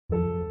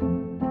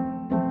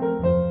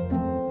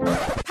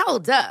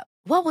Hold up.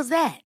 What was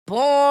that?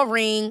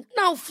 Boring.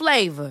 No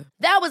flavor.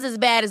 That was as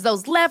bad as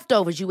those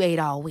leftovers you ate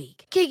all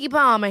week. Keke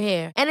Palmer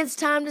here, and it's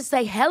time to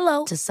say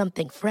hello to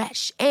something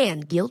fresh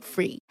and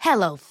guilt-free.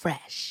 Hello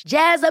Fresh.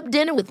 Jazz up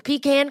dinner with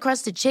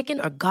pecan-crusted chicken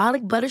or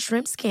garlic butter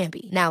shrimp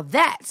scampi. Now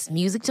that's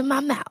music to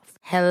my mouth.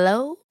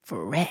 Hello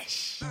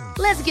Fresh.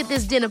 Let's get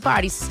this dinner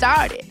party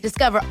started.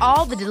 Discover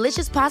all the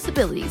delicious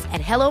possibilities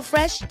at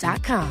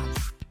hellofresh.com.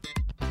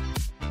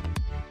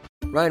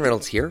 Ryan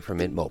Reynolds here from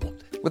Mint Mobile.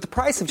 With the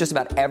price of just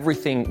about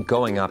everything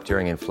going up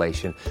during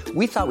inflation,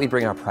 we thought we'd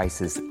bring our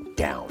prices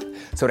down.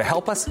 So to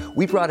help us,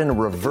 we brought in a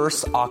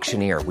reverse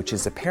auctioneer, which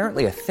is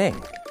apparently a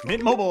thing.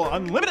 Mint Mobile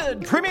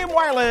Unlimited Premium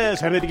Wireless.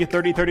 How to get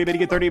 30, 30, bit to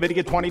get 30, bit to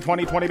get 20,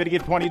 20, 20, bit to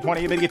get 20,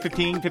 20, bit to get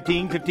 15,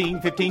 15,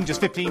 15, 15,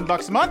 just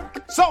 $15 a month?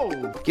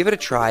 Sold! Give it a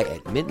try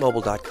at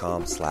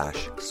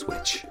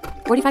mintmobile.com/switch.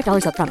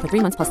 $45 up front for 3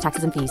 months plus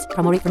taxes and fees.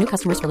 Promo rate for new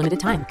customers for limited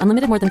time.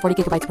 Unlimited more than 40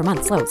 gigabytes per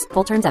month. Slows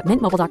full terms at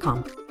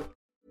mintmobile.com.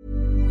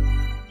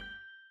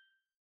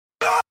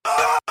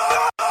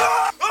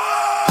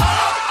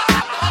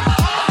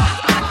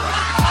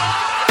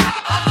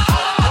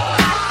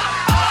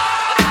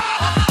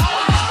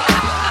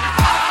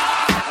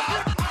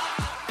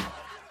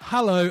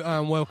 Hello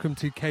and welcome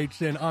to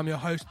Caged In. I'm your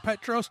host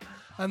Petros,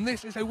 and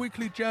this is a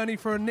weekly journey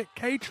for a Nick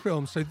Cage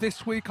film. So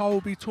this week I will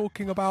be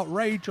talking about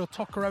Rage or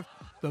Tokarev,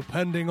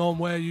 depending on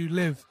where you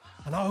live.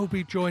 And I will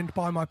be joined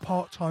by my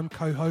part-time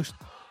co-host,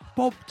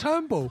 Bob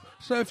Turnbull.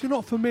 So if you're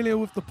not familiar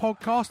with the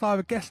podcast, I have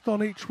a guest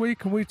on each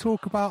week and we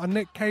talk about a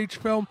Nick Cage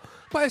film,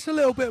 but it's a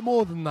little bit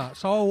more than that.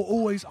 So I'll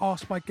always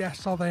ask my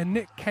guests, are they a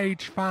Nick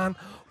Cage fan?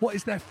 What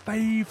is their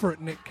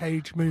favourite Nick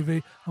Cage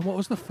movie? And what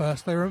was the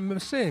first they remember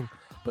seeing?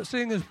 But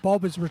seeing as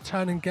Bob is a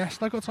returning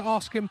guest, I got to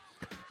ask him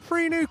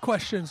 3 new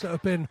questions that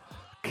have been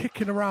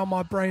kicking around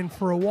my brain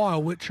for a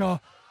while, which are,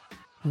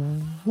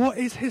 what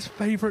is his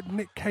favourite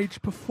Nick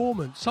Cage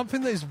performance?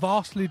 Something that is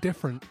vastly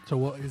different to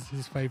what is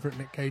his favourite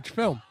Nick Cage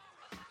film.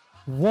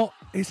 What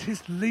is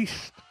his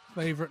least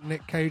favourite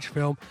Nick Cage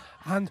film?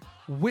 And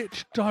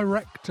which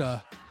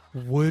director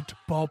would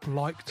Bob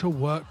like to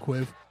work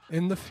with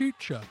in the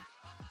future?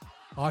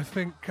 I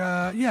think,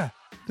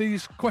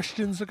 these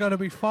questions are going to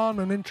be fun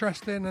and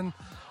interesting, and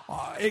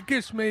it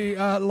gives me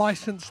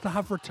license to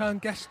have return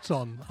guests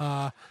on.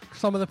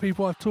 Some of the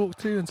people I've talked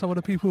to and some of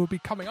the people who will be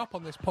coming up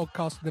on this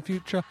podcast in the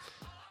future,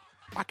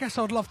 I guess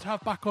I'd love to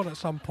have back on at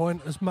some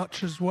point, as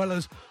well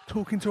as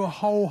talking to a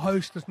whole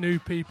host of new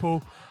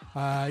people.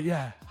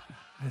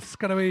 It's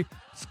gonna be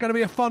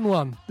a fun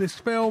one. This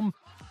film,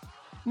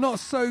 not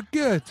so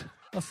good,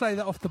 I'll say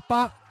that off the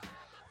bat,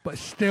 but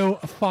still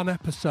a fun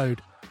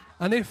episode.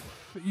 And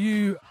if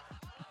you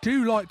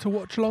do like to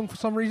watch along for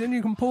some reason,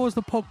 you can pause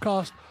the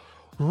podcast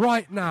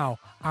right now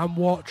and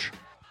watch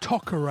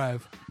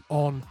Tokarev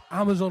on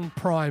Amazon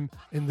Prime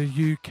in the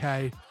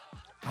UK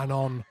and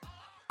on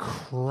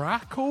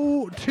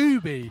Crackle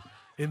Tubi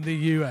in the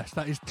US.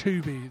 That is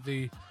Tubi,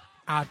 the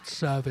ad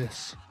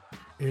service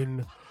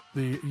in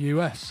the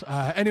US.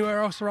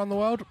 Anywhere else around the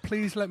world,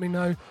 please let me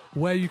know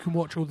where you can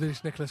watch all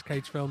these Nicolas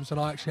Cage films.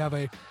 And I actually have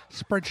a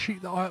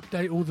spreadsheet that I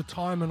update all the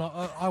time, and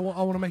I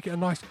want to make it a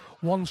nice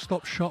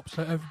one-stop shop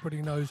so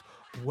everybody knows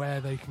where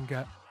they can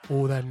get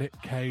all their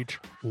Nick Cage,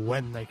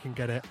 when they can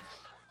get it,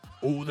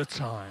 all the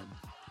time.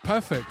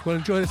 Perfect. Well,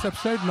 enjoy this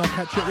episode, and I'll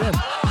catch you at the end.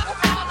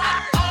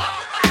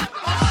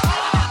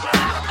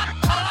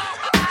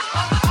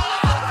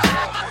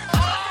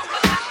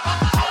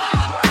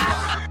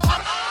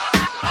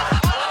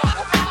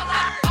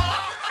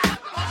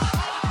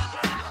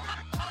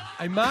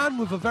 A man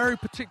with a very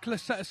particular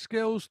set of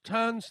skills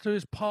turns to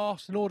his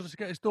past in order to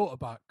get his daughter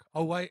back.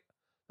 Oh wait,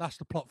 that's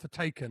the plot for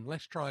Taken.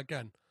 Let's try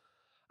again.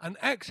 An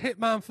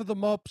ex-hitman for the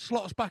mob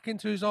slots back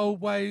into his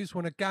old ways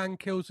when a gang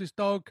kills his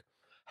dog.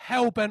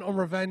 Hell-bent on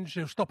revenge,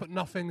 he'll stop at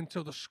nothing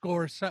until the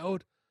score is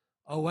settled.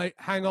 Oh wait,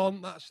 hang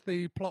on, that's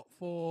the plot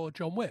for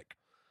John Wick.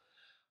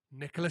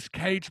 Nicolas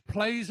Cage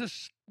plays a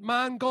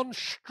man gone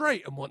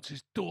straight, and once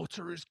his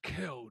daughter is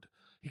killed,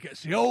 he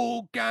gets the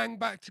old gang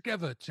back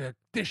together to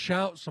dish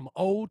out some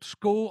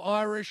old-school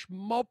Irish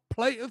mob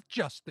plate of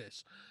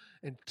justice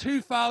in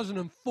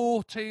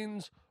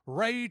 2014's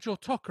Rage or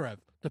Tokarev,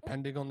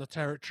 depending on the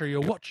territory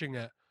you're watching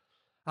it.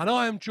 And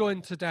I am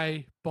joined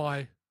today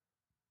by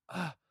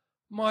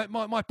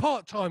my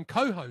part-time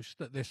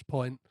co-host at this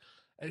point.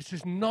 It's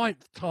his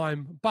 9th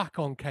time back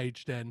on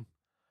Caged In.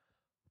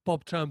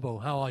 Bob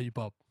Turnbull. How are you,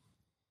 Bob?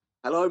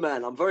 Hello,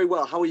 man. I'm very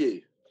well. How are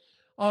you?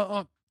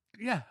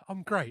 Yeah,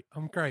 I'm great.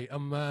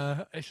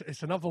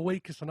 It's another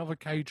week. It's another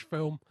Cage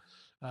film.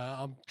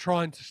 I'm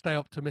trying to stay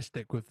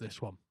optimistic with this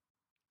one.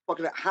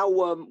 Fucking how?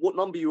 What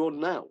number are you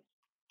on now?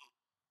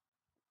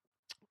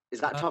 Is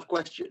that a tough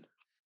question?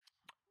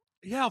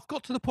 Yeah, I've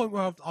got to the point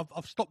where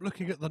I've stopped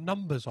looking at the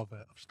numbers of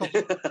it. I've stopped.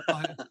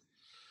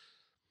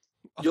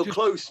 You're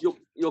close.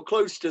 You're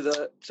close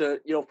to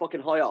you're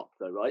fucking high up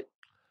though, right?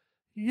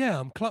 Yeah,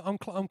 I'm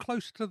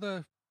close to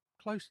the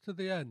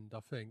end. I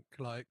think.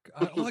 Like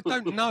I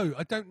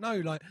don't know.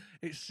 Like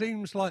it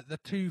seems like the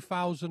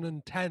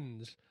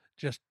 2010s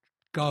just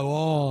go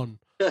on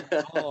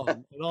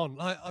on and on.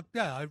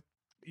 I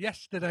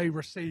yesterday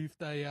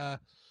received an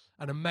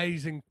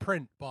amazing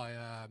print by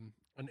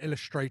an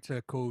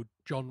illustrator called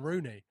John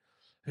Rooney,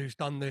 who's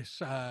done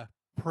this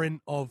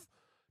print of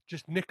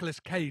just Nicolas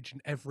Cage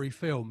in every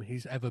film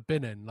he's ever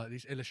been in, like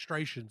these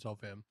illustrations of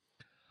him.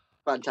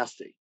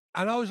 Fantastic.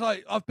 And I was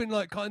like, I've been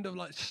like kind of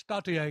like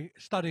studying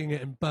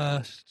it in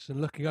bursts and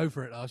looking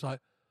over it. And I was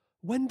like,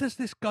 when does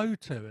this go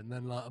to? And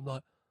then like I'm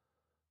like,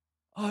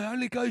 oh, it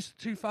only goes to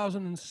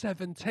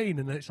 2017,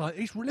 and it's like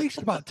he's released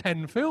about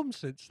 10 films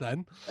since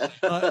then.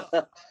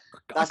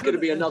 That's going to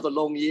be another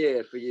long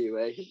year for you,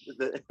 eh?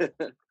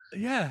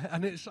 Yeah,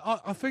 and it's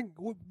I think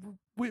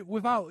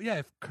without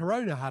if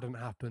Corona hadn't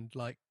happened,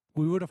 like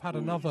we would have had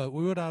another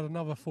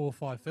 4 or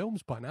 5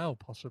 films by now,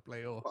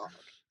 possibly. Or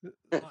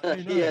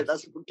yeah,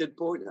 that's a good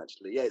point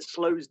actually. Yeah, it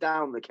slows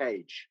down the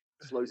Cage,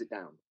 slows it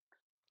down.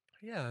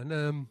 Yeah,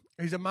 and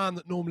he's a man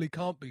that normally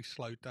can't be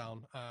slowed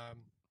down.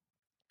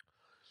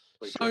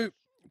 So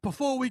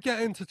before we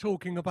get into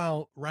talking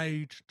about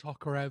Rage,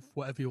 Tokarev,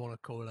 whatever you want to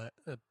call it,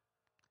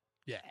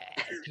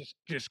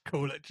 just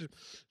call it. Do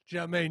you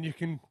know what I mean? You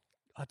can,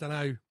 I don't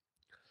know.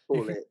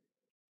 Call it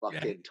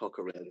fucking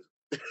Tokarev.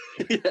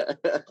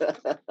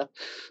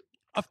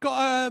 I've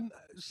got,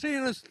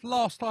 seeing as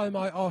last time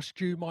I asked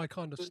you my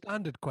kind of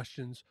standard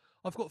questions,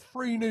 I've got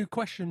 3 new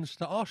questions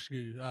to ask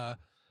you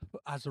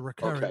as a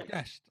recurring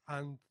guest.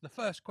 And the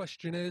first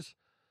question is,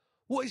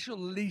 what is your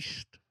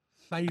least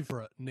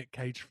favourite Nick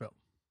Cage film?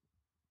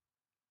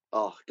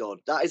 Oh God,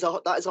 that is a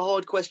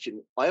hard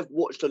question. I have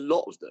watched a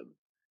lot of them,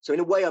 so in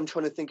a way, I'm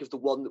trying to think of the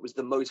one that was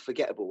the most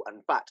forgettable. And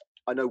in fact,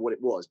 I know what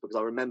it was because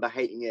I remember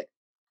hating it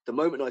the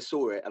moment I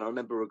saw it, and I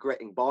remember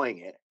regretting buying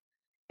it.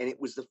 And it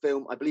was the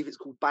film, I believe it's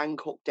called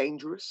Bangkok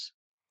Dangerous.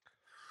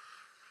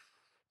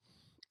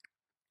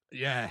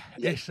 Yeah,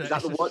 is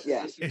that the one?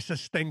 Yeah, it's a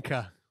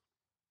stinker.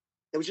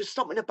 There was just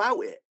something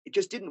about it. It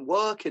just didn't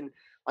work. And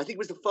I think it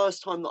was the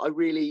first time that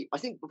I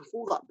think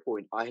before that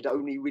point, I had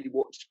only really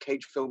watched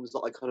Cage films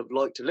that I kind of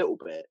liked a little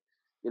bit.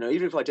 You know,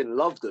 even if I didn't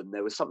love them,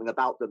 there was something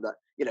about them that,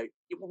 you know,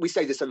 we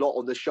say this a lot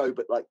on the show,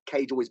 but like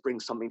Cage always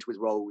brings something to his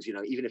roles, you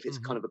know, even if it's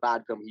kind of a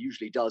bad film, he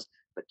usually does.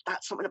 But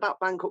that's something about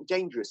Bangkok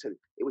Dangerous.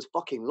 It was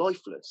fucking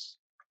lifeless.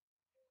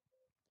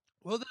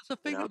 Well, there's a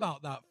thing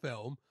about that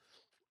film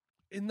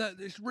in that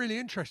it's really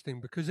interesting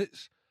because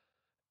it's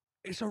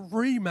a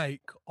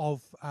remake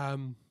of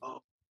of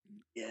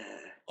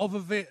a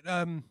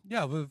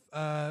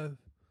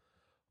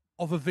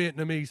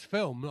Vietnamese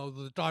film.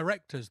 The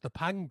directors, the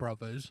Pang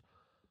brothers,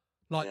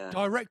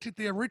 directed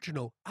the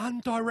original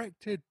and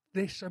directed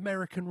this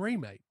American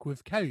remake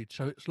with Cage.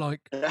 So it's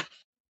like,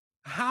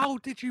 how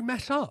did you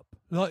mess up?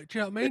 Like, do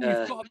you know what I mean?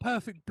 You've got a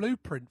perfect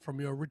blueprint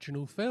from your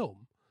original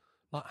film.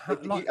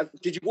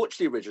 Did you watch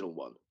the original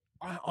one?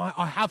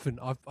 I haven't.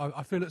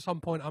 I feel at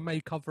some point I may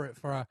cover it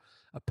for a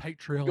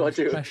Patreon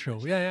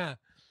special. Yeah.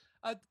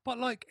 But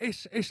like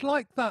it's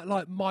like that,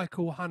 like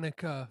Michael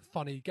Haneke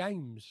Funny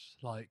Games.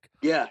 Like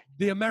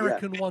the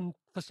American one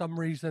for some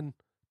reason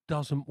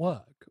doesn't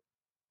work.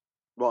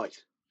 Right.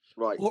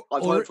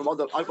 I've heard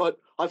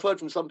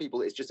from some people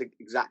that it's just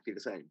exactly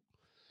the same.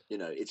 You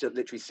know, it's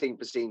literally scene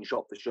for scene,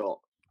 shot for shot.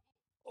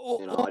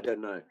 I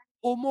don't know.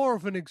 Or more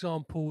of an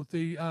example,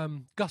 the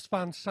Gus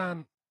Van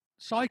Sant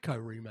Psycho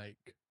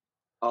remake.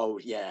 Oh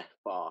yeah,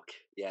 fuck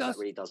yeah, that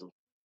really doesn't.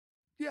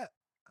 Yeah,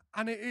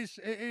 and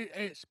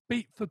it's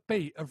beat for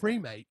beat a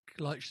remake,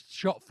 like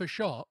shot for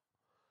shot.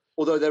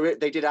 Although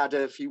they did add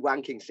a few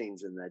wanking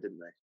scenes in there, didn't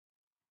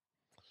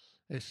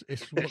they? It's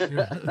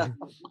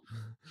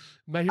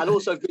maybe. And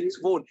also Vince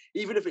Vaughn.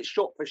 Even if it's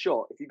shot for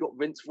shot, if you've got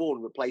Vince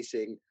Vaughn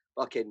replacing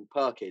fucking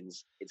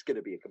Perkins, it's going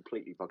to be a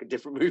completely fucking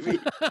different movie.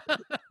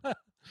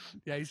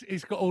 Yeah,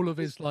 he's got all of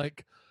his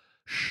like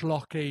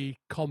schlocky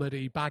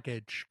comedy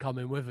baggage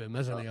coming with him,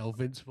 hasn't he, old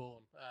Vince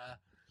Vaughn?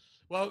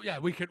 Well, yeah,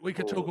 we could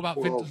talk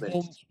about Vince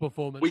Vaughn's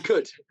performance. We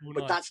could,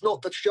 but that's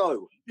not the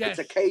show. Yes.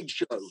 It's a Cage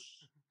show.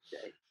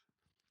 Okay.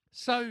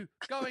 So,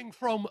 going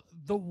from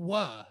the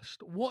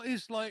worst, what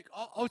is like?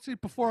 I would say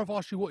before I've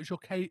asked you what is your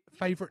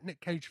favorite Nick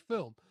Cage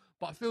film,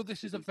 but I feel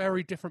this is a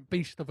very different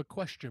beast of a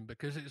question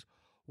because it's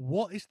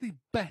what is the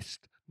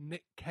best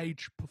Nick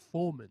Cage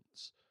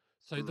performance?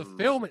 So the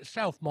film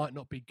itself might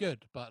not be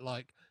good, but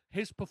like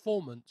his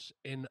performance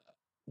in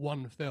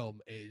one film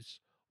is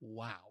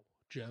wow.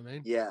 Do you know what I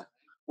mean? Yeah.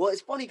 Well,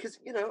 it's funny because,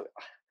 you know,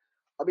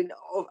 I mean,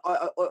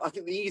 I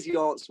think the easy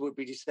answer would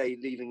be to say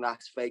Leaving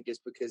Las Vegas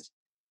because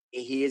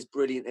he is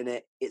brilliant in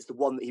it. It's the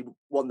one that he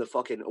won the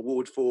fucking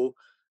award for.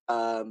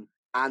 And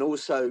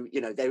also,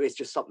 you know, there is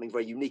just something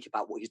very unique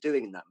about what he's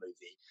doing in that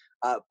movie.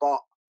 But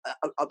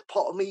a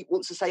part of me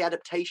wants to say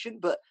adaptation,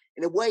 but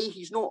in a way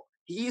he's not.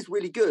 He is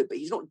really good, but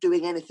he's not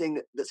doing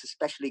anything that's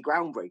especially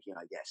groundbreaking,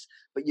 I guess.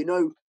 But, you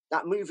know,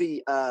 that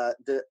movie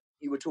that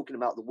you were talking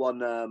about, the one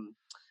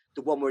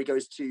where he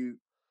goes to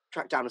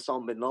track down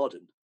Osama bin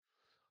Laden.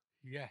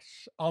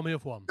 Yes, Army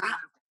of One.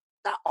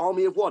 That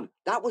Army of One,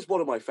 that was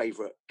one of my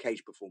favourite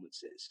Cage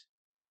performances.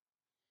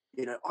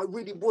 You know, I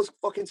really was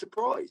fucking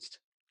surprised.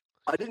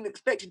 I didn't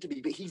expect it to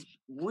be, but he's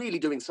really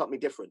doing something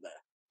different there.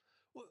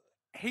 Well,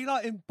 he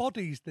like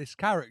embodies this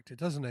character,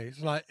 doesn't he?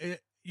 It's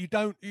like you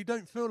don't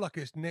feel like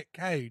it's Nick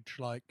Cage.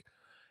 Like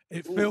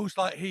it feels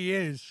like he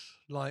is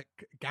like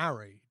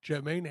Gary. Do you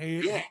know what I mean?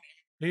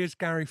 He is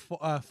Gary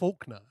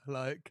Faulkner.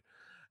 Like,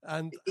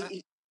 and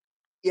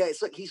yeah,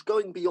 it's like he's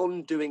going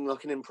beyond doing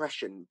like an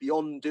impression,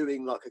 beyond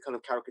doing like a kind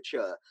of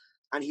caricature,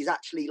 and he's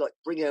actually like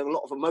bringing a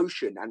lot of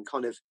emotion and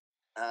kind of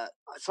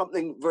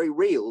something very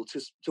real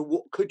to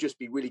what could just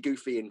be really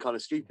goofy and kind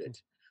of stupid.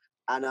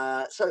 And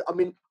so, I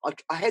mean,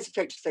 I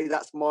hesitate to say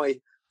that's my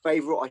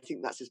favourite. I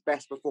think that's his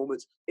best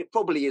performance. It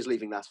probably is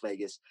Leaving Las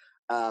Vegas.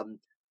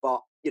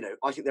 But, you know,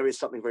 I think there is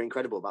something very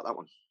incredible about that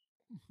one.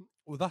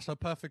 Well, that's a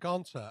perfect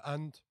answer.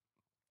 And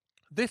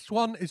this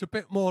one is a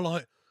bit more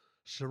like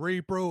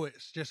cerebral.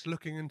 It's just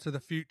looking into the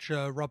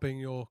future, rubbing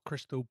your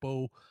crystal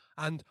ball.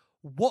 And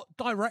what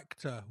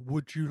director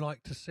would you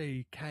like to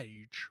see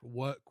Cage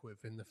work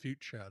with in the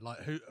future? Like,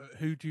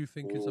 who do you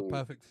think is a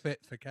perfect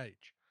fit for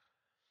Cage?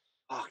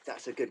 Oh,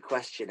 that's a good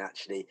question,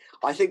 actually.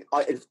 I think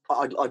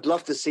I'd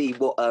love to see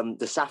what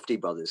the Safdie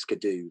brothers could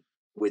do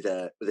with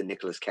a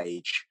Nicolas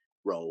Cage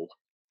role.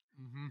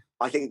 Mm-hmm.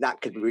 I think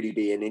that could really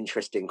be an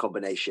interesting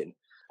combination,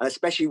 and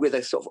especially with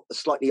a sort of a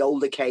slightly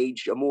older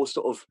Cage, a more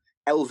sort of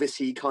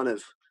Elvis-y kind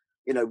of,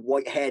 you know,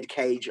 white-haired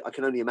Cage. I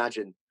can only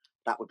imagine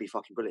that would be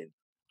fucking brilliant.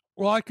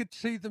 Well, I could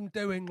see them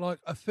doing like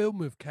a film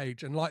with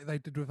Cage, and like they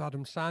did with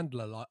Adam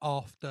Sandler, like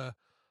after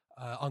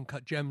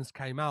Uncut Gems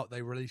came out,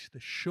 they released a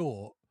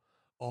short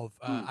of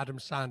Adam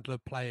Sandler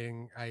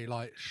playing a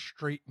like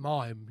street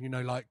mime, you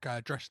know, like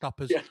dressed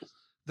up as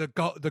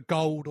the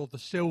gold or the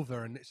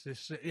silver, and it's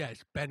this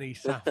it's Benny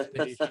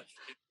Safdie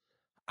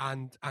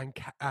and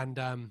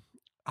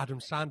Adam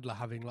Sandler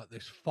having like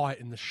this fight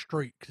in the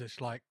street because it's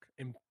like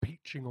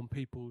impeaching on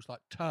people's like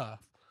turf.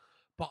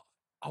 But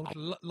I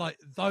would like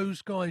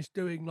those guys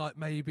doing like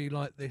maybe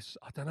like this,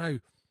 I don't know,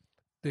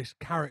 this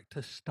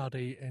character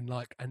study in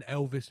like an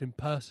Elvis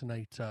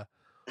impersonator.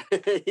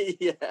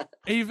 Yeah.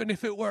 Even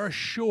if it were a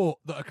short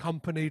that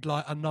accompanied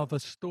like another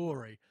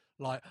story,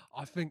 like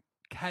I think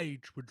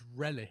Cage would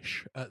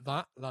relish at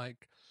that.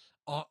 Like,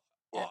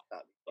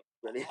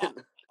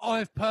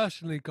 I've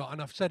personally got,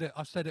 and I've said it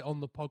on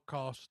the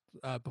podcast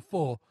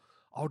before.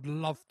 I would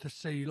love to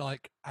see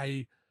like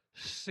a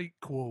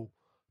sequel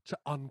to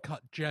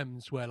Uncut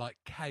Gems where like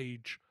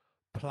Cage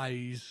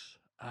plays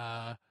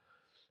Adam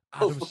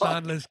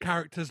Sandler's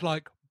character's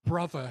like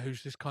brother,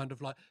 who's this kind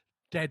of like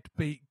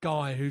deadbeat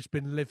guy who's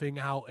been living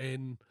out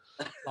in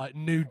like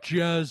New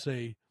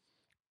Jersey,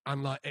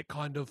 and like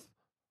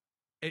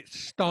it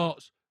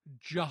starts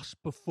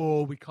just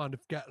before we kind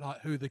of get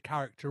like who the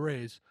character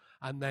is,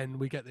 and then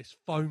we get this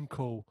phone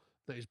call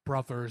that his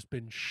brother has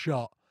been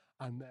shot,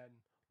 and then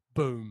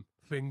boom,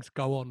 things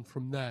go on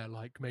from there.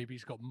 Like maybe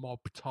he's got mob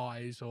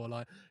ties, or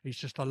like he's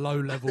just a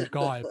low level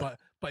guy, but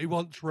he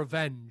wants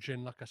revenge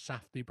in like a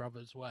Safdie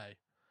brothers way.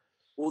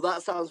 Well,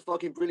 that sounds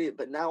fucking brilliant,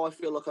 but now I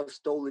feel like I've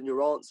stolen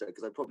your answer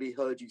because I probably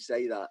heard you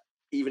say that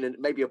even in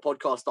maybe a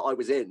podcast that I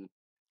was in,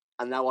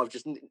 and now I've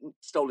just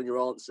stolen your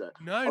answer.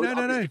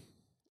 No.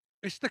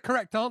 It's the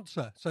correct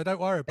answer, so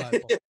don't worry about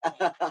it.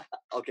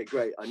 Okay,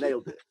 great. I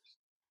nailed it.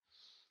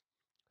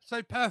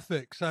 So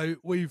perfect. So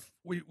we've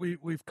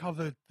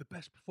covered the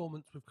best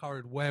performance. We've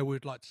covered where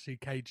we'd like to see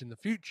Cage in the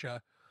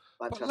future.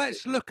 Fantastic. But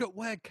let's look at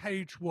where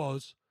Cage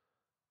was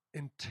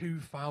in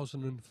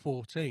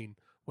 2014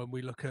 when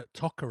we look at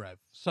Tokarev.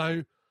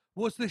 So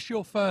was this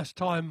your first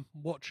time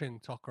watching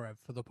Tokarev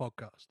for the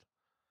podcast?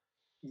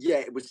 Yeah,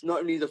 it was not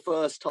only the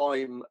first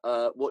time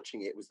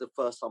watching it, it was the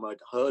first time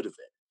I'd heard of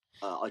it.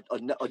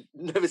 I'd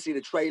never seen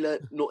a trailer,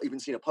 not even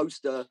seen a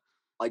poster.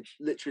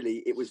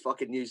 It was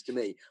fucking news to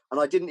me. And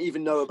I didn't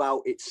even know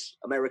about its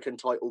American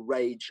title,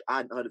 Rage. I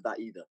hadn't heard of that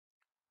either.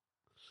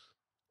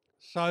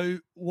 So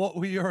what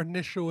were your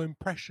initial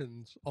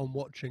impressions on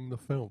watching the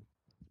film?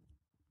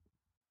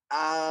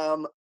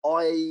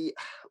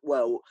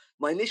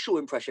 My initial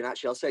impression,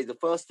 actually, I'll say the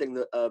first thing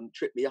that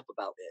tripped me up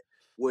about it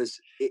was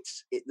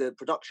the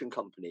production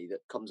company that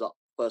comes up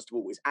first of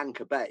all is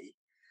Anchor Bay,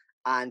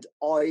 and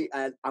I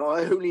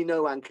only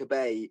know Anchor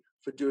Bay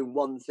for doing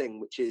one thing,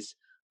 which is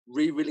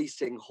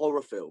re-releasing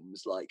horror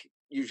films, like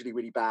usually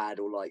really bad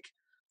or like,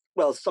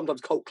 well,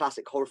 sometimes cult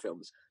classic horror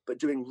films, but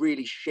doing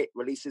really shit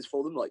releases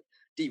for them, like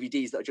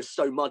DVDs that are just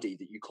so muddy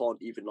that you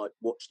can't even like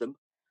watch them.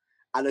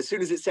 And as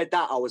soon as it said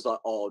that, I was like,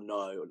 oh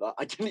no, like,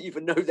 I didn't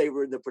even know they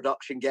were in the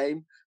production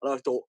game. And I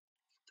thought,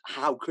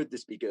 how could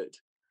this be good?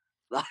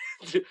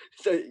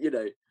 So, you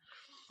know.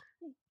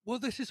 Well,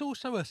 this is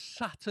also a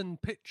Saturn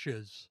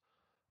Pictures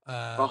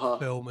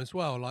film as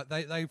well. Like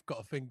they've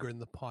got a finger in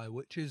the pie,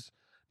 which is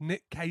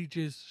Nick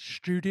Cage's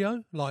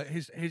studio, like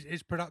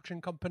his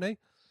production company.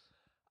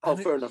 Oh,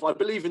 fair enough. I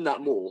believe in that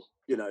more.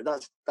 You know,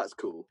 that's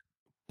cool.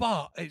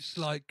 But it's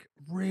like,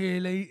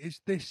 really,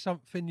 is this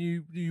something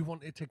you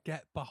wanted to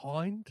get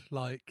behind?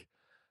 Like,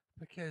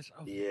 because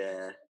of...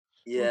 yeah.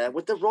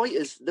 Well, the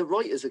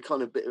writers are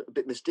kind of a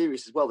bit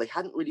mysterious as well. They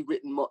hadn't really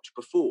written much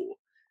before,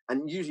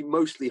 and usually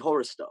mostly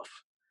horror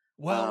stuff.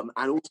 Well,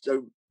 and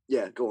also,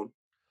 yeah, go on.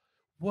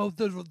 Well,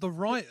 the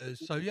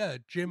writers, so yeah,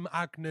 Jim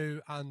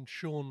Agnew and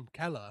Sean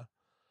Keller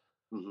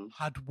Hmm.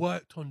 had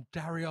worked on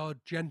Dario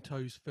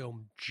Argento's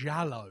film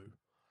Giallo.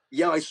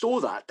 Yeah, I saw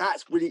that.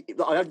 That's really.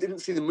 I didn't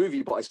see the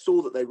movie, but I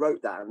saw that they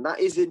wrote that, and that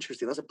is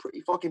interesting. That's a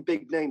pretty fucking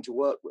big name to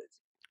work with.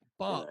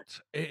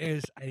 But it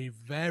is a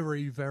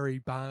very, very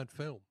bad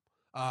film.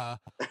 All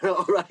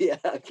right, yeah,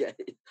 okay.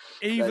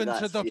 Even to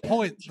that's- the yeah.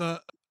 point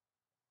that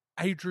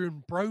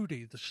Adrian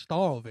Brody, the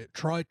star of it,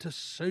 tried to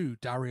sue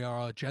Dario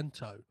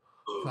Argento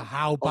for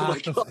how Oh my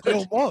bad the God.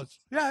 film was.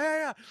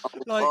 Yeah.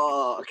 Like,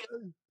 Fuck.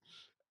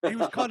 he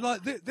was kind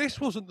of like, this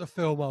wasn't the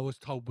film I was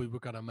told we were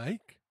going to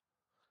make.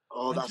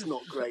 Oh, And that's just-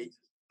 not great.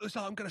 It's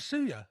like, I'm going to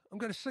sue you. I'm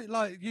going to sue.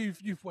 Like,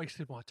 you've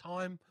wasted my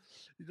time.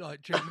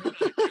 Like, Jim,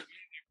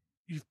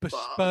 you've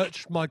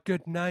besmirched my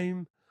good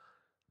name.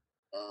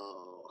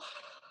 Oh.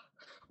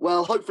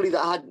 Well, hopefully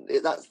that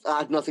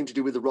had nothing to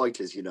do with the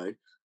writers, you know.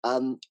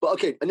 But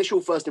okay,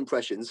 initial first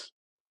impressions.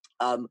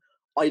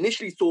 I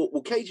initially thought,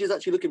 well, Cage is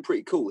actually looking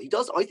pretty cool.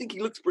 I think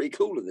he looks pretty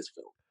cool in this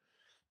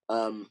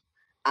film.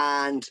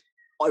 And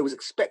I was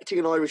expecting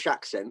an Irish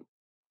accent.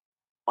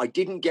 I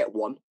didn't get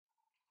one.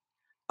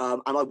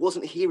 And I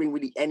wasn't hearing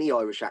really any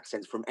Irish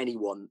accents from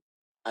anyone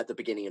at the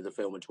beginning of the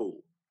film at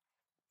all.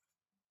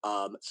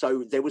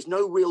 So there was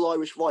no real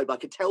Irish vibe. I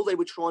could tell they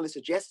were trying to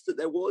suggest that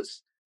there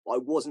was, but I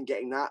wasn't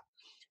getting that.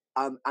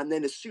 And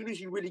then as soon as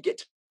you really get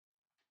to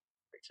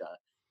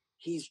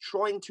he's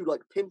trying to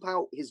like pimp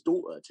out his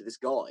daughter to this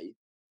guy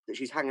that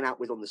she's hanging out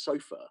with on the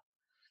sofa.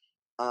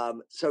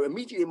 So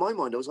immediately in my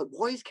mind, I was like,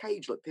 why is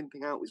Cage like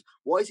pimping out?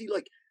 Why is he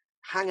like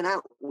hanging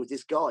out with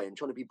this guy and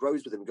trying to be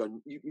bros with him,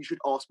 going, you should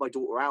ask my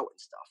daughter out and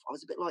stuff? I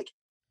was a bit like,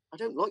 I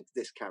don't like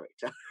this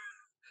character.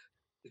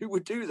 Who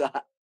would do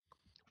that?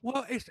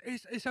 Well,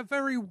 it's a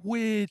very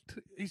weird.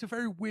 He's a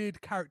very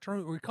weird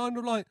character. We kind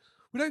of like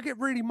we don't get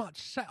really much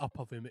setup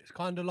of him. It's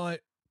kind of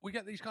like we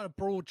get these kind of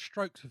broad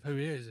strokes of who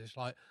he is. It's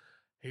like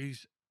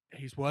he's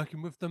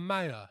working with the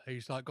mayor.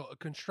 He's like got a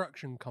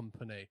construction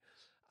company,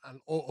 and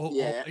or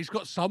he's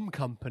got some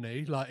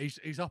company. Like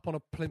he's up on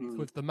a plinth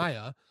with the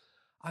mayor,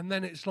 and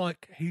then it's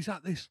like he's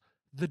at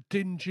the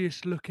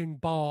dingiest looking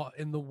bar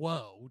in the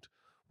world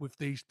with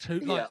these two.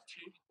 Like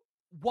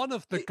one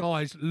of the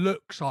guys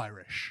looks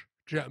Irish.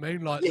 Do you know what I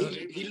mean? Like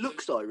he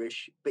looks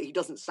Irish, but he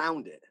doesn't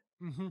sound it.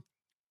 Mm-hmm.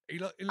 He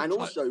looks and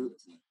also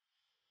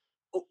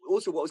what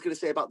I was going to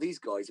say about these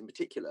guys in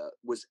particular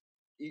was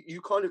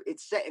you kind of,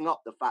 it's setting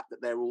up the fact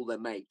that they're all their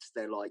mates.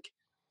 They're like,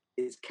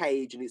 it's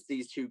Cage and it's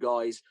these two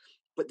guys,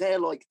 but they're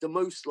like the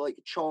most like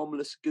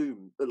charmless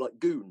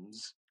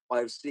goons I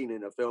have seen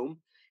in a film.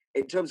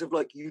 In terms of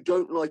like, you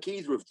don't like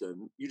either of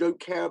them. You don't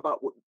care about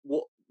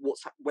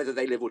what's whether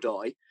they live or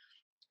die.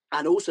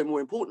 And also,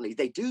 more importantly,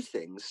 they do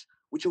things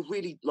which are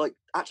really like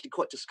actually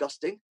quite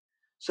disgusting.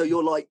 So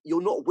you're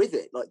not with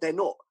it. Like they're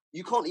not,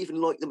 you can't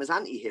even like them as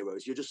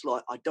anti-heroes. You're just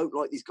like, I don't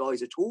like these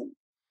guys at all.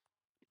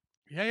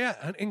 Yeah.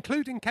 And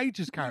including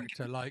Cage's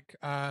character. Like,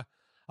 I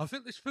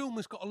think this film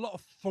has got a lot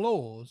of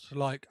flaws,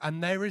 like,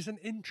 and there is an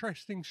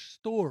interesting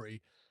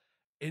story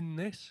in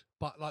this,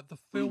 but like the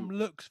film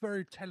looks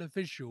very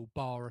televisual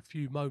bar a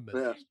few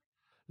moments.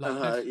 Yeah.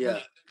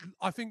 Like,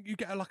 I think you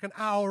get like an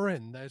hour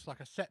in, there's like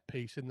a set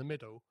piece in the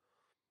middle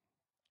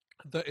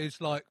that is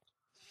like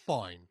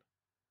fine,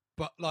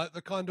 but like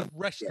the kind of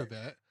rest of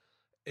it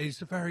is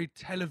very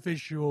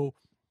televisual.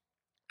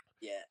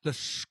 Yeah, the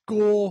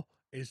score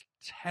is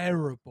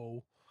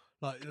terrible.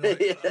 Like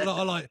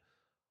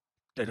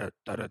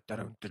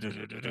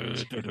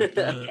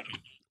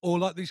or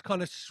like these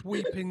kind of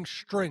sweeping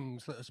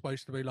strings that are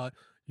supposed to be like,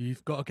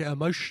 you've got to get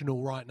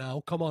emotional right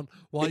now. Come on,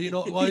 why are you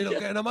not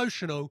getting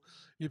emotional?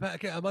 You better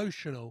get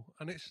emotional.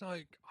 And it's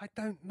like, I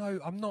don't know.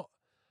 I'm not.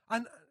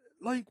 And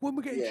like when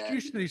we get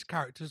introduced to these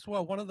characters as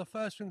well, one of the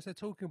first things they're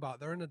talking about,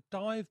 they're in a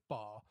dive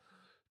bar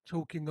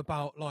talking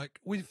about like,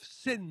 we've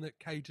seen that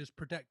Cage is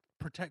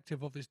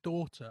protective of his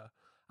daughter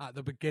at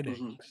the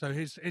beginning. So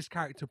his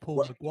character,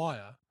 Paul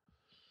Maguire.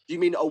 Do you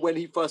mean when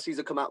he first sees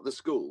her come out of the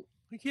school?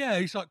 Yeah,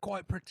 he's like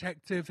quite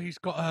protective. He's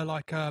got her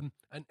like an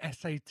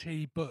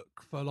SAT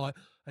book for like,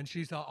 and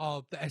she's like,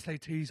 oh, the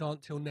SATs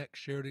aren't till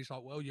next year. And he's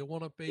like, well, you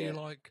want to be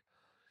like.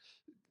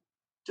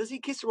 Does he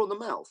kiss her on the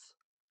mouth?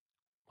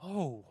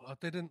 Oh, I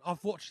didn't.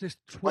 I've watched this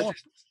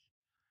twice,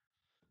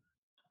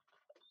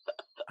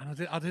 and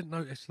I didn't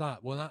notice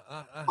that. Well,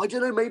 I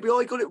don't know. Maybe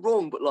I got it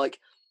wrong, but like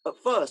at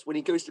first when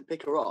he goes to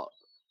pick her up,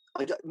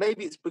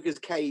 maybe it's because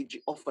Cage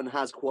often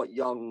has quite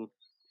young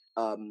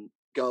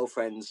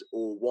girlfriends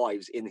or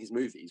wives in his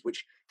movies,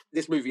 which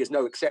this movie is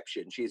no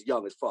exception. She is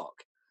young as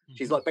fuck.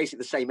 She's like basically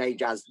the same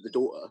age as the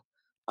daughter.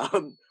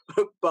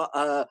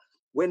 But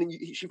when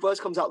she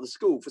first comes out of the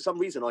school, for some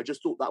reason, I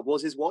just thought that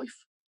was his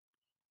wife.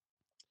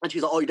 And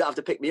she's like, oh, you don't have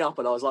to pick me up.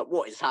 And I was like,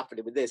 what is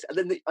happening with this? And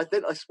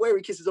then I swear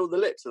he kisses her on the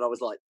lips. And I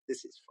was like,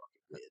 this is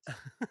fucking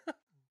weird.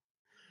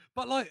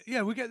 But like,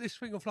 yeah, we get this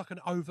thing of like an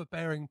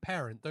overbearing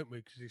parent, don't we?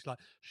 Because he's like,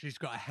 she's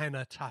got a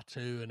henna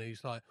tattoo, and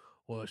he's like,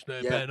 well, it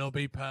Yeah. better not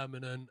be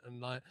permanent,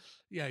 and like,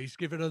 yeah, he's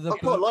given her the I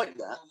quite book. like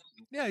that.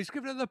 Yeah, he's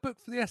given her the book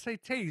for the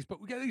SATs,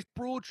 but we get these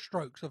broad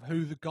strokes of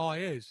who the guy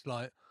is.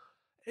 Like,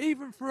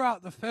 even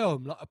throughout the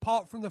film, like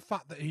apart from the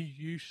fact that he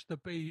used to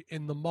be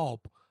in the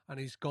mob and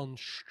he's gone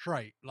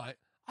straight, like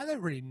I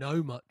don't really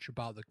know much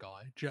about the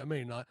guy. Do you know what I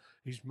mean? Like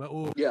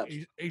Yeah.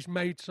 he's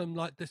made some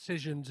like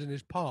decisions in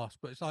his past,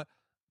 but it's like,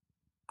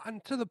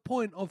 and to the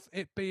point of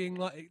it being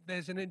like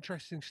there's an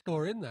interesting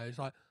story in there. It's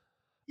like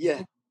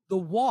Yeah. the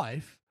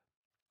wife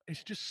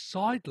is just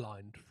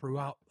sidelined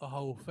throughout the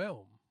whole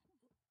film.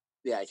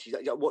 Yeah.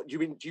 What do you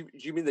mean? Do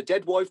you mean the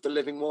dead wife, the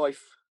living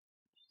wife?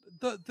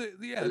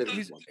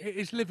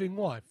 His living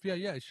wife. Yeah,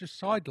 it's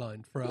just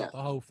sidelined throughout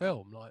the whole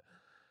film. Like,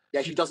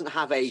 yeah, she doesn't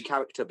have a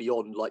character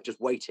beyond like just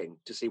waiting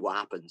to see what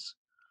happens.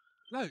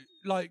 No,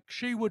 like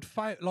she would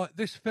fail. Like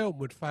this film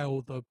would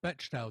fail the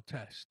Bechdel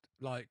test.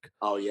 Like,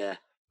 oh yeah,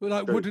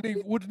 like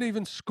wouldn't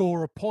even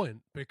score a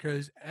point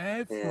because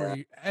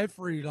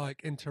every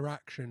like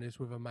interaction is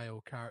with a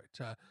male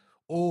character,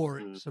 or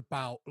it's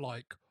about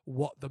like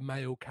what the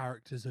male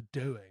characters are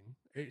doing.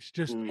 It's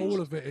just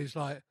all of it is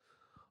like,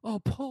 oh,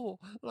 Paul,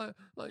 like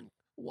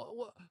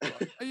what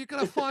are you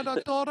gonna find our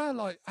daughter?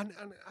 Like, and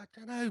I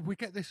don't know. We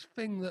get this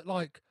thing that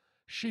like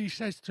she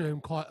says to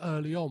him quite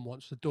early on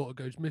once the daughter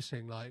goes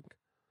missing, like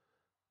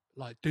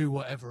do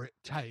whatever it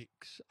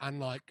takes, and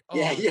like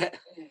yeah.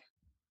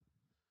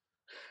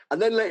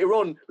 And then later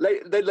on,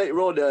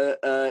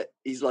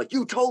 he's like,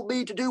 "You told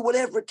me to do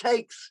whatever it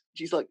takes."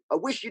 She's like, "I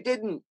wish you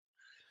didn't."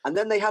 And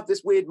then they have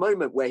this weird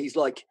moment where he's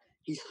like,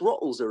 he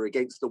throttles her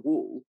against the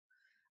wall,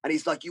 and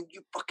he's like, "You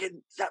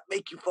fucking, does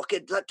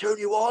that turn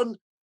you on?"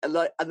 And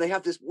they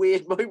have this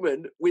weird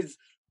moment with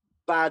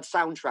bad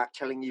soundtrack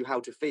telling you how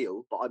to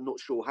feel, but I'm not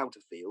sure how to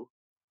feel.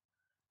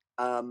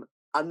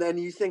 And then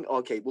you think,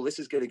 okay, well, this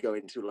is going to go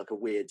into like a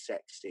weird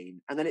sex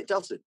scene, and then it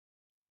doesn't.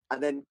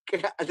 And then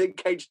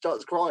Cage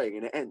starts crying,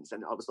 and it ends.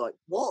 And I was like,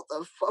 what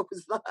the fuck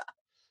was that?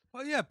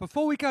 Well, yeah.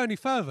 Before we go any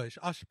further,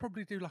 I should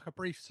probably do like a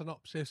brief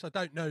synopsis. I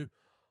don't know.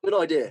 Good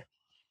idea.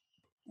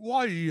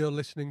 Why you're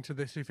listening to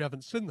this if you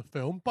haven't seen the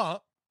film,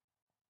 but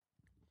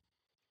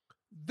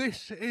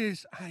this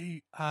is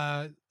a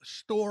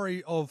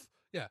story of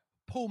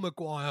Paul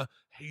Maguire.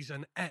 He's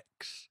an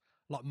ex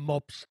like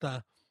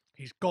mobster.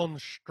 He's gone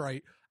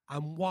straight.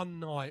 And one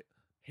night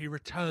he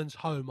returns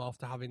home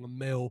after having a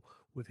meal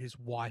with his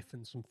wife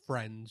and some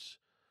friends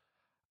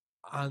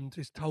and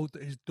is told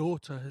that his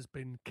daughter has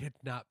been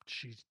kidnapped.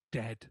 She's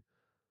dead.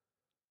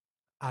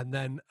 And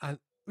then,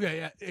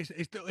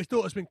 his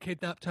daughter's been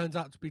kidnapped, turns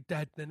out to be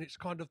dead. Then it's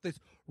kind of this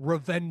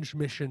revenge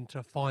mission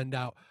to find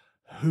out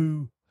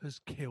who has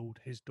killed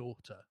his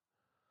daughter.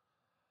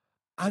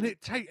 And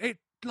it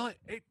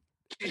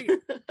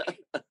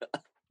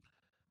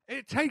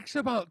takes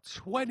about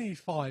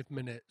 25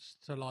 minutes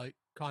to like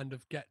kind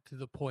of get to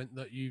the point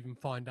that you even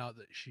find out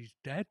that she's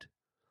dead.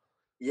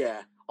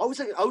 Yeah, I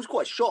was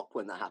quite shocked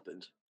when that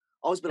happened.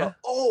 I was like,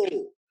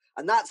 oh,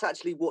 and that's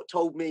actually what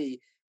told me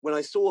when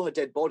I saw her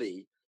dead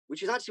body,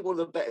 which is actually one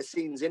of the better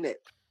scenes in it,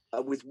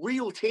 with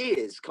real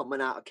tears coming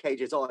out of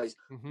Cage's eyes.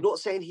 Mm-hmm. Not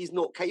saying he's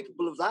not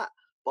capable of that,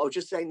 but I was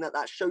just saying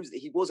that shows that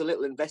he was a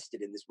little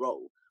invested in this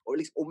role, or at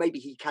least, or maybe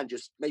he can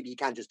just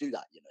do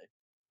that, you know.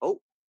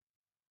 Oh.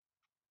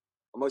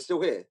 Am I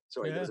still here?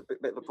 Sorry, there was a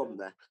bit of a problem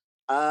there.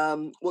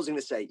 What was I going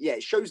to say? Yeah,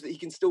 it shows that he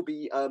can still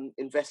be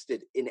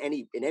invested in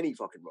any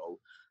fucking role.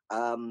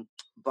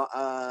 But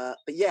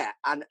yeah,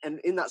 and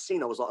in that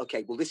scene, I was like,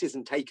 okay, well, this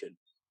isn't Taken.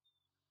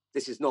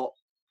 This is not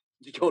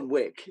John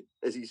Wick,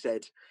 as you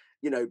said,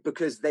 you know,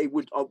 because they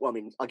would. I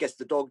mean, I guess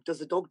does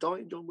the dog die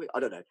in John Wick? I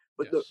don't know.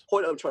 But the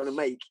point I'm trying to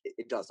make,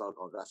 it does.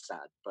 Oh, that's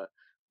sad. But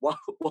what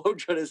I'm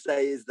trying to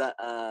say is that.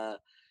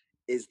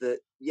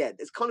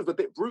 It's kind of a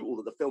bit brutal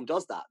that the film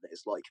does that. That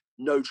it's like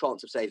no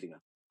chance of saving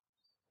her.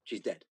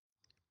 She's dead.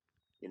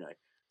 You know.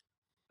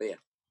 But yeah.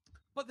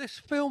 But this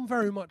film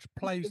very much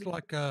plays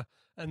like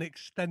an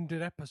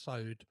extended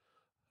episode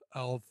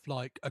of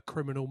like a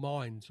Criminal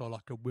Minds or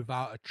like a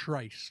Without a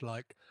Trace.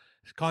 Like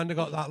it's kind of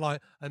got that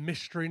like a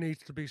mystery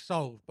needs to be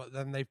solved, but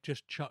then they've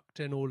just chucked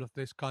in all of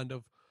this kind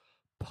of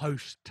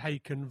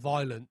post-Taken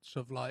violence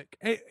of like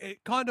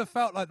it kind of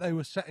felt like they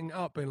were setting it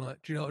up in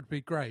like, do you know what would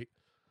be great?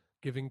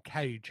 Giving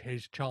Cage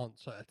his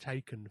chance at a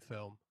Taken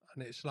film,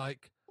 and it's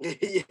like,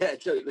 yeah,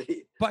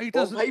 totally. But he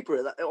doesn't.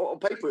 On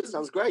paper, it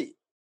sounds great.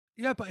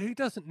 Yeah, but he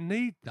doesn't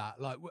need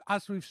that. Like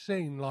as we've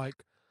seen, like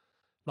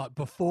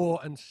before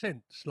and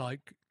since,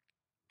 like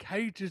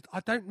Cage's.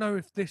 I don't know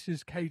if this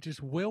is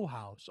Cage's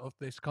wheelhouse of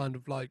this kind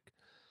of like.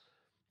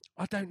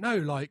 I don't know.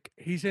 Like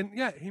he's in.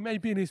 Yeah, he may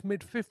be in his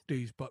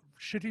mid-50s, but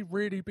should he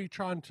really be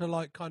trying to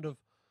like kind of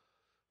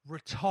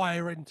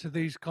retire into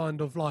these kind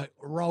of like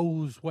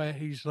roles where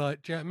he's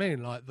like, do you know what I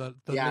mean? Like the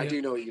I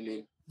do know what you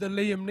mean. The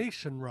Liam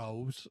Neeson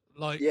roles,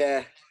 like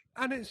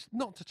and it's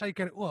not to take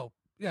any. Well,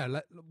 yeah,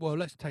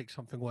 let's take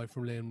something away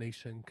from Liam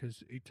Neeson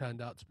because he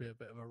turned out to be a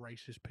bit of a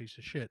racist piece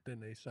of shit,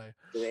 didn't he? So,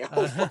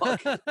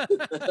 fuck.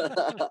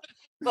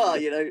 Well,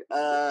 you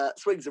know,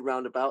 swings and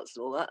roundabouts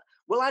and all that.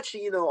 Well,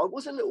 actually, you know, I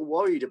was a little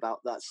worried about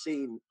that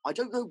scene. I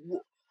don't know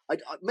what.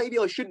 maybe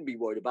I shouldn't be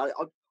worried about it.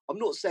 I'm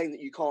not saying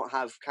that you can't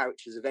have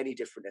characters of any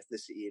different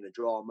ethnicity in a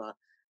drama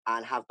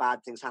and have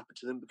bad things happen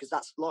to them, because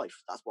that's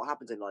life. That's what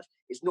happens in life.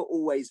 It's not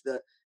always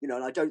that,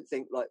 and I don't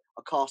think like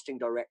a casting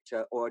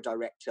director or a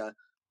director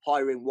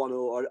hiring one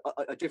or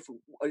a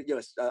different,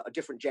 a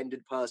different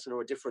gendered person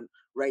or a different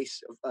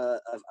race of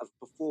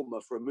performer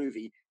for a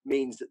movie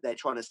means that they're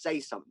trying to say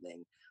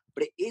something.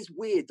 But it is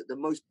weird that the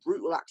most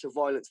brutal act of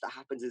violence that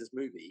happens in this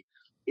movie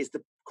is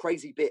the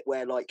crazy bit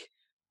where, like,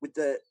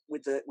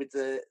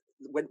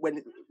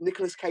 when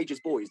Nicolas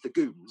Cage's boys, the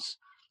goons,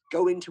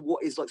 go into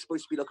what is like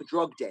supposed to be like a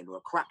drug den or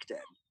a crack den,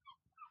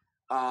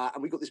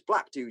 and we got this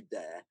black dude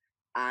there,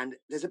 and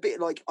there's a bit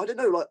like, I don't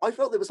know, like I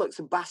felt there was like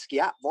some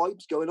Basquiat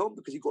vibes going on,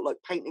 because you've got like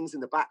paintings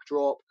in the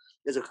backdrop.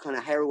 There's a kind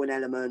of heroin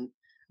element,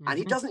 and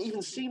he doesn't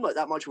even seem like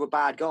that much of a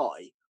bad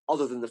guy,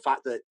 other than the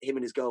fact that him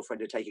and his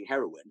girlfriend are taking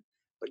heroin.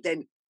 But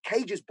then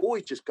Cage's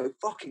boys just go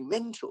fucking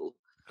mental.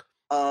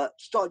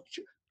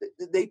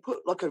 They put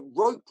like a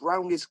rope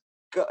around his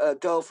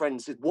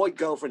his white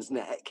girlfriend's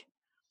neck,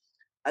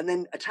 and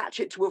then attach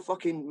it to a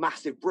fucking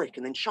massive brick,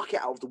 and then chuck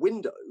it out of the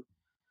window.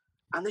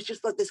 And there's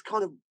just like this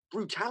kind of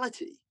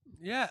brutality.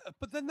 Yeah,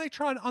 but then they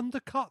try and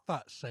undercut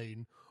that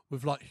scene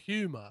with like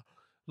humour,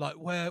 like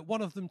where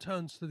one of them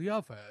turns to the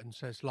other and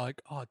says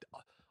like, oh,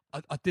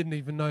 I didn't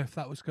even know if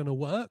that was going to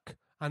work.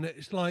 And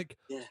it's like,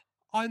 yeah.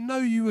 I know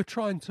you were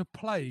trying to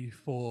play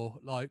for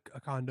like a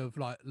kind of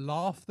like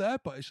laugh there,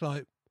 but it's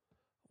like,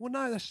 well,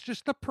 no, that's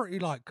just a pretty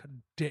like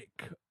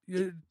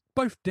you're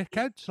both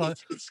dickheads. Like,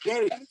 it's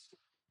scary.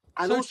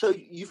 And so, also,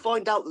 you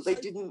find out that they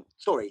didn't.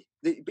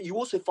 But you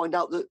also find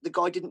out that the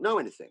guy didn't know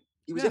anything.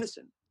 He was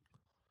innocent.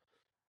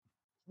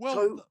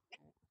 Well,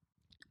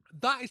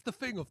 that is the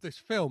thing of this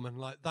film, and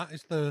like that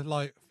is the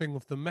like thing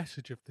of the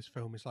message of this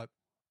film is like,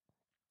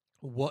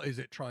 what is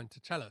it trying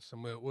to tell us?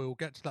 And we'll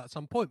get to that at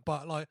some point.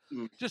 But like,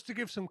 just to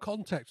give some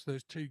context,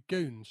 those two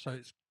goons. So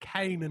it's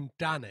Kane and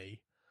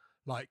Danny.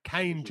 Like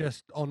Kane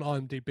just on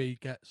IMDb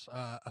gets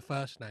a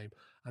first name,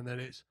 and then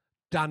it's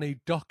Danny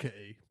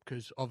Docherty,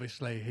 because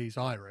obviously he's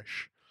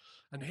Irish,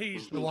 and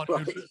he's the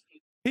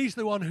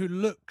one who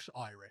looks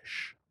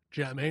Irish.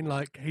 Do you know what I mean?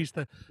 Like he's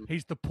the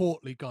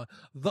portly guy.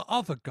 The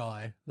other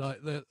guy,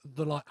 like the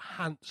like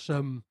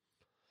handsome,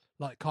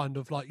 like kind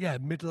of like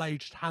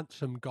middle-aged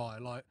handsome guy,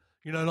 like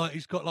like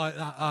he's got like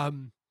that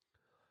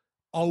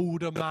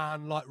older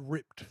man like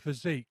ripped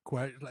physique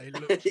where it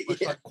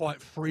looks like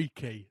quite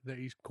freaky, that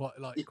he's quite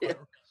like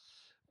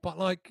but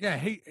like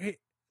he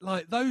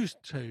like those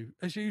two,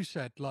 as you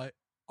said, like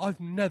I've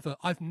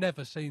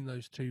never seen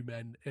those two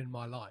men in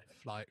my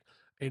life, like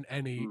in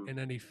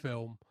any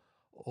film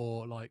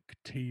or like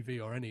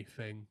TV or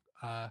anything.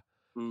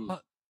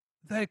 But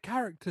their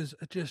characters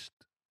are just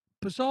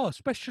bizarre,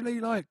 especially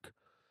like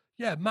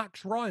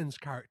Max Ryan's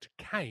character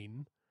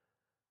Kane.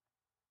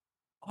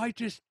 I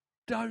just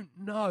don't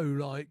know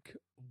like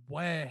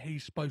where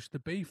he's supposed to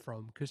be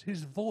from, because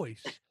his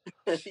voice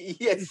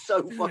it's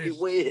so fucking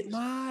weird.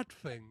 Mad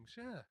things,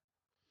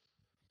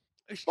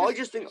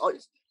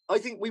 I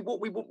think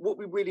what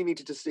we really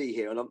needed to see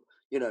here, and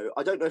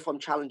I don't know if I'm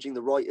challenging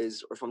the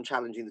writers or if I'm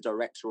challenging the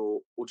director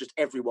or just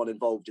everyone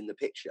involved in the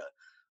picture,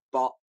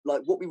 but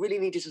like what we really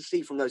needed to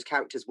see from those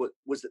characters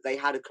was that they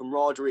had a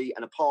camaraderie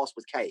and a past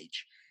with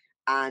Cage,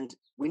 and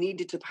we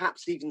needed to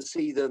perhaps even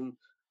see them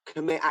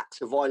commit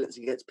acts of violence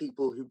against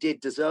people who did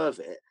deserve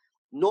it,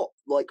 not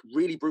like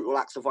really brutal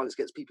acts of violence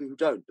against people who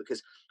don't,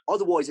 because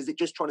otherwise is it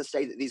just trying to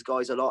say that these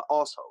guys are like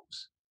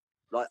assholes?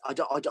 Like I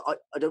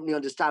don't really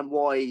understand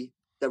why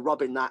they're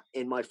rubbing that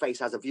in my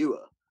face as a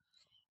viewer.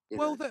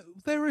 Well,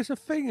 there is a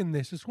thing in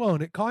this as well,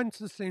 and it kind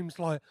of seems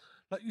like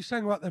you're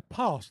saying about their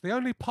past. The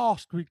only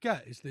past we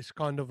get is this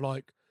kind of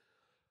like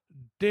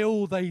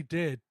deal they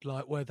did,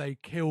 like where they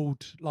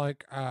killed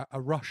like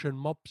a Russian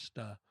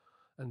mobster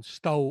and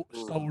stole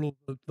all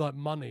the like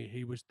money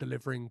he was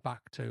delivering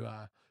back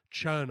to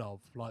Chernov,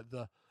 like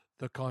the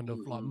kind of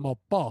like mob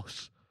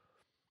boss.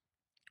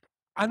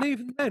 And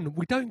even then,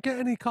 we don't get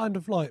any kind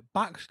of like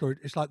backstory.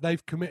 It's like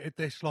they've committed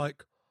this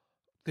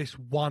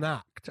one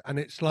act, and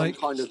it's like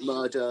some kind of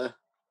murder.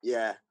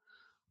 Yeah.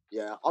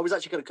 I was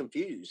actually kind of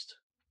confused.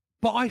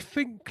 But I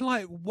think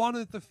like one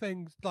of the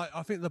things, like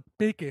I think the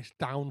biggest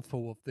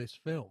downfall of this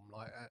film,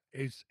 like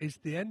is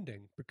the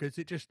ending, because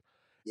it just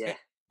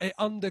it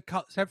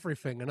undercuts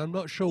everything, and I'm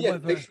not sure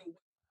whether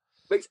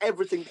makes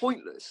everything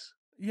pointless.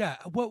 Yeah,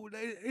 well,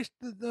 it's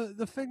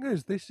the thing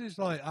is, this is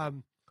like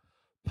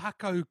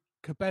Paco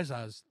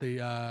Cabezas,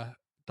 the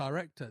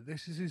director.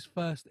 This is his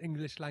first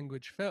English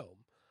language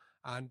film,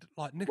 and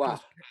like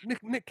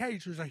Nick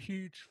Cage was a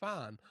huge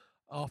fan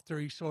after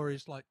he saw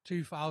his like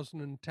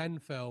 2010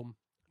 film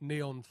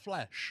Neon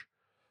Flesh,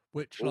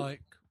 which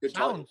like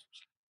sounds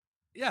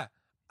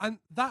and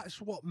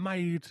that's what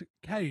made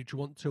Cage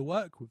want to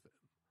work with him.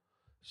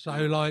 So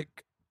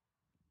like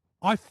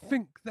I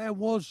think there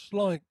was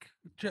like,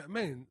 do you know what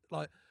I mean?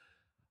 Like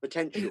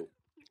potential.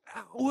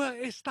 Well,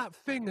 it's that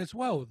thing as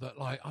well that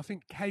like I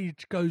think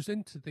Cage goes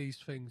into these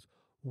things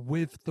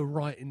with the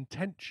right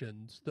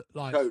intentions, that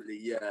like totally,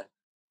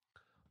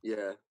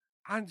 yeah.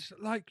 And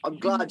like, I'm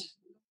glad.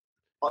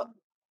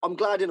 I'm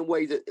glad in a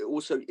way that it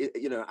also,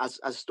 you know, as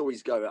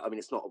stories go. I mean,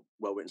 it's not a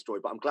well-written story,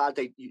 but I'm glad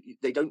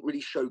they don't really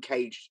show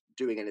Cage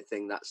doing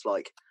anything that's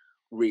like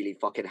really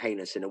fucking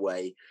heinous in a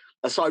way.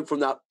 Aside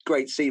from that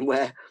great scene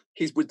where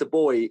he's with the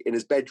boy in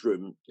his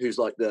bedroom, who's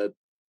like the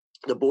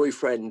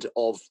boyfriend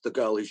of the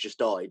girl who's just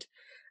died,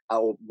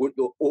 or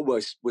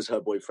almost was her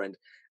boyfriend.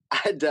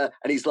 And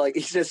he's like,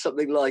 he says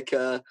something like,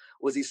 what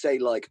does he say?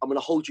 Like, I'm going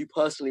to hold you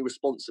personally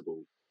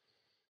responsible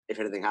if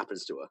anything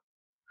happens to her,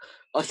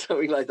 or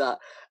something like that.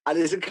 And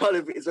it's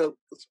a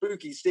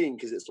spooky scene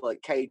because it's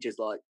like Cage is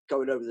like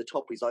going over the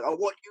top. He's like, I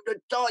want you to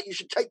die. You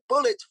should take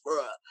bullets for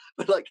her.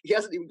 But like, he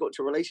hasn't even got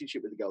to a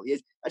relationship with the girl.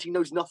 Actually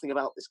knows nothing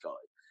about this guy.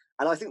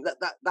 And I think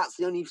that's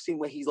the only scene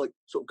where he's like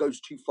sort of goes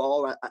too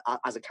far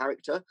as a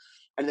character,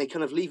 and they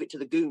kind of leave it to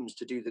the goons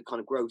to do the kind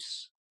of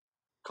gross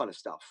kind of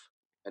stuff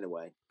in a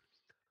way.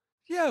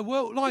 Yeah,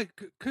 well,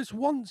 like, because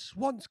once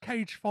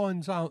Cage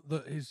finds out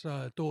that his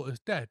daughter's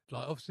dead,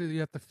 like, obviously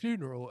you have the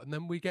funeral, and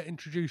then we get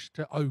introduced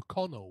to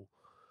O'Connell,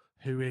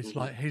 who is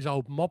like his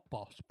old mob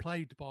boss,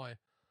 played by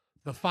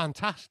the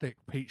fantastic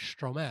Pete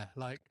Stormare.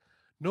 Like,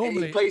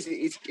 normally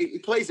he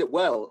plays it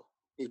well.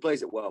 He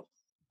plays it well,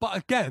 but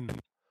again,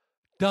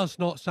 does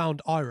not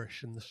sound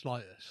Irish in the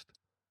slightest.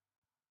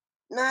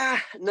 Nah,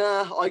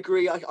 I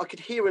agree. I could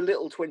hear a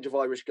little twinge of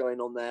Irish going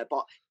on there,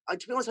 but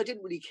to be honest, I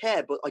didn't really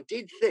care. But I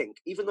did think,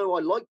 even though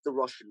I liked the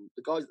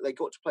guys that they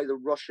got to play the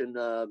Russian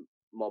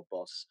mob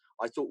boss,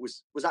 I thought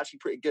was actually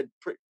pretty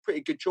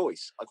good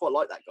choice. I quite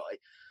like that guy.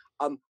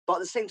 But at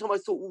the same time, I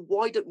thought, well,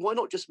 why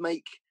not just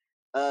make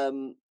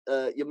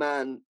your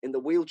man in the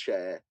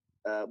wheelchair?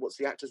 What's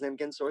the actor's name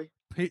again? Sorry,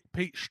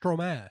 Pete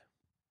Stormare.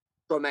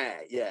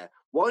 Stormare, yeah.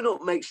 Why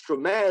not make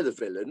Stormare the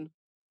villain?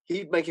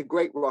 He'd make a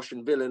great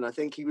Russian villain. I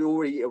think he was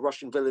already a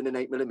Russian villain in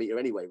 8mm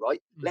anyway, right?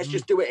 Mm-hmm. Let's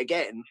just do it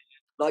again.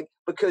 Like,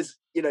 because,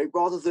 you know,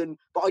 rather than...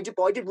 But I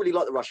did really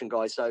like the Russian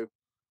guy, so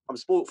I'm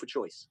spoiled for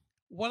choice.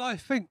 Well, I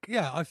think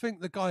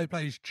the guy who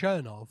plays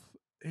Chernov,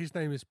 his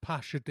name is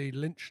Pasha D.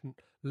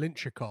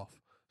 Lynchikov.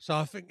 So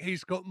I think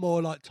he's got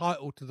more, like,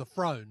 title to the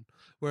throne,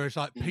 whereas,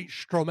 like, Pete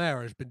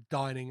Stormare has been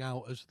dining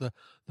out as the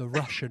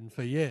Russian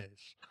for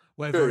years.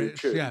 Whether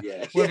it's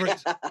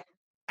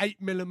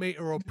 8mm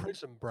or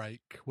Prison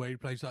Break, where he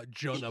plays like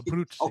John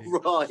Abruzzi. Oh,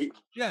 right.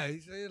 Yeah,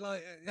 he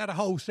had a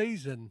whole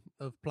season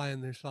of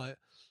playing this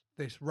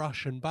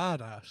Russian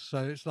badass.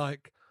 So it's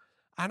like,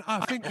 and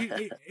I think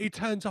he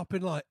turns up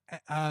in like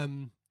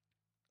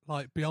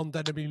Beyond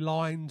Enemy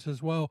Lines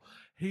as well.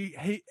 He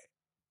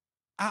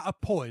at a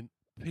point,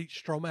 Pete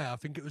Stormare, I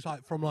think it was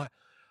like from like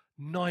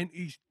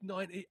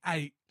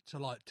 98 to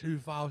like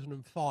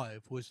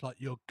 2005 was like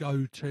your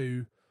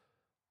go-to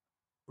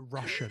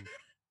Russian.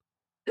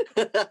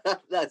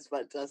 That's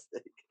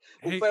fantastic.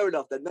 Well, fair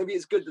enough then. Maybe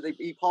it's good that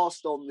he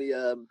passed on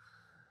the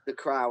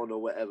crown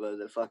or whatever.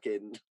 The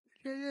fucking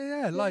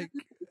yeah. Like,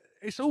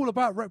 it's all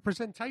about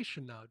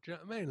representation now. Do you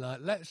know what I mean? Like,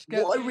 let's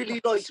get. What I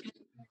really liked.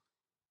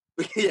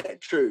 Yeah,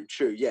 true.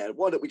 Yeah,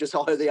 why don't we just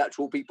hire the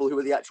actual people who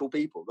are the actual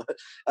people? But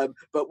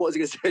what was I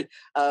going to say?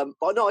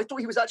 But no, I thought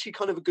he was actually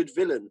kind of a good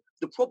villain.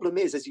 The problem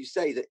is, as you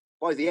say, that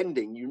by the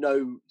ending, you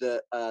know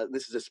that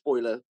this is a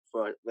spoiler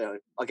for.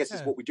 I guess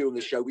it's what we do on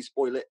the show. We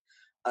spoil it.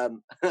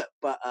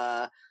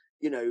 But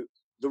you know,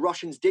 the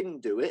Russians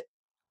didn't do it,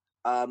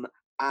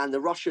 and the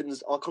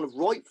Russians are kind of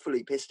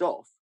rightfully pissed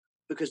off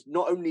because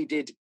not only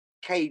did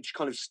Cage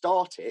kind of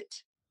start it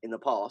in the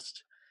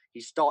past,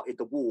 he started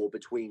the war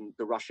between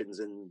the Russians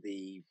and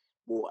the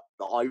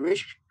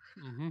Irish,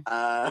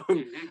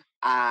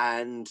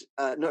 and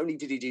not only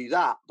did he do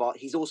that, but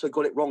he's also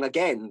got it wrong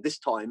again this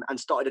time and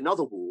started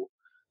another war.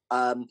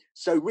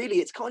 So really,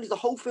 it's kind of the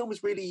whole film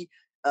is really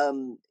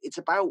it's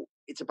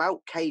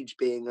about Cage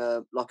being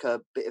like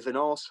a bit of an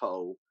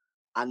arsehole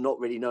and not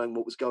really knowing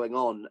what was going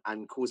on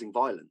and causing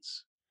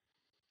violence.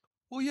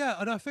 Well, yeah,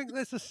 and I think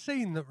there's a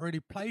scene that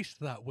really plays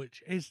to that,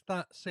 which is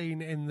that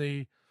scene in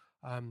the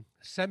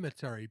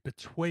cemetery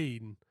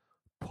between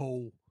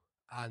Paul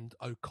and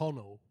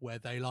O'Connell, where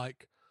they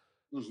like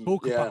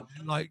talk about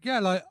like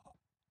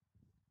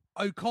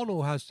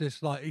O'Connell has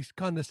this like he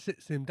kind of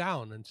sits him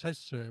down and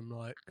says to him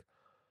like,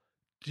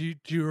 Do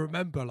you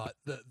remember like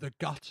the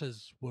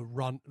gutters were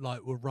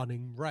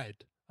running red?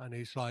 And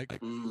he's like,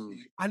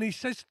 and he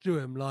says to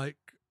him like,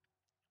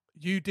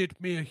 you did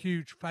me a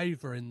huge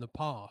favor in the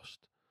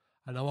past,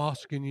 and I'm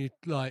asking you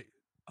like,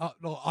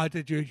 I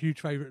did you a huge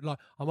favor. Like,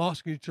 I'm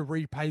asking you to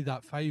repay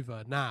that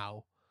favor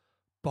now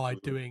by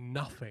doing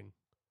nothing.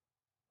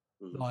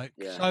 Like,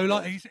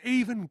 he's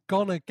even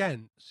gone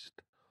against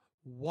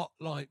what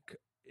like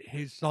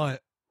his kind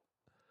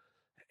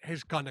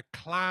of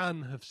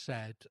clan have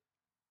said.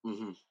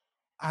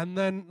 And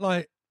then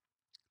like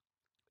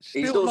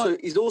he's also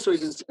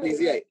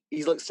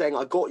he's like saying,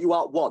 I got you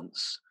out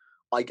once.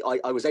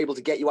 I was able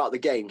to get you out of the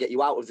game, get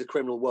you out of the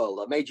criminal world.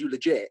 I made you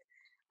legit.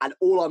 And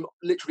all I'm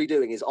literally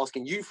doing is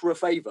asking you for a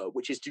favor,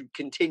 which is to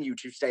continue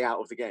to stay out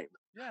of the game.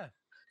 Yeah.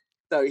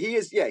 So he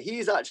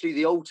is actually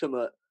the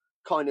ultimate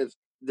kind of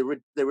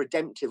the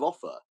redemptive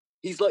offer.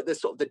 he's like the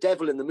sort of the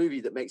devil in the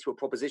movie that makes you a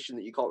proposition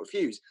that you can't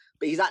refuse.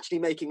 But he's actually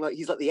making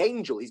he's like the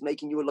angel. He's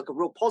making you like a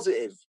real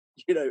positive,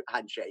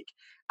 handshake.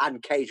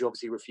 And Cage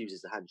obviously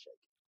refuses the handshake.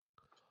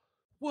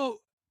 Well,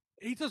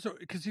 he doesn't,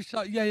 because he's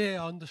like,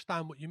 yeah, I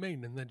understand what you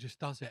mean, and then just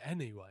does it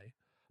anyway.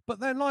 But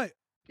then, like,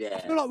 I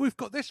feel like we've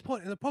got this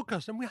point in the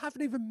podcast, and we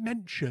haven't even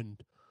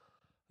mentioned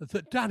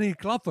that Danny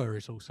Glover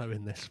is also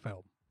in this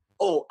film.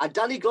 Oh, and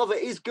Danny Glover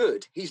is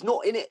good. He's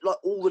not in it like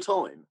all the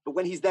time, but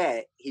when he's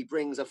there, he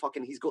brings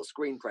he's got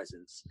screen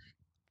presence.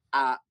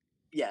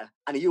 Yeah,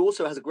 and he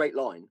also has a great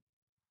line. Do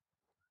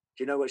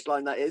you know which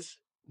line that is?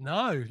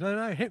 No,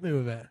 hit me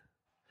with it.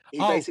 He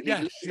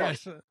basically,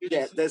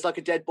 there's like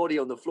a dead body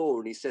on the floor,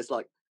 and he says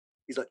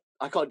he's like,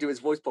 I can't do his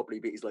voice properly,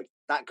 but he's like,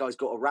 that guy's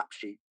got a rap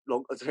sheet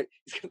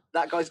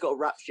that guy's got a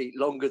rap sheet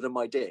longer than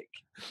my dick.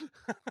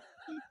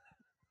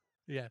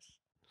 Yes.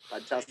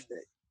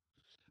 Fantastic.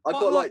 I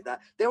quite like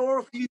that. There are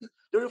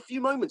a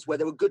few moments where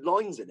there were good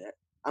lines in it,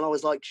 and I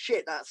was like,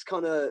 shit, that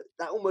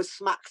almost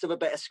smacks of a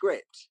better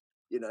script,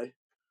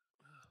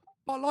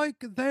 But like,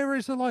 there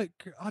is I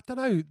don't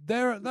know,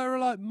 there are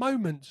like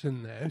moments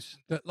in this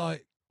that,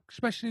 like,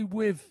 especially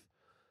with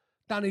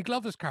Danny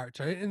Glover's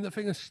character in the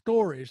thing of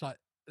stories, like,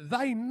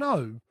 they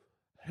know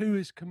who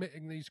is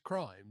committing these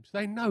crimes.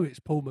 They know it's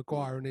Paul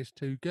Maguire and his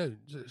two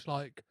goons. It's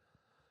like,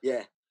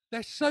 yeah,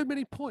 there's so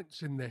many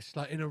points in this,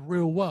 like, in a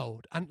real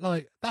world. And,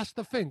 like, that's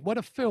the thing. When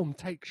a film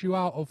takes you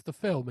out of the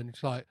film and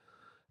it's like,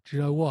 do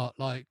you know what?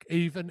 Like,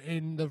 even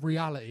in the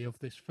reality of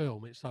this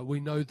film, it's like, we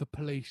know the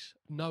police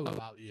know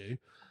about you.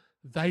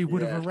 They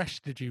would have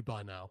arrested you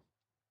by now.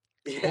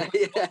 Yeah,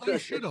 They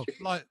should have.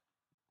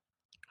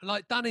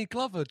 Like Danny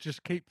Glover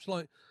just keeps,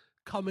 like,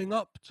 coming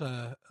up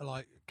to,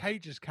 like,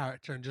 Cage's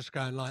character and just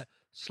going, like,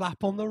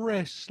 slap on the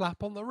wrist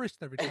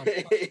every time.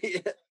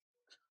 Like,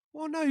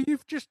 well, no,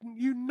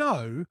 you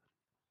know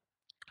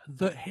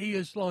that he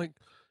has, like,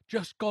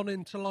 just gone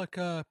into, like,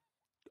 a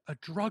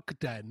drug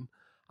den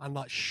and,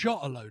 like,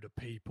 shot a load of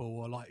people,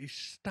 or, like, he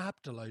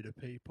stabbed a load of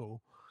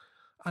people.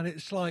 And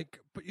it's like,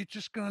 but you're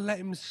just going to let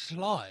him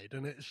slide.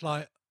 And it's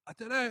like, I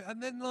don't know.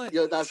 And then, like,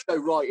 yeah, that's so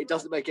right. It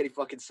doesn't make any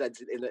fucking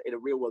sense in a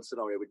real world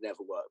scenario. It would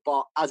never work.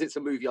 But as it's a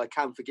movie, I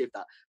can forgive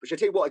that. But shall I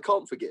tell you what I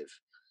can't forgive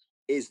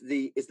is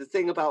the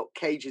thing about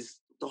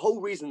Cage's. The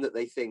whole reason that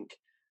they think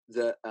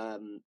that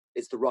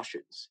it's the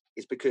Russians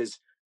is because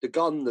the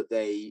gun that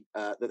they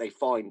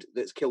find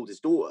that's killed his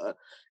daughter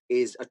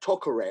is a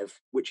Tokarev,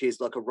 which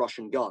is like a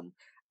Russian gun.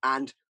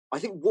 And I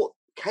think what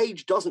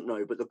Cage doesn't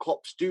know, but the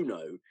cops do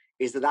know,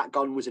 is that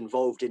gun was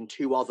involved in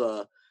two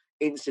other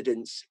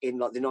incidents in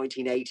like the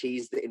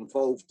 1980s that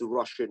involved the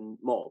Russian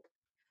mob.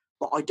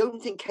 But I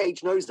don't think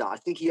Cage knows that. I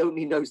think he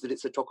only knows that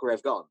it's a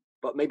Tokarev gun.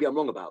 But maybe I'm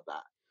wrong about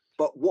that.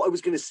 But what I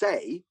was going to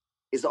say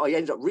is that I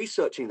ended up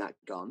researching that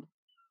gun.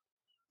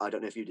 I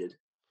don't know if you did.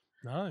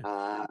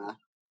 No.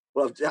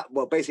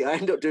 Well, basically, I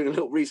ended up doing a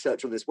little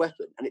research on this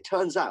weapon, and it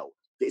turns out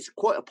that it's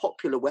quite a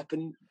popular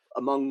weapon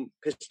among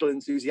pistol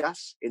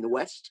enthusiasts in the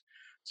West.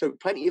 So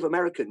plenty of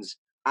Americans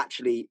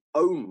actually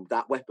own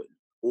that weapon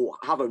or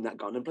have owned that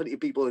gun, and plenty of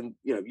people in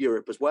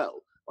Europe as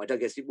well. I don't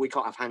guess we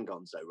can't have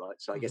handguns though, right?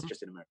 So I guess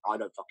just in America. I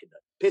don't fucking know.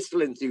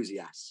 Pistol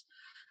enthusiasts.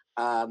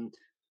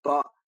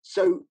 But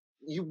so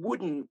you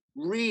wouldn't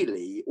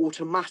really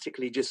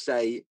automatically just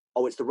say,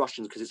 oh, it's the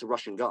Russians because it's a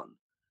Russian gun.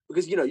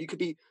 Because, you could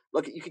be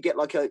like, you could get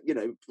like a,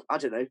 I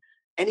don't know,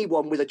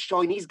 anyone with a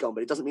Chinese gun,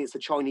 but it doesn't mean it's the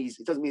Chinese.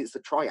 It doesn't mean it's the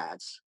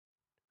triads.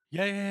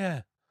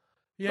 Yeah.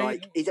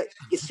 Like,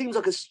 it seems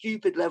like a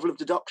stupid level of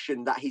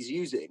deduction that he's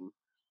using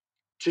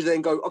to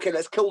then go, okay,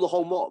 let's kill the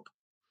whole mob.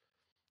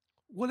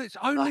 Well, it's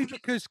only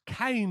because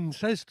Kane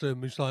says to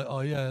him, he's like,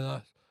 oh yeah,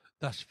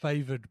 that's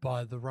favoured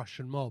by the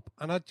Russian mob.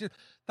 And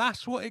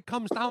that's what it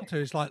comes down to.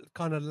 It's like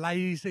kind of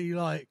lazy,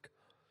 like,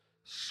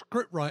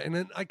 script writing.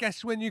 And I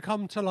guess when you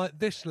come to like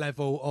this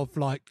level of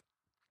like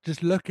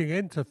just looking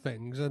into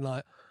things and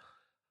like,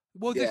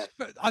 well,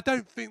 I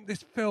don't think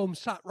this film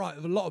sat right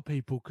with a lot of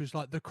people because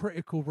like the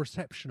critical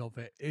reception of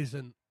it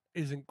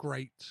isn't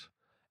great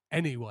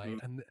anyway.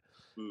 And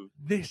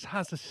this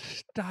has a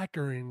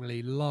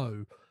staggeringly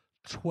low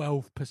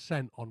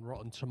 12% on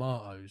Rotten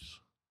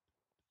Tomatoes.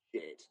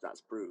 Shit,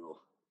 that's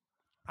brutal.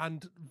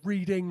 And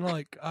reading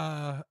like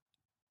I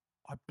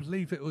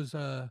believe it was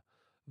a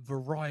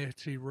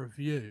Variety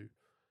review,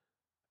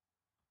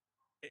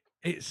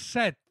 it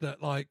said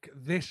that like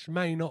this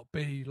may not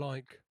be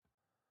like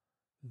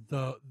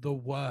the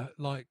worst,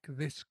 like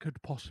this could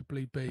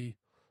possibly be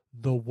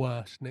the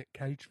worst Nick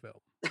Cage film.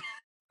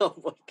 Oh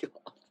my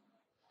god.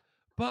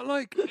 But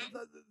like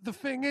the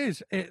thing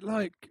is, it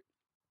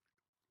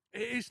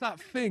is that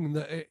thing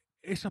that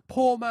it's a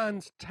poor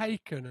man's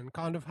Taken and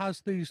kind of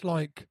has these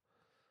like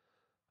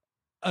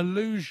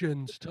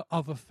allusions to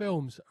other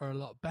films that are a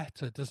lot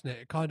better, doesn't it?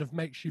 It kind of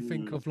makes you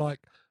think of like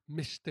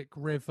Mystic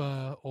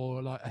River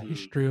or like A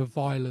History of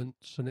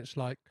Violence, and it's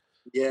like,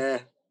 yeah,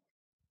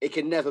 it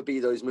can never be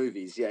those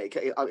movies. Yeah,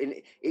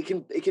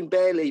 it can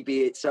barely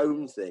be its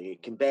own thing.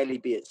 It can barely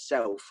be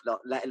itself,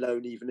 let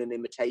alone even an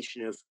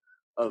imitation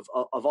of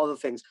other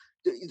things.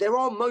 There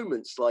are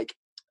moments like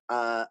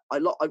I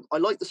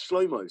like the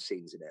slow-mo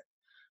scenes in it.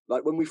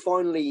 Like when we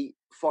finally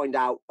find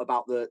out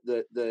about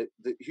the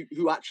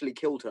who actually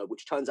killed her,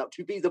 which turns out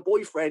to be the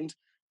boyfriend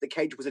that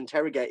Cage was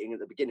interrogating at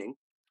the beginning.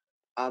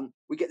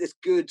 We get this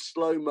good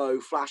slow-mo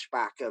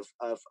flashback of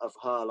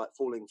her like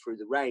falling through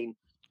the rain.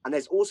 And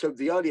there's also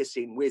the earlier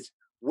scene with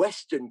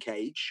Western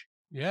Cage.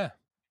 Yeah.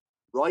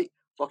 Right?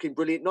 Fucking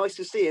brilliant. Nice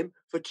to see him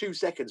for 2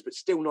 seconds, but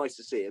still nice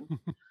to see him.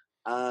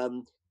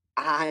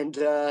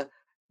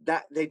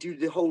 That they do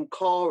the whole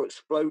car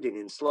exploding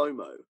in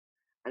slow-mo.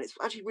 And it's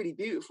actually really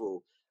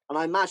beautiful. And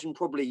I imagine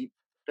probably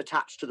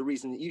attached to the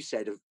reason that you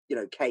said of,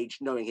 Cage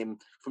knowing him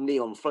from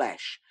Neon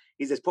Flesh.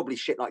 There's probably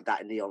shit like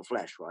that in Neon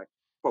Flesh, right?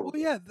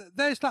 Probably. Well, yeah,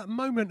 there's that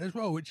moment as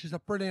well, which is a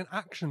brilliant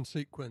action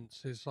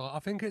sequence. Is like, I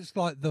think it's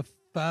like the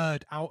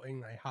third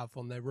outing they have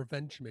on their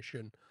revenge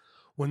mission,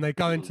 when they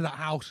go into that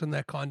house and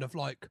they're kind of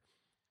like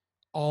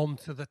armed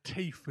to the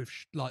teeth with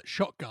like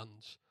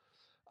shotguns,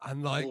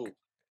 and like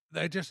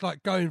they're just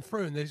like going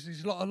through, and there's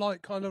these lot of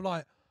like kind of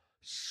like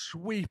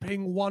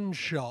sweeping one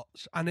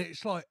shots, and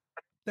it's like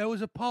there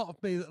was a part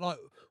of me that like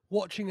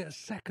watching it a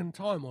second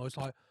time, I was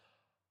like,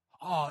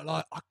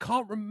 like I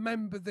can't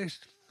remember this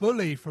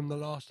fully from the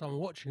last time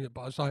watching it,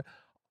 but I was like,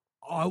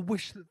 I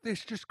wish that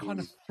this just kind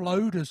of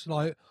flowed as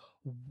like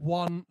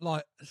one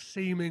like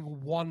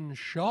seeming one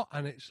shot,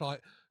 and it's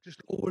like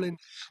just all in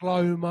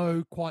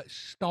slow-mo, quite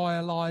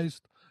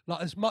stylized,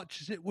 like as much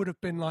as it would have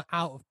been like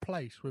out of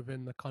place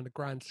within the kind of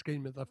grand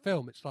scheme of the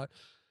film. It's like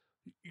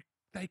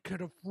they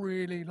could have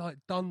really like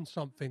done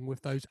something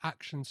with those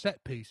action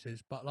set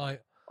pieces, but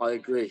like I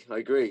agree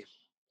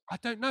I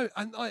don't know.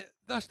 And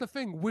that's the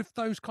thing with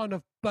those kind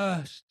of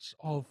bursts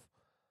of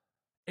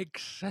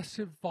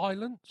excessive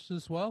violence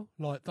as well.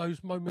 Like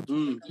those moments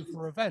of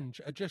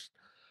revenge are just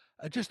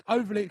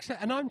overly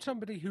excessive. And I'm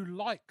somebody who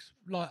likes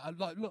look,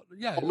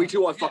 yeah. Me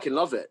too. I fucking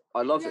love it.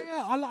 I love it.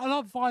 Yeah, I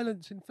love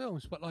violence in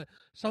films, but like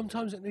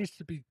sometimes it needs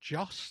to be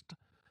just.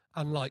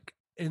 And like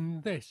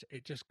in this,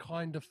 it just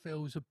kind of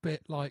feels a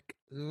bit like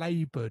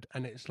laboured,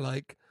 and it's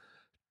like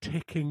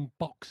ticking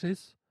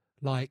boxes.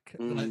 Like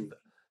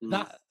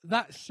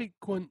that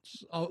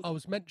sequence I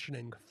was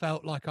mentioning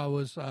felt like I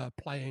was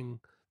playing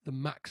the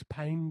Max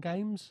Payne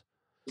games.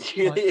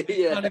 Like,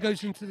 yeah. And it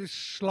goes into this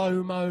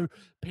slow-mo,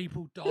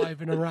 people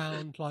diving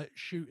around, like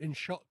shooting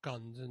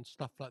shotguns and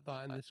stuff like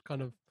that. And this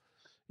kind of...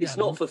 Yeah, it's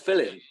not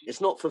fulfilling.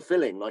 It's not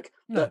fulfilling. Like,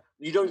 no.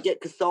 You don't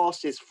get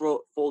catharsis for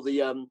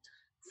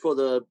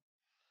the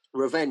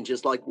revenge.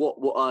 It's like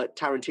what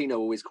Tarantino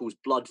always calls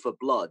blood for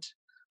blood.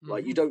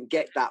 Like, you don't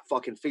get that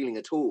fucking feeling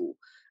at all.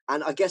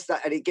 And I guess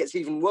and it gets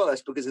even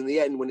worse because in the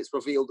end, when it's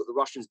revealed that the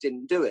Russians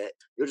didn't do it,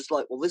 you're just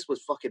like, well, this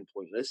was fucking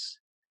pointless.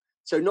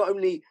 So not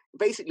only,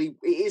 basically,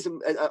 it is,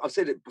 I've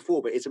said it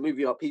before, but it's a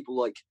movie about people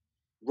like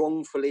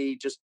wrongfully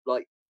just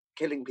like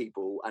killing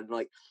people and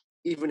like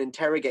even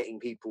interrogating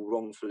people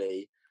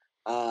wrongfully.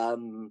 Not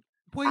all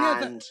of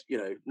them,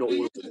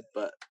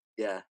 but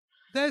yeah.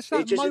 There's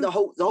that moment, the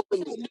whole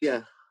thing,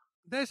 yeah.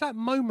 There's that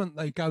moment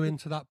they go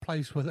into that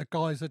place where the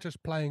guys are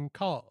just playing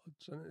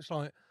cards, and it's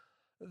like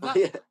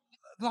that.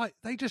 Like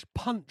they just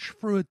punch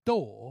through a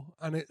door,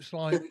 and it's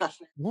like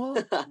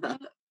what?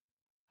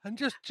 And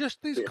just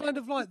these kind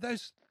of like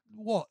there's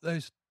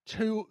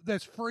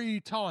 3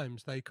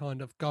 times they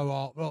kind of go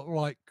out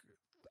like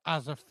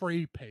as a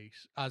free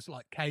piece, as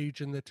like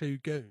Cage and the 2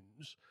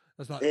 goons,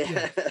 as like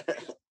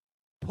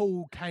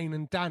Paul, Kane,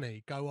 and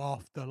Danny go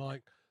after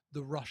like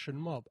the Russian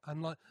mob,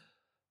 and like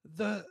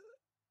the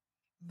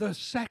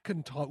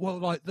second time,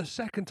 the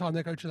second time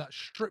they go to that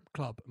strip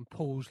club, and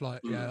Paul's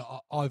like,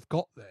 I've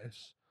got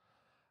this.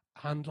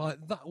 And like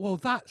that,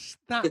 that's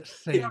that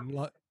scene.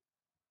 Like,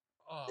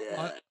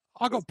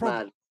 I got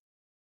problems.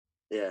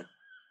 Yeah.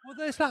 Well,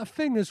 there's that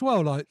thing as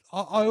well. Like,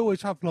 I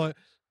always have like,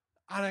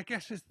 and I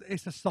guess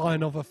it's a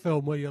sign of a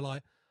film where you're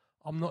like,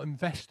 I'm not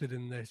invested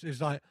in this. It's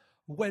like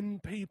when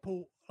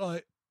people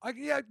like,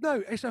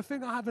 it's a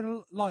thing I have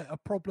a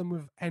problem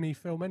with any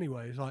film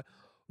anyway. It's like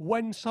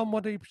when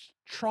somebody's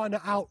trying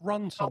to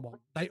outrun someone,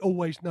 they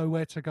always know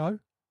where to go.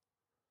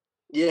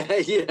 Yeah,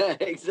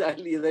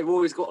 exactly. They've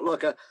always got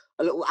like a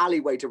little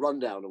alleyway to run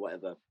down or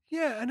whatever.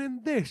 Yeah, and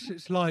in this,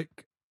 it's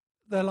like,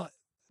 they're like,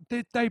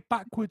 did they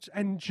backwards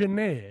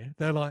engineer?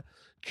 They're like,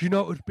 do you know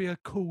what would be a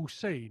cool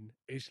scene?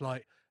 It's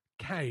like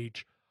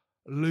Cage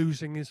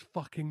losing his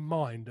fucking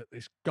mind at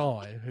this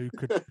guy who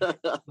could,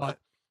 like,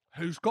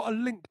 who's got a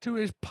link to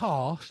his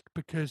past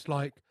because,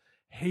 like,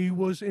 he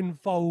was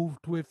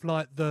involved with,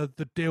 like, the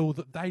deal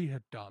that they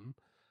had done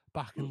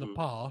back in the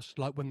past,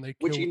 like when they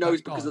killed which he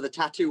knows because of the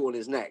tattoo on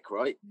his neck,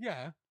 right?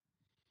 Yeah.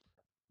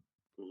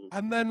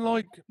 And then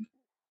like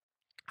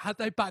had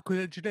they backward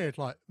engineered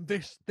like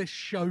this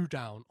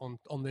showdown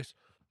on this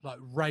like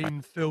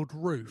rain-filled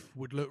roof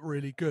would look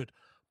really good,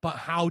 but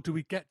how do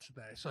we get to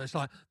there? So it's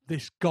like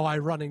this guy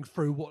running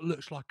through what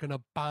looks like an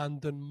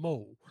abandoned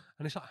mall,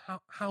 and it's like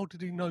how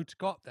did he know to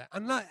go up there?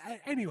 And like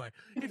anyway,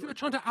 if you're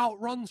trying to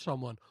outrun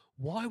someone,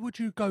 why would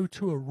you go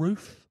to a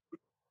roof?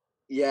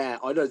 Yeah,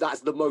 I know, that's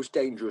the most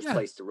dangerous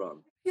place to run.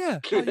 Yeah,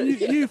 like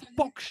you've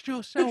boxed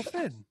yourself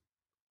in.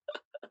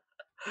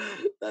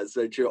 That's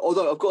so true.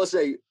 Although I've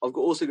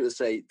also got to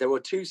say, there are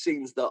two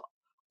scenes that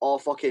are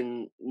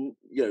fucking,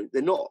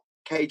 they're not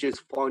Cage's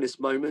finest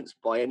moments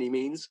by any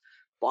means,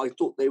 but I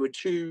thought they were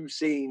two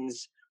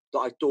scenes that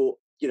I thought,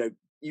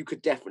 you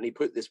could definitely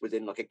put this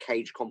within like a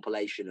Cage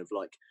compilation of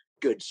like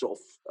good sort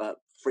of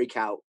freak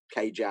out,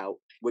 Cage out,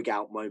 wig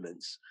out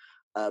moments.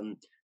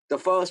 The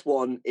first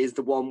one is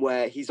the one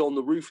where he's on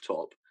the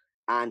rooftop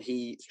and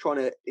he's trying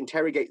to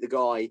interrogate the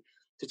guy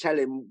to tell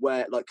him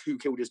who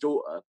killed his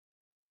daughter.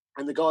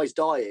 And the guy's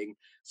dying,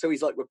 so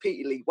he's like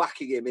repeatedly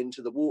whacking him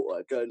into the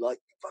water, going like,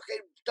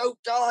 "Fucking don't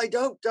die,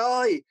 don't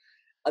die!"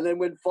 And then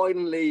when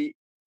finally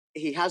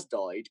he has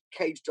died,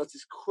 Cage does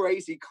this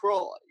crazy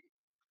cry.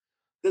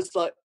 That's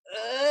like,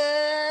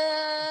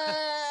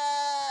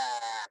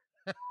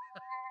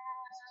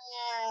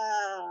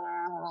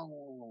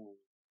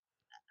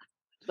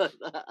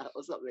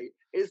 or something.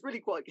 It's really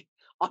quite.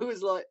 I was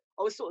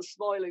sort of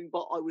smiling,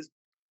 but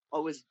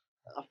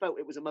I felt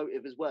it was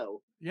emotive as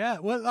well. Yeah,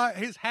 well, like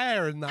his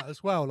hair and that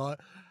as well. Like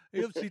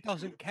he obviously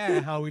doesn't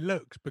care how he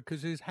looks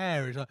because his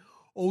hair is like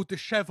all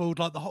dishevelled.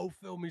 Like the whole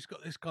film, he's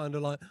got this kind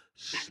of like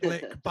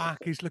slick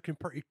back. He's looking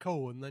pretty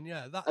cool, and then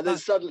then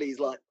suddenly he's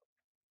like.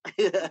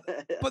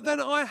 But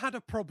then I had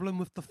a problem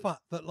with the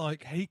fact that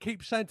like he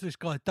keeps saying to this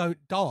guy,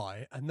 "Don't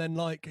die," and then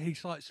like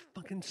he's like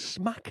fucking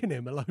smacking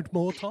him a load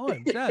more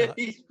times. Yeah,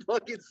 he's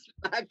fucking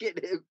smacking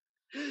him.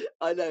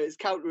 I know, it's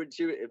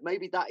counterintuitive.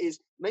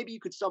 Maybe you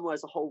could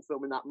summarize the whole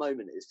film in that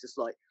moment. It's just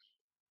like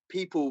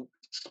people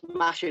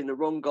smashing the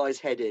wrong guy's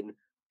head in,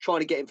 trying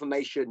to get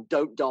information,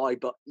 don't die,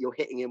 but you're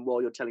hitting him while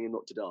you're telling him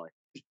not to die.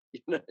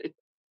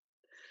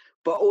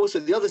 But also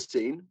the other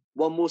scene,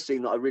 one more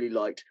scene that I really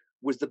liked,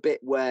 was the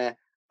bit where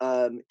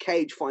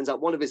Cage finds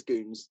out one of his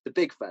goons, the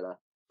big fella,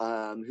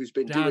 who's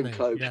been doing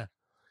coke,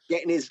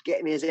 getting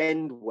his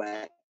end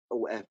wet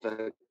or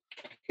whatever.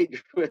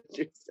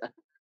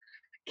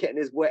 Getting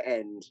his wet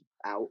end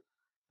out.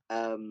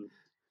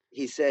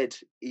 He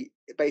says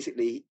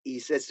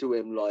to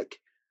him like,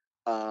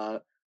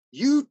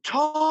 you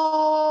talked,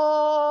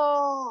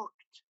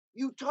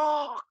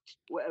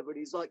 whatever. And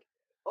he's like,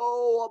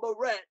 oh, I'm a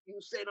rat.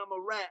 You said I'm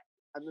a rat.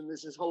 And then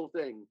there's this whole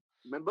thing.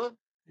 Remember?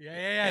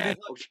 Yeah.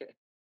 Oh, shit.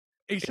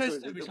 He says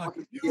to him, he's like,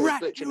 you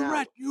rat. Like, he's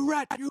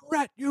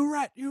like,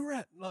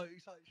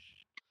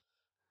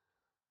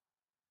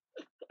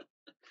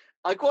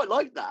 I quite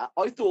like that.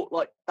 I thought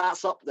like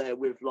that's up there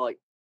with like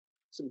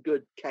some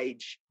good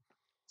Cage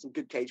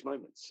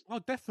moments. Oh,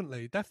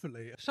 definitely.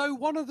 So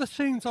one of the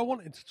scenes I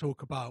wanted to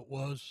talk about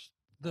was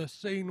the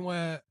scene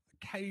where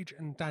Cage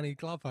and Danny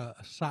Glover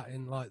are sat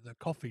in like the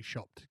coffee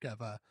shop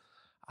together,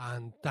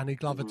 and Danny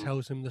Glover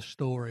tells him the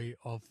story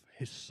of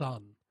his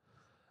son,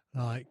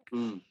 like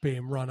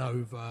being run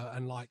over,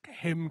 and like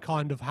him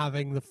kind of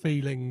having the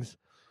feelings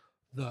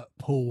that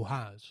Paul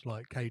has,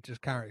 like Cage's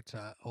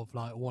character, of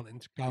like wanting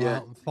to go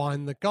out and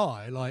find the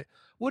guy. Like,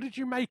 what did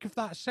you make of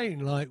that scene?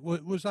 Like,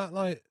 was that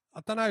like,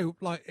 I don't know,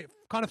 like it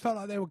kind of felt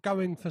like they were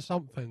going for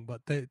something,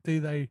 but do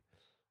they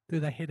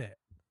hit it?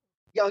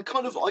 Yeah, I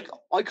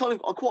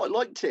quite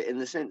liked it in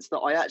the sense that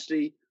I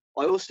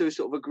also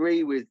sort of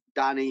agree with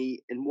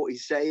Danny in what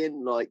he's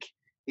saying. Like,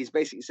 he's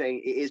basically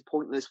saying it is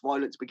pointless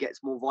violence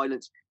begets more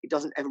violence. It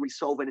doesn't ever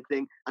resolve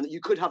anything, and that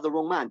you could have the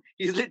wrong man.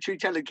 He's literally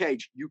telling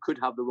Cage, you could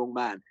have the wrong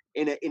man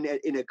in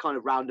a kind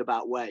of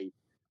roundabout way.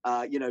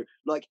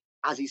 Like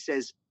as he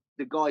says,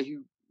 the guy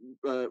who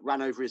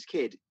ran over his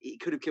kid, he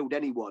could have killed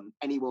anyone.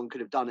 Anyone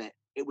could have done it.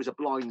 It was a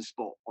blind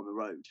spot on the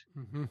road.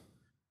 Mm-hmm.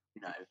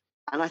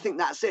 And I think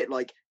that's it.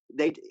 Like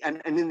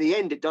and in the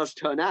end, it does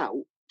turn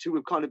out to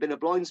have kind of been a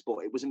blind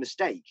spot. It was a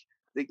mistake.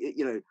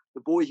 The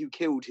boy who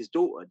killed his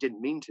daughter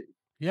didn't mean to.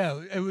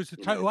 Yeah, it was a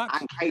total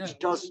accident. And Cage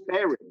does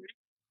spare him.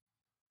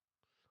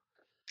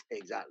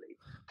 Exactly.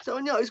 So,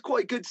 it's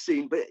quite a good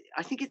scene, but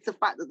I think it's the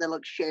fact that they're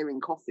like sharing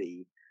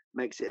coffee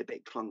makes it a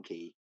bit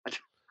clunky. I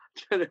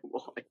don't know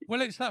why.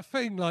 Well, it's that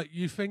thing, like,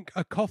 you think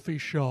a coffee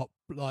shop,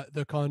 like,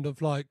 the kind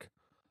of, like,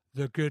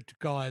 the good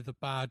guy, the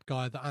bad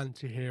guy, the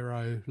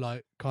anti-hero,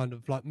 like, kind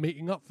of, like,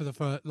 meeting up for the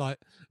first, like,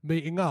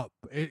 meeting up.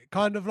 It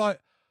kind of,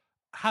 like,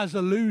 has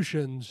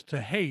allusions to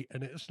Heat,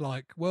 and it's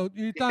like, well,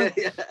 you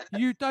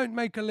don't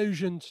make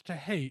allusions to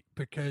Heat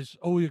because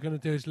all you're going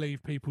to do is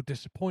leave people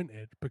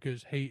disappointed,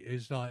 because Heat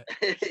is like,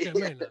 you know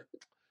what I mean? Like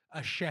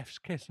a chef's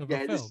kiss of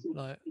a film.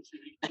 Like,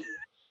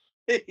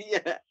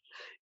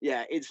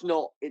 it's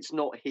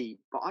not Heat,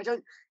 but I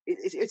don't.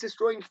 It's a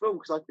strange film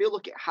because I feel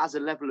like it has a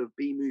level of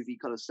B movie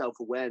kind of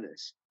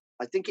self-awareness.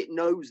 I think it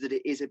knows that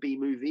it is a B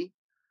movie.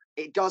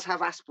 It does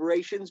have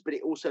aspirations, but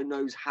it also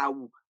knows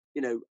how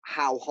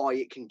high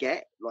it can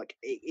get. Like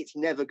it's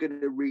never going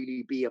to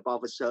really be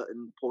above a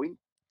certain point.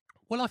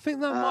 Well, I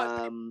think that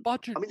might be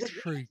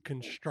budgetary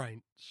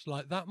constraints.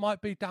 Like that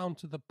might be down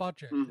to the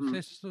budget. Mm-hmm.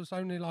 This was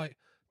only like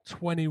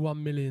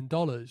 $21 million,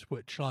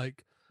 which,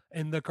 like,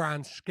 in the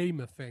grand scheme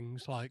of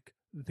things, like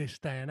this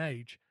day and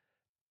age,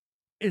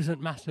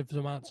 isn't massive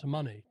amounts of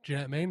money. Do you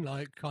know what I mean?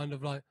 Like, kind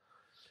of like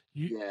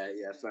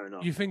fair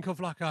enough. You think of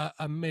like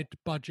a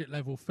mid-budget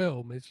level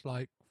film, it's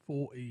like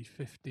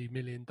 $40-50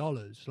 million.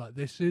 Like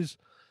this is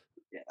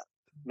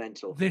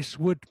mental. This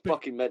would be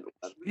Fucking mental.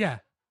 yeah.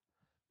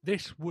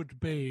 This would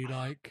be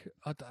like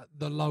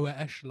the lower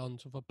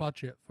echelons of a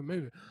budget for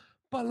movie.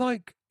 But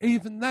like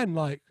even then,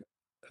 like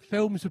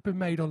films have been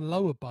made on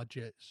lower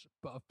budgets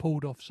but have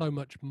pulled off so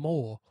much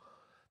more.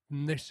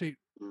 And this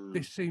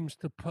seems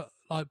to put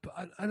like,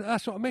 and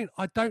that's what I mean.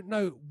 I don't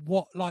know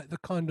what like the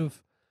kind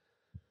of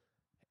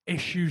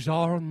issues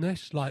are on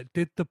this. Like,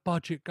 did the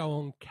budget go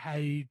on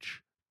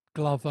Cage,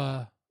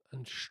 Glover,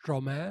 and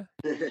Stromae?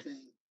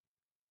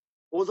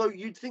 Although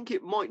you'd think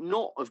it might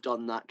not have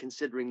done that,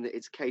 considering that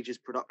it's Cage's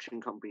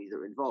production company that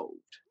are involved.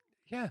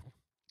 Yeah.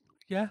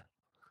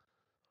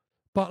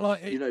 But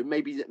like,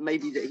 maybe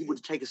that he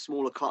would take a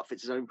smaller cut if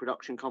it's his own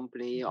production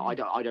company. Mm-hmm.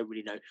 I don't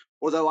really know.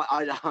 Although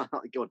I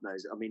God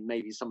knows. I mean,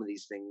 maybe some of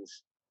these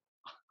things.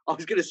 I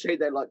was going to say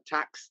they're like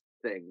tax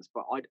things,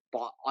 but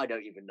I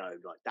don't even know.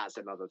 Like that's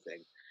another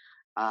thing.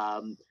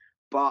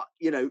 But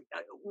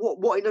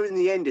what I know in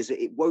the end is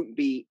that it won't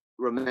be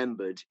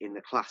remembered in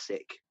the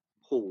classic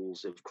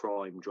halls of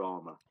crime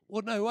drama.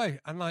 Well, no way.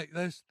 And like,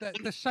 there's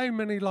so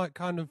many like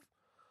kind of,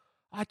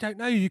 I don't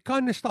know. You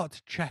kind of start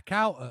to check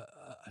out at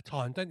a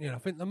time, don't you? And I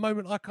think the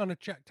moment I kind of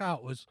checked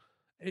out was,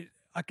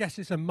 I guess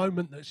it's a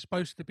moment that's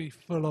supposed to be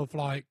full of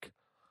like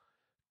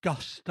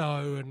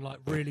gusto and like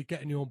really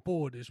getting you on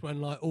board. Is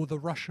when like all the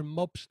Russian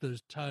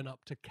mobsters turn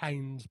up to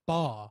Kane's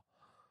bar.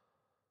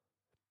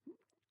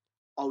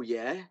 Oh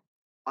yeah,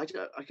 I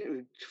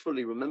don't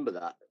fully remember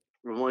that.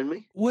 Remind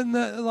me. When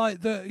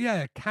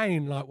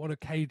Kane, like one of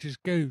Cage's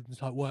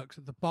goons, like works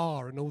at the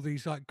bar, and all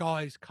these like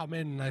guys come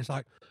in, and there's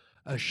like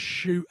a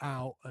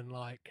shootout, and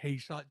like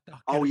he's like,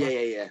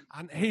 yeah,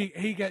 and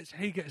he gets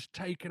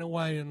taken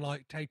away and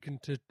like taken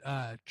to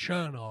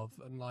Chernov,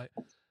 and like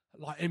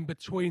in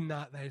between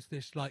that, there's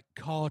this like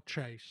car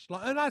chase,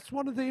 like, and that's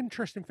one of the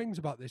interesting things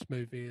about this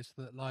movie is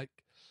that like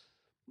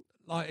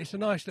it's a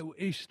nice little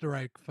Easter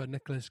egg for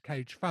Nicolas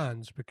Cage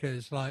fans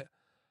because like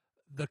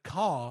the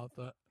car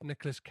that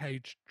Nicolas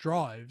Cage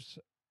drives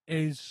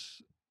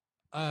is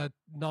a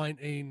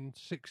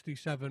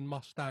 1967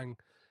 Mustang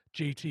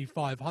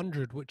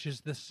GT500, which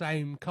is the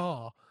same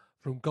car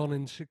from Gone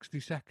in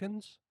 60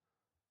 Seconds.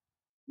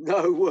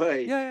 No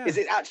way. Yeah. Is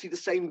it actually the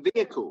same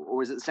vehicle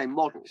or is it the same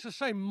model? It's the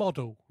same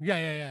model.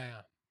 Yeah.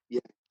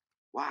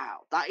 Wow,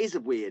 that is a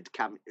weird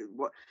cameo.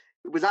 What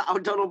was that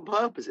done on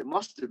purpose? It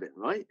must have been,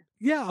 right?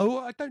 Yeah,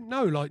 I don't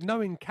know. Like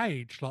knowing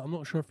Cage, like I'm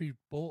not sure if he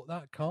bought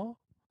that car.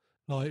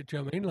 Like, do you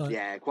know what I mean? Like,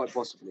 yeah, quite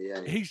possibly.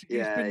 Yeah, he's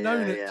been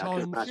known at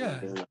times.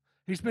 Yeah,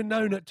 he's been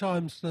known at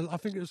times. I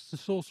think it was the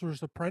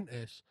Sorcerer's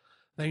Apprentice.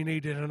 They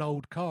needed an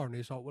old car, and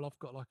he's like, "Well, I've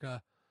got like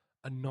a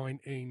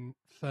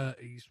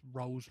 1930s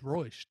Rolls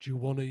Royce. Do you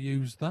want to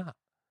use that?"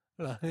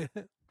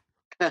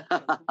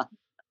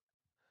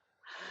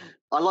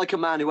 I like a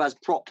man who has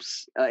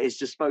props at his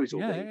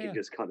disposal that he Yeah. can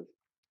just kind of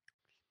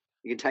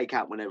you can take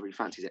out whenever he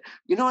fancies it.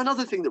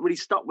 Another thing that really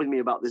stuck with me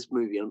about this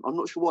movie, and I'm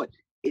not sure why,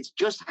 it's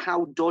just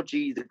how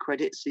dodgy the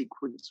credit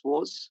sequence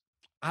was.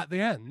 At the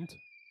end?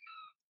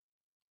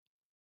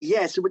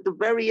 Yeah, so at the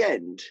very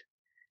end,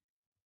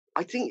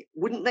 I think,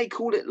 wouldn't they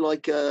call it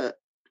like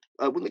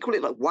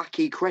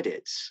wacky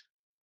credits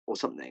or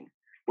something?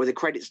 Where the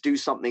credits do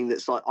something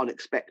that's like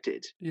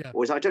unexpected. Yeah.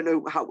 Or I don't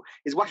know how,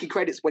 is wacky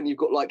credits when you've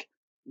got like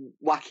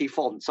wacky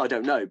fonts? I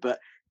don't know. But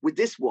with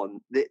this one,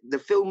 the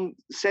film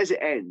says it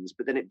ends,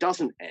 but then it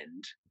doesn't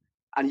end.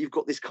 And you've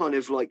got this kind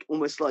of like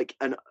almost like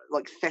an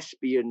like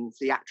thespian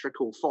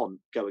theatrical font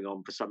going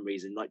on for some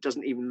reason. Like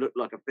doesn't even look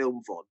like a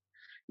film font.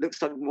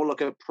 Looks like more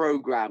like a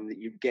program that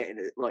you get in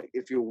it, like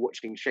if you're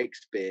watching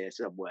Shakespeare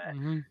somewhere,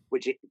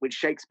 which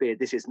Shakespeare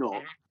this is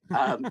not.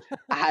 And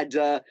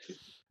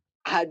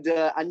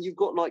you've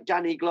got like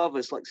Danny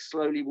Glover's like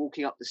slowly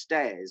walking up the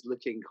stairs,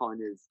 looking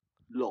kind of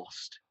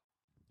lost.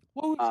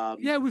 Well,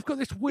 yeah, we've got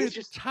this weird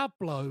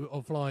tableau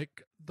of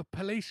like the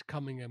police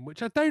coming in,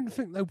 which I don't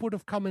think they would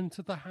have come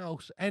into the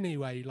house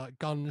anyway, like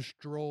guns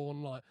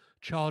drawn, like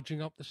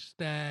charging up the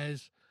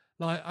stairs,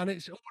 like, and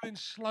it's all in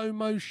slow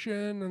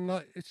motion, and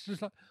like it's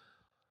just like,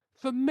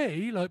 for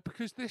me, like,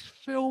 because this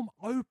film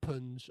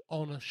opens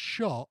on a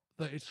shot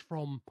that is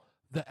from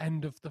the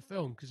end of the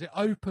film, because it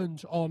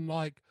opens on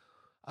like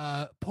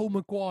Paul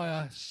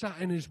Maguire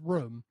sat in his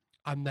room,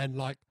 and then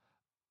like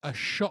a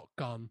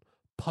shotgun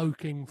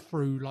poking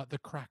through like the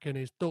crack in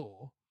his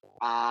door.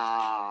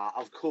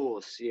 Of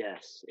course,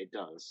 yes, it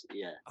does.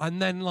 Yeah.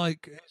 And then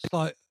like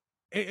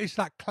it's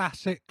that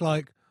classic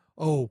like,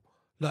 oh,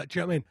 like, do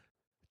you know what I mean?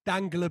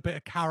 Dangle a bit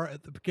of carrot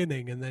at the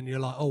beginning, and then you're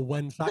like, oh,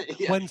 when's that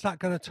when's that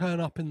going to turn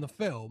up in the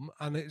film?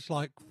 And it's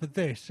like, for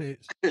this,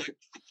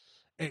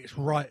 it's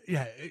right,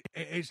 yeah,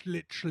 it's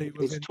literally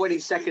within, it's 20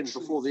 seconds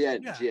before the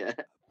end. Yeah.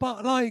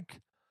 But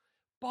like,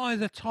 by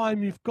the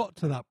time you've got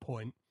to that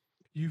point,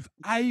 you've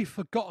A,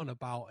 forgotten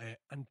about it,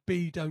 and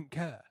B, don't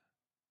care.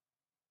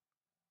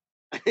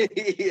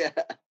 Yeah.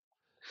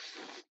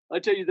 I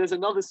tell you, there's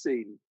another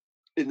scene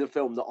in the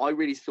film that I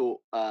really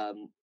thought,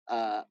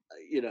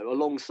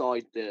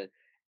 alongside the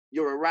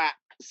 "you're a rat"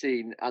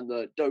 scene and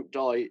the "don't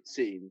die"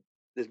 scene,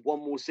 there's one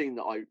more scene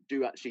that I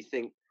do actually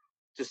think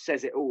just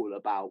says it all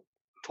about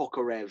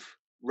Tokarev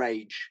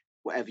Rage,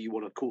 whatever you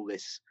want to call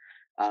this,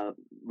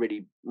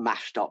 really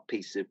mashed up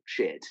piece of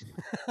shit,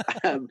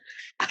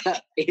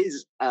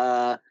 is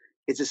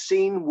it's a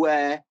scene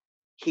where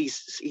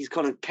he's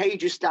kind of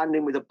Cage is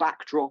standing with a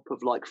backdrop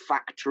of like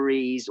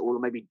factories or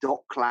maybe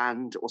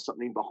Dockland or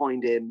something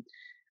behind him.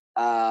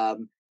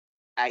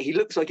 He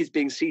looks like he's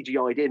being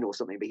CGI'd in or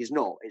something, but he's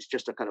not. It's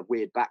just a kind of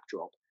weird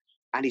backdrop.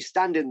 And he's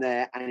standing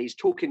there and he's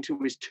talking to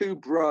his two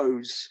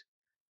bros,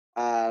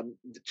 to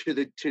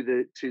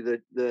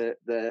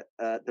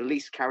the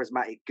least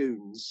charismatic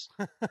goons.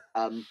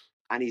 And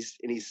he's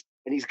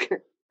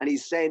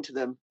saying to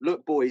them,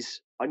 "Look,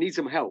 boys, I need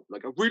some help.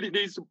 Like, I really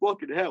need some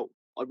fucking help.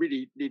 I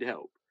really need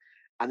help."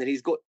 And then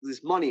he's got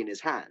this money in his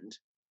hand,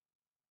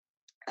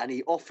 and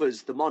he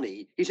offers the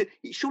money. He said,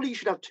 "Surely you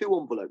should have 2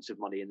 envelopes of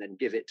money and then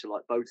give it to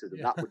like both of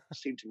them. Yeah. That would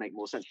seem to make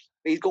more sense."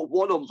 But he's got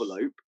one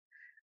envelope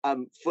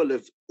full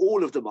of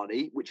all of the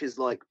money, which is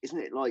like, isn't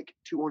it like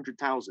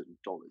 $200,000?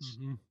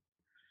 Mm-hmm.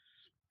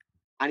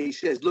 And he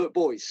says, "Look,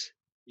 boys,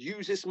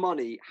 use this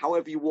money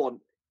however you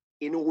want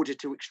in order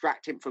to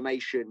extract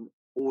information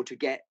or to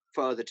get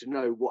further to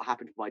know what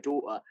happened to my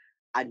daughter.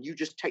 And you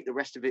just take the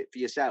rest of it for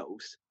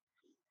yourselves."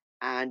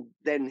 And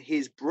then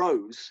his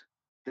bros,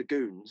 the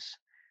goons,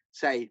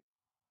 say,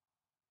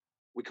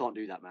 "We can't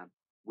do that, man.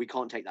 We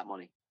can't take that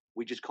money.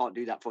 We just can't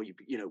do that for you.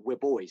 You know, we're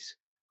boys.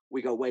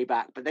 We go way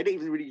back." But they don't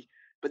even really,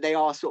 but they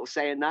are sort of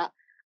saying that.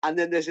 And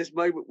then there's this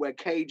moment where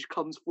Cage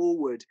comes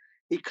forward.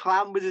 He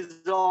clambers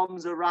his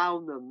arms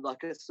around them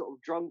like a sort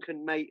of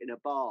drunken mate in a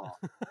bar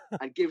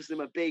and gives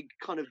them a big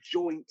kind of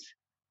joint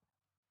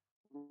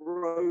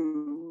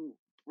bro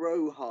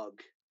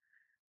hug.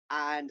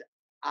 And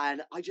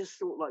I just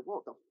thought, like,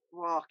 what the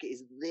fuck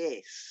is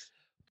this?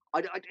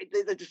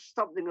 There's just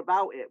something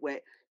about it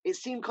where it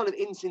seemed kind of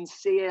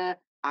insincere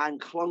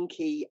and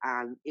clunky,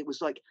 and it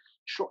was like,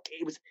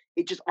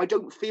 I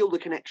don't feel the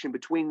connection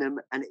between them,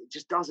 and it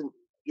just doesn't.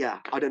 Yeah,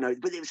 I don't know,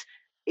 but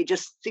it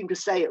just seemed to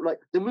say it like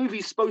the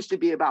movie's supposed to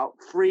be about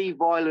 3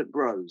 violent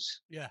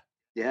bros. Yeah,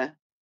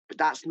 but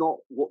that's not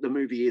what the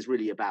movie is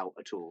really about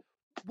at all.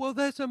 Well,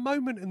 there's a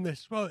moment in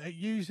this. Well, it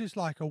uses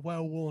like a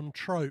well-worn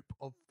trope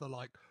of the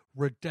like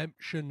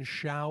redemption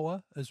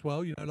shower as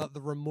well. You know, like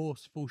the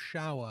remorseful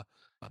shower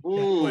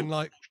when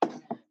like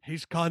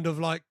he's kind of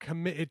like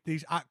committed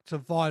these acts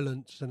of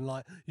violence, and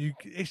like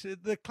it's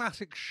the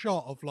classic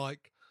shot of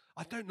like,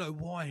 I don't know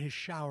why his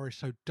shower is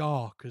so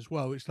dark as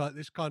well. It's like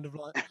this kind of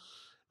like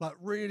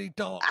really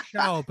dark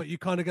shower, but you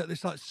kind of get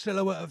this like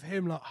silhouette of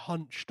him like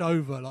hunched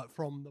over, like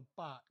from the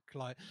back,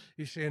 like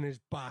you're seeing his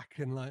back,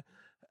 and like,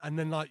 and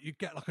then like you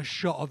get like a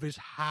shot of his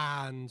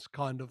hands,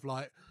 kind of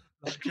like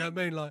do you know what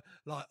I mean?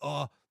 Like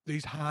oh,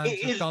 these hands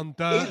are done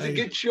dirty. It's a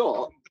good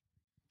shot.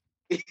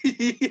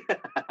 Yeah,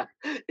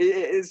 it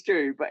is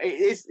true, but it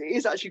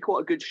is actually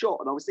quite a good shot.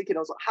 And I was like,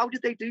 how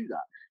did they do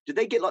that? Did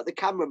they get like the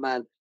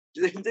cameraman?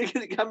 Did they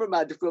get the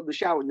cameraman to film the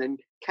shower, and then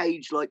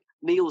Cage like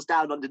kneels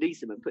down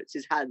underneath him and puts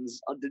his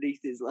hands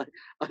underneath his like?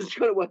 I was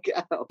trying to work it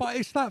out. But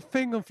it's that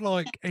thing of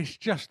like, it's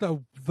just a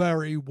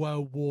very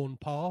well-worn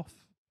path,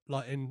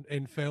 like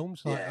in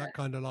films, like that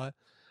kind of like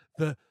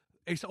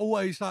it's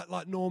always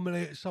like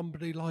normally it's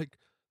somebody like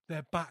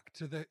they're back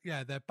to the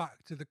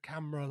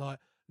camera, like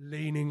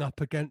leaning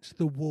up against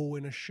the wall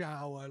in a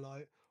shower,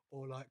 like,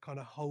 or like kind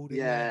of holding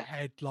their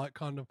head, like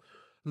kind of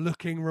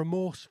looking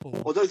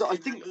remorseful. Although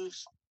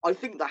I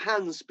think the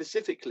hands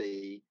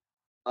specifically,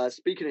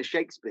 speaking of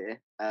Shakespeare,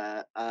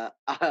 I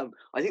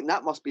think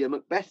that must be a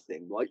Macbeth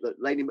thing, right? Like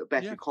Lady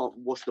Macbeth, you can't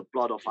wash the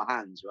blood off her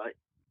hands, right?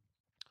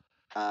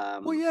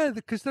 Well, yeah,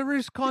 because there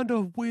is kind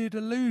of weird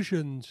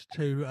allusions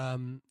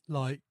to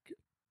like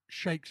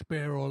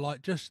Shakespeare, or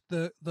like just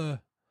the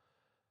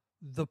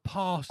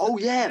past. Oh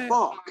yeah,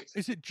 fuck.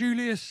 Is it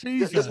Julius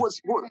Caesar?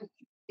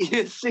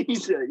 Yeah,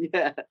 Caesar,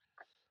 yeah.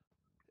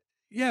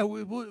 Yeah,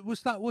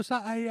 was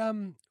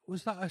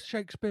that a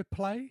Shakespeare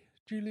play,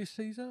 Julius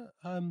Caesar?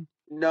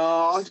 No,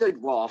 I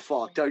don't. Well,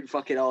 fuck! Don't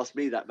fucking ask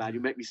me that, man.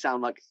 You make me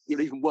sound like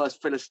you're even worse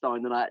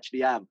Philistine than I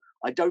actually am.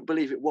 I don't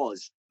believe it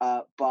was.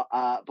 But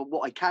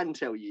what I can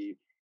tell you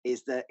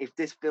is that if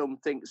this film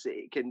thinks that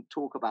it can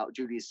talk about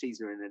Julius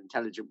Caesar in an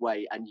intelligent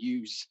way and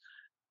use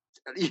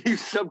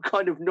some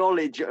kind of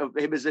knowledge of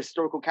him as a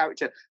historical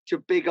character to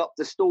big up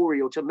the story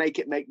or to make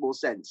it make more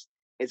sense,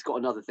 it's got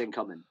another thing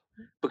coming,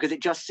 because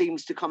it just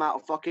seems to come out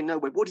of fucking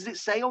nowhere. What does it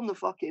say on the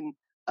fucking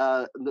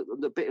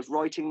the bit of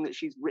writing that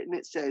she's written?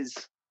 It says,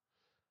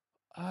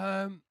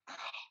 I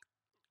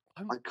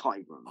can't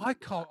even remember.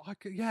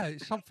 Yeah,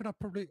 it's something I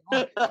probably.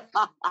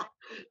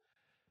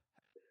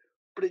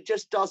 But it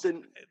just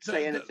doesn't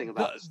say anything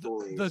about the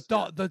story.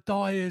 The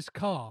die is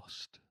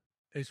cast,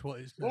 is what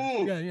it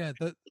says.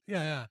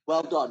 Yeah.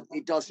 Well done.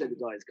 It does say the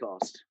die is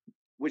cast,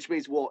 which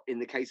means what in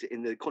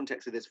the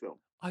context of this film?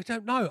 I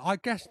don't know. I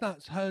guess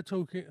that's her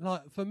talking.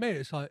 Like for me,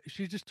 it's like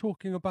she's just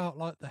talking about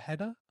like the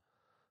header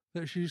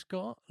that she's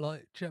got.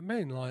 Like, do you know what I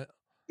mean? Like.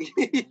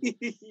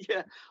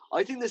 Yeah,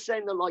 I think they're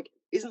saying that like,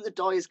 isn't the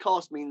die is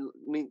cast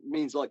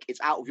means like it's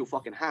out of your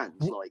fucking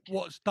hands? Like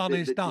what's done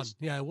is done.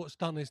 Yeah, what's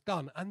done is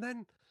done. And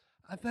then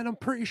And then I'm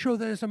pretty sure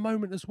there's a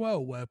moment as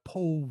well where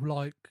Paul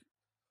like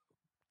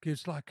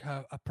gives like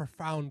a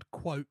profound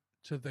quote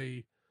to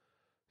the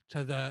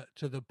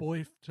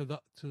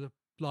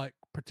like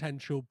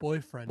potential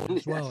boyfriend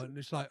as well, and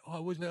it's like,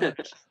 oh, was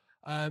it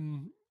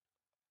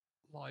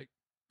like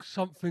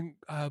something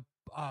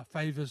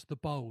favors the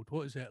bold?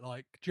 What is it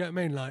like? Do you know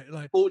what I mean?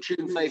 Like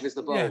fortune favors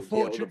the bold, yeah, or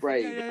fortune, the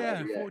brave.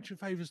 yeah. Fortune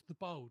favors the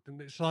bold,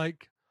 and it's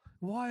like,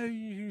 why are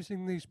you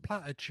using these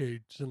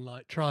platitudes and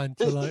like trying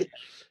to like,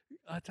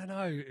 I don't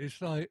know.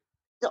 It's like.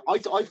 Yeah,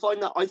 I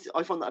find that I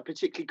find that a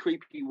particularly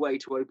creepy way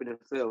to open a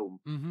film.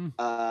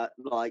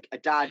 Like a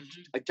dad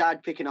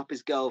picking up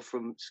his girl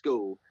from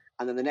school,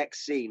 and then the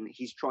next scene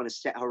he's trying to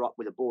set her up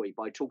with a boy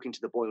by talking to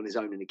the boy on his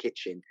own in the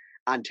kitchen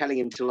and telling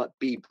him to like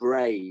be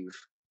brave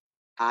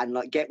and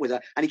like get with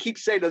her. And he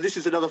keeps saying, "Oh, this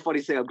is another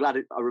funny thing. I'm glad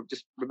I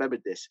just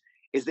remembered this."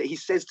 Is that he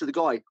says to the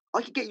guy,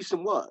 "I could get you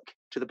some work,"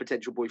 to the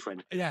potential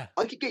boyfriend. Yeah,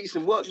 "I could get you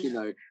some work, you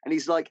know." And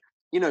he's like,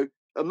 "You know,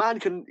 a man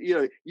can, you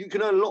know, you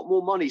can earn a lot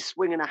more money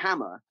swinging a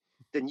hammer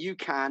than you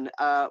can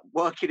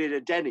working in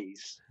a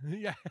Denny's."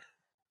 Yeah.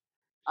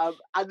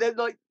 And then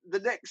like the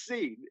next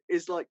scene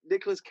is like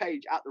Nicolas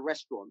Cage at the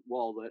restaurant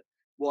while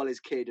his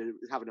kid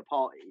is having a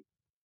party,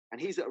 and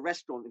he's at a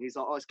restaurant and he's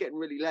like, "Oh, it's getting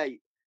really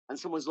late," and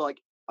someone's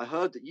like, "I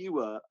heard that you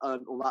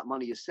earned all that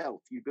money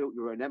yourself. You built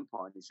your own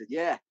empire." And he said,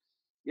 "Yeah,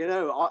 you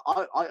know,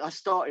 I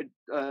started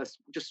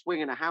just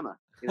swinging a hammer.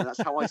 You know,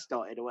 that's how I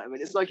started or whatever."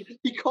 And it's like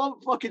he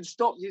can't fucking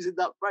stop using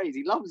that phrase.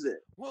 He loves it.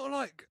 Well,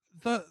 like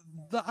the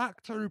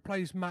actor who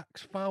plays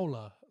Max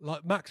Fowler,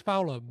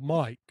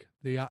 Mike,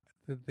 the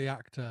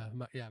actor,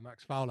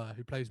 Max Fowler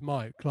who plays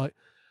Mike, like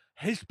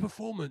his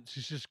performance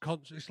is just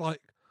constant. It's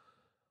like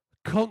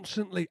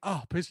constantly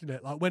up, isn't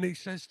it? Like when he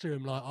says to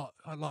him, like,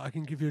 I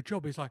can give you a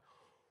job. He's like,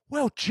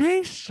 "Well,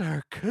 geez,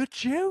 sir,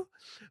 could you?"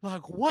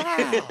 Like,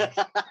 wow.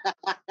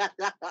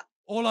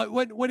 Or like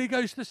when he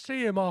goes to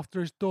see him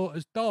after his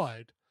daughter's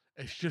died,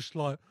 it's just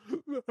like,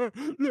 and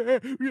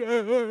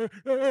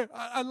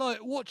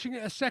like watching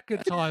it a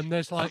second time,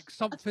 there's like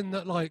something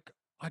that like,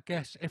 I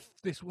guess if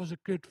this was a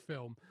good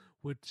film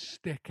would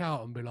stick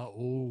out and be like,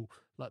 oh,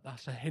 like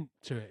that's a hint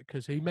to it.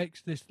 Cause he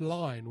makes this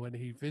line when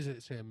he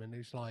visits him and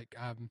he's like,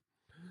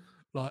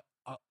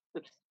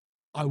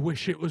 I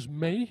wish it was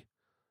me.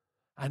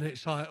 And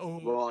it's like, oh,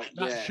 right,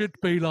 that should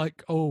be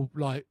like, oh,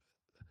 like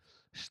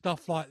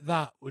stuff like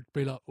that would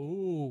be like,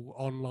 oh,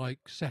 on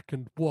like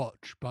second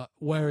watch. But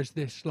whereas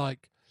this,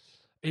 like,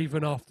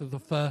 even after the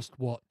first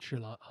watch,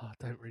 you're like, oh, I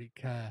don't really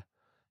care.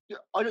 Yeah,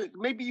 I don't.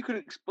 Maybe you could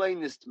explain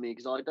this to me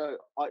because I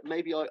don't. I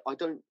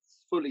don't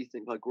fully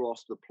think I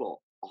grasp the plot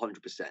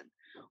 100%.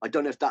 I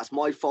don't know if that's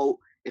my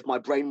fault. If my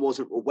brain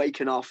wasn't awake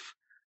enough.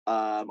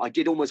 I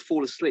did almost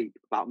fall asleep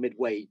about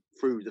midway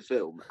through the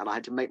film, and I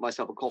had to make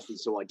myself a coffee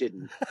so I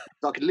didn't.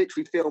 So I could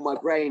literally feel my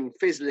brain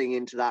fizzling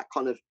into that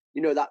kind of,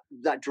 you know,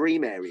 that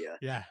dream area.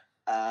 Yeah.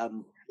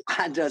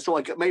 So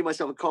I made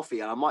myself a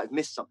coffee, and I might have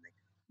missed something.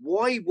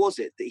 Why was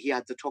it that he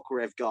had the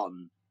Tokarev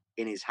gun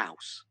in his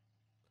house?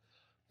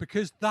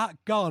 Because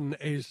that gun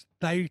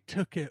they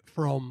took it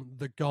from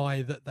the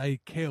guy that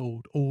they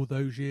killed all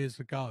those years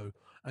ago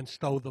and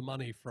stole the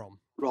money from.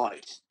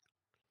 Right.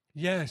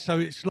 Yeah, so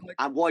it's like...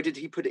 And why did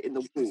he put it in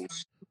the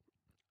walls?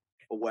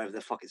 Or wherever the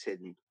fuck it's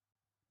hidden?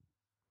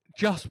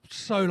 Just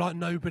so, like,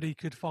 nobody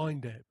could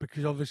find it.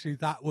 Because obviously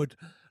that would...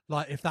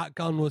 Like, if that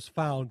gun was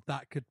found,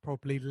 that could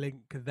probably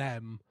link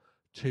them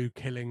to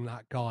killing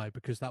that guy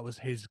because that was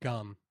his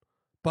gun.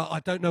 But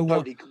I don't know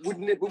what...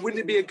 Wouldn't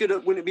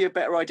it be a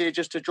better idea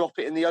just to drop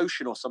it in the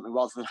ocean or something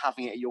rather than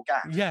having it at your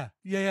gaff? Yeah.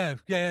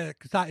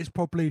 Because that is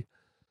probably...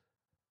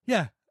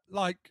 Yeah,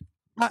 like...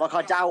 Like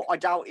I doubt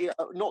it.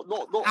 Not.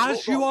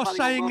 As you are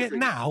saying it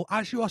now,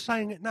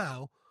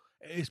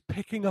 it is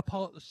picking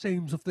apart the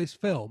seams of this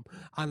film,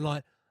 and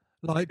like,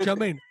 do you know what I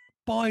mean?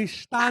 By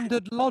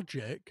standard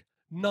logic,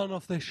 none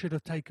of this should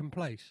have taken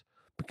place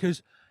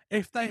because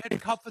if they had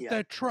covered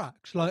their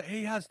tracks, like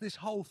he has this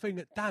whole thing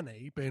at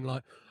Danny being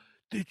like,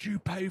 "Did you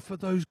pay for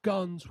those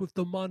guns with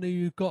the money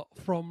you got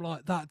from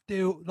like that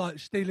deal, like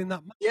stealing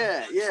that money?"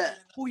 Yeah.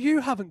 Well,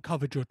 you haven't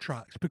covered your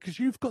tracks because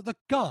you've got the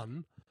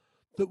gun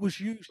that was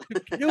used to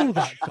kill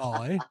that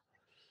guy,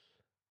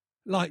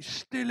 like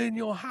still in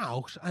your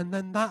house, and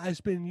then that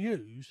has been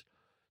used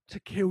to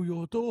kill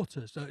your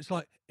daughter. So it's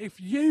like if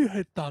you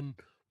had done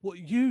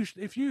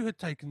if you had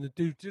taken the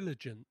due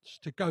diligence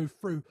to go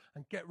through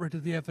and get rid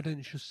of the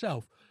evidence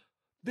yourself,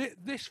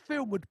 this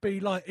film would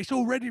be like, it's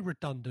already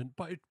redundant,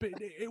 but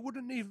it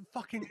wouldn't even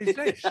fucking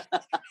exist.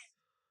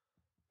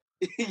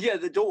 Yeah,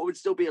 the daughter would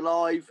still be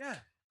alive.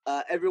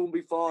 Yeah, everyone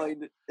would be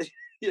fine.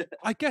 Yeah.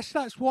 I guess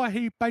that's why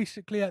he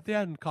basically at the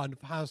end kind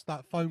of has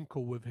that phone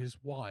call with his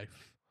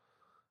wife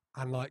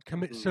and like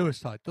commits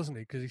suicide, doesn't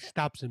he? Because he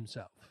stabs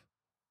himself.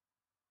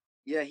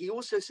 Yeah, he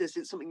also says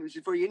it's something which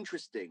is very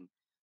interesting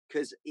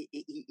because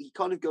he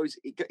kind of goes.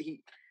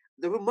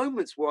 There were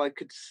moments where I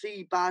could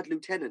see Bad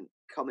Lieutenant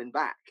coming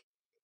back.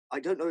 I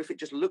don't know if it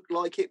just looked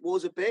like it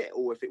was a bit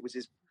or if it was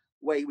his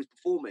way he was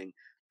performing.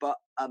 But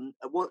at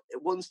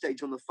one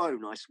stage on the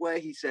phone, I swear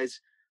he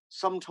says,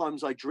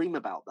 "Sometimes I dream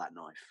about that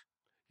knife."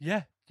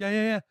 Yeah.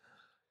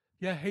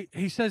 Yeah,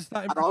 he says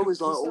that. And I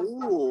was like,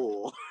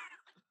 oh.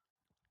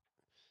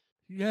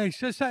 Yeah, he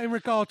says that in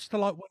regards to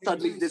like when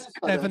Suddenly he's this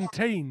kind of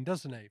 17,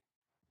 doesn't he?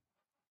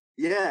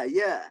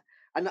 yeah.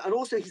 And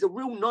also he's a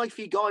real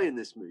knifey guy in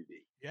this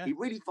movie. Yeah. He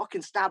really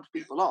fucking stabs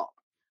people up.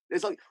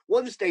 There's like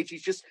one stage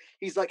he's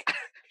like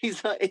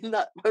he's like in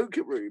that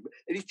poker room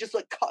and he's just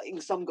like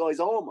cutting some guy's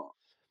arm off.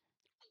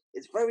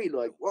 It's very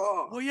like,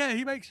 whoa. Well, yeah,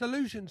 he makes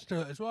allusions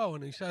to it as well,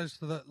 and he says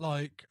that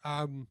like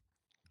I've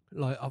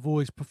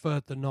always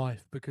preferred the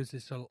knife because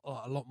it's a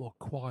lot more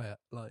quiet.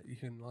 Like you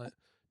can like,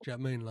 do you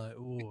know what I mean? Like,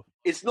 oh,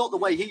 It's not the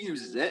way he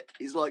uses it.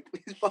 He's like,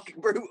 he's fucking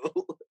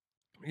brutal.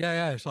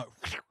 yeah, it's like.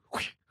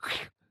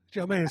 Do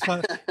you know what I mean? It's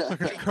like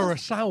a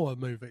Kurosawa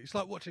movie. It's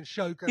like watching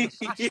Shogun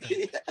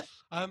Assassin.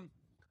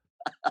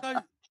 Yeah.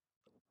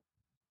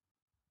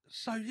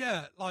 So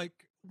yeah, like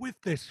with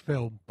this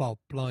film, Bob,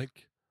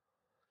 like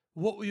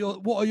what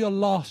are your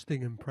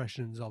lasting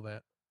impressions of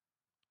it?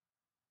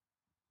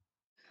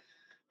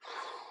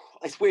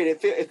 It's weird.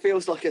 It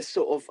feels like a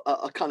sort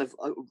of a kind of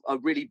a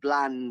really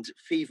bland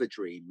fever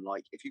dream.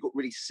 Like if you got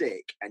really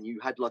sick and you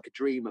had like a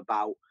dream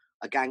about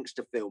a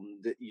gangster film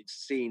that you'd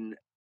seen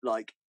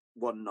like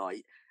one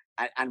night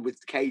and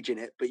with Cage in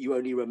it, but you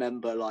only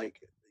remember like,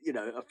 you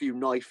know, a few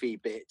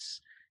knifey bits.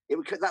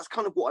 That's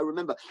kind of what I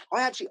remember.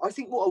 I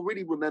think what I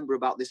really remember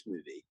about this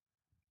movie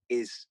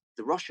is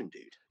the Russian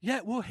dude.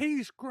 Yeah, well,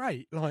 he's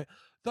great. Like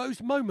those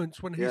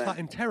moments when he's like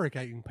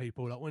interrogating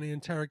people, like when he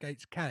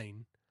interrogates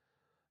Kane,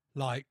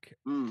 like,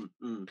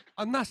 and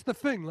that's the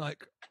thing,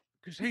 like,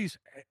 because he's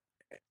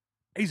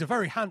a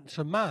very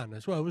handsome man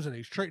as well, isn't he?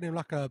 He's treating him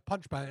like a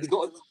punch bag.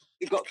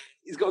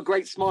 He's got a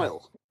great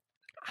smile.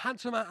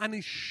 Handsome man, and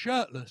he's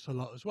shirtless a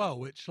lot as well,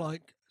 which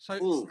like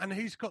and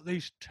he's got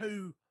these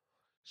 2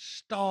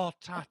 star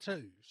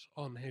tattoos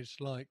on his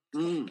like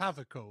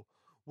clavicle,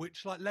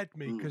 which like led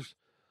me because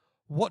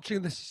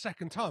watching this a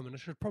second time, and I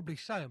should probably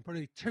say I'm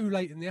probably too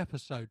late in the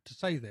episode to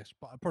say this,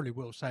 but I probably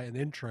will say it in the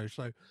intro.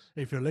 So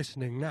if you're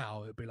listening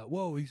now, it'll be like,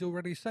 whoa, he's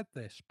already said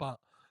this. But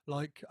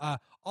like, I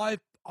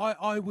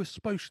was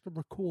supposed to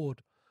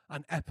record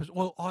an episode.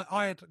 Well,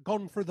 I had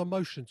gone through the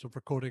motions of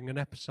recording an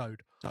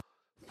episode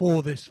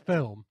for this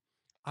film,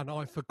 and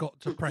I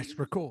forgot to press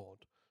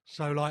record.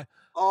 So like,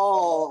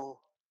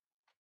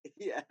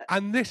 yeah.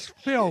 And this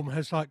film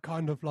has like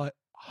kind of like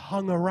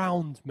hung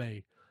around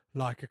me.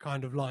 Like a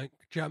kind of like,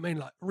 do you know what I mean?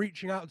 Like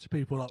reaching out to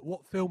people, like,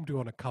 what film do you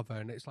want to cover?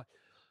 And it's like,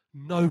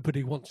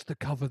 nobody wants to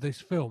cover this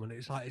film. And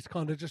it's like, it's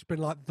kind of just been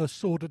like the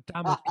sword of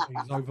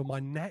Damocles over my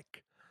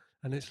neck.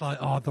 And it's like,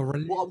 the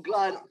relief. Well,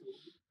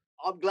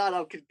 I'm glad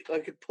I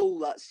could pull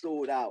that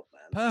sword out,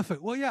 man.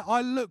 Perfect. Well, yeah,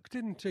 I looked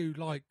into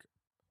like,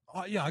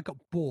 I got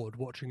bored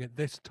watching it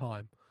this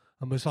time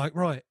and was like,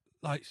 right,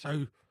 like,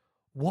 so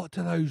what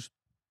do those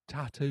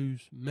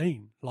tattoos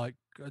mean? Like,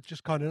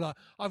 just kind of like,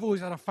 I've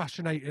always had a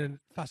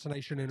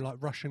fascination in like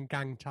Russian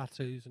gang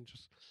tattoos and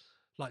just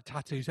like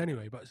tattoos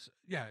anyway, but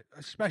yeah,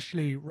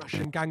 especially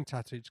Russian gang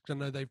tattoos, because I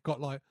know they've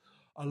got like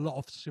a lot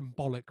of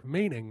symbolic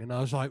meaning. And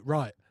I was like,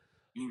 right,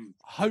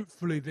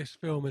 hopefully this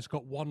film has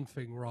got one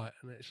thing right,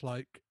 and it's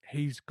like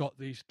he's got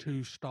these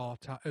 2 star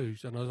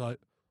tattoos. And I was like,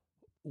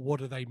 what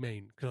do they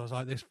mean? Because I was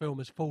like, this film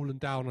has fallen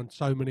down on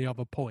so many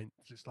other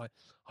points. It's like,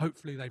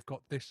 hopefully they've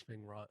got this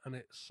thing right. And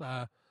it's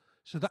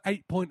so the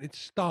 8-pointed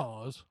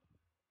stars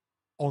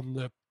on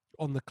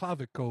the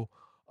clavicle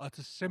are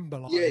to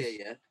symbolize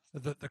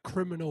that the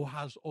criminal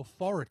has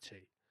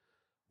authority,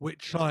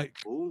 which like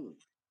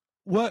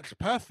works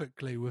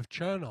perfectly with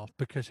Chernov,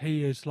 because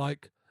he is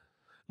like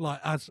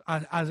as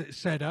it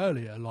said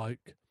earlier,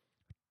 like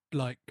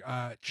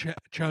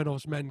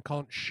Chernov's men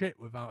can't shit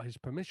without his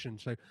permission,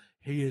 so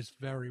he is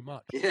very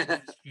much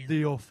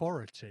the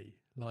authority.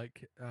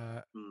 Like,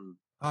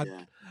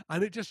 and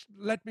it just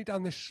led me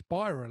down this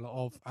spiral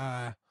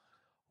of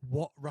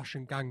what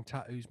Russian gang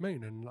tattoos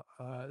mean, and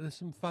there's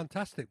some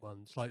fantastic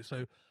ones. Like,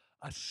 so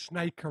a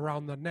snake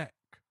around the neck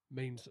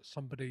means that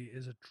somebody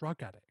is a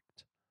drug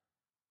addict.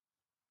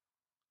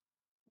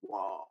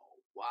 Wow,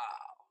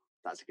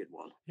 that's a good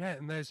one. Yeah,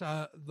 and there's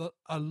a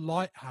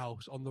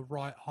lighthouse on the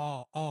right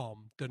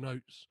arm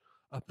denotes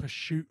a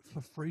pursuit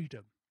for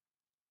freedom.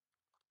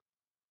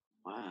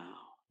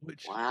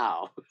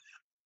 Wow.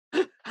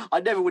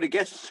 I never would have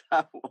guessed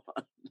that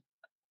one.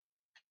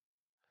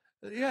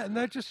 Yeah, and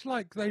they're just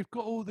like, they've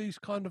got all these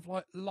kind of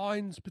like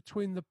lines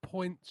between the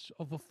points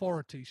of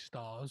authority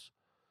stars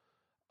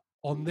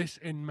on this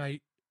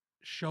inmate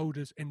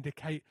shoulders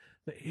indicate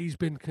that he's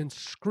been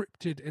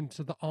conscripted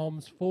into the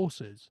armed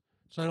forces.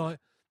 So like,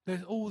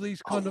 there's all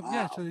these kind of,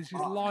 so there's these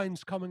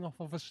lines coming off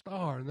of a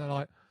star, and they're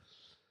like,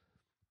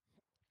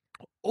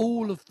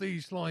 all of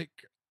these like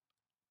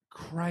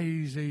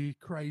crazy.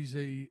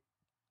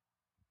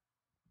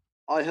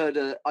 I heard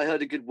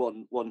a good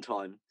one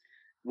time,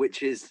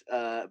 which is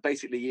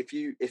basically if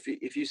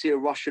you see a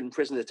Russian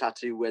prisoner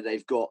tattoo where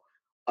they've got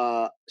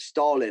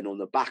Stalin on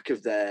the back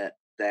of their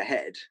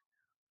head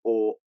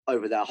or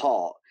over their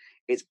heart,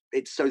 it's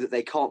so that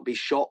they can't be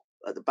shot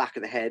at the back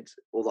of the head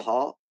or the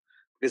heart,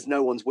 because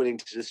no one's willing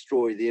to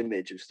destroy the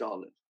image of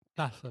Stalin.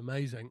 That's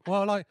amazing.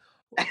 Well, like,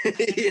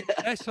 Yeah.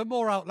 there's some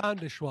more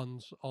outlandish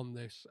ones on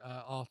this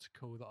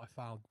article that I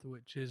found,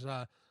 which is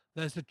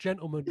there's a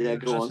gentleman Yeah, who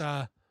go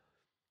has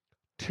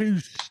 2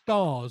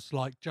 stars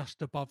like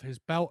just above his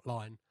belt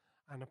line,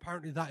 and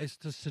apparently that is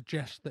to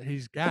suggest that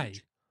he's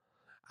gay.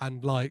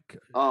 And like,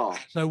 Oh,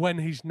 so when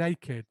he's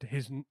naked,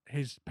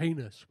 his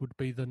penis would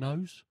be the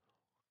nose.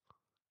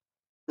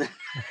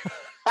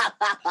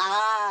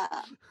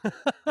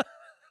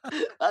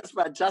 that's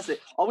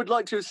fantastic. I would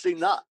like to have seen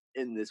that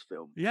in this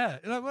film. Yeah,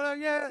 like, well,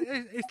 yeah,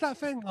 it's that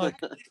thing. Like,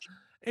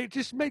 it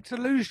just makes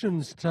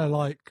allusions to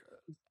like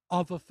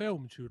other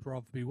films you would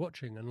rather be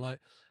watching, and like,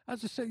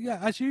 as I said, yeah,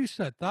 as you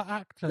said, that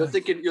actor.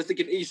 You're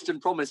thinking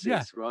Eastern Promises,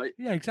 Yeah. right?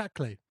 Yeah,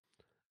 exactly.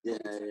 Yeah.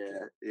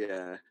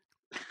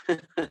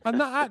 And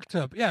that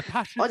actor, yeah,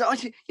 passion.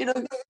 You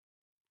know.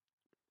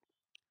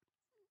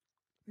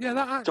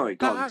 Yeah, Sorry,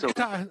 go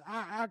on,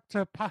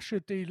 actor Pasha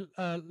D.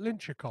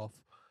 Lynchikov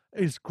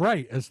is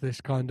great as this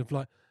kind of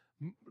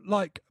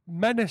like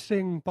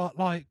menacing, but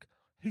like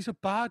he's a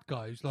bad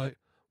guy. He's like,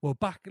 well,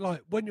 back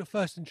like when you're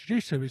first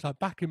introduced to him, he's like,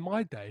 back in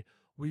my day,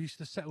 we used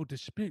to settle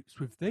disputes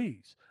with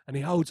these, and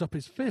he holds up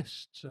his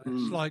fists.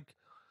 And it's like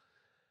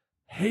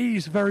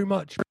he's very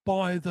much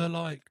by the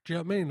like, do you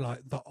know what I mean?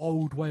 Like the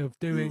old way of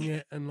doing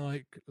it, and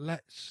like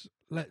let's.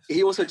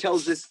 He also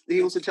tells this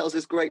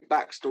great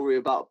backstory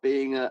about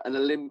being an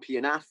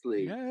Olympian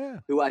athlete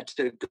who had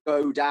to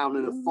go down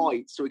in a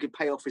fight so he could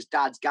pay off his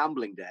dad's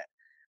gambling debt,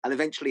 and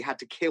eventually had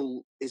to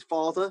kill his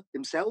father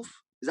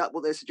himself. Is that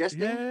what they're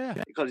suggesting? Yeah.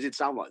 It kind of did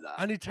sound like that.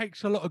 And he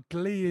takes a lot of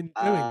glee in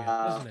doing it,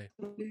 doesn't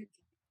he?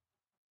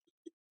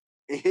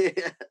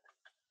 Yeah.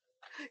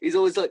 He's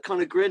always like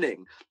kind of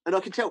grinning, and I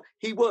can tell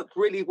he worked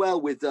really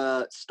well with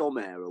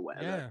Stomer or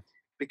whatever,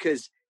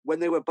 because when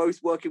they were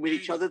both working with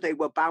each other, they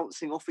were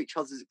bouncing off each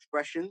other's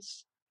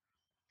expressions.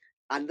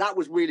 And that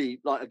was really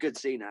like a good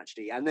scene,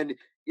 actually. And then,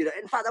 you know,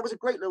 in fact, that was a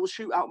great little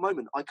shootout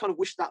moment. I kind of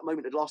wish that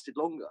moment had lasted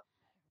longer.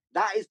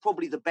 That is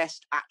probably the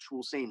best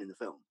actual scene in the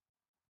film.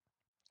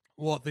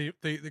 What, the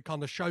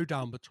kind of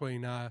showdown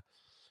between,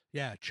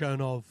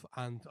 Chernov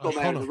and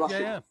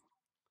O'Connor.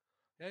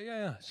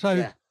 Yeah.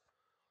 So,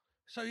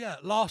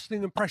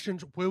 lasting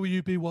impressions. Will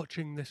you be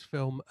watching this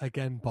film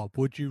again, Bob?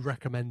 Would you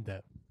recommend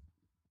it?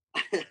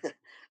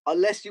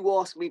 Unless you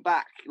ask me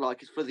back,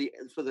 like for the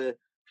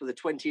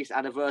 20th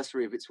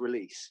anniversary of its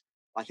release,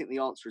 I think the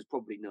answer is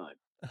probably no.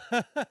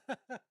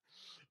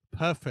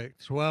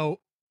 Perfect. Well,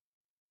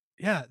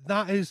 yeah,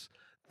 that is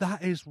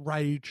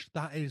Rage.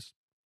 That is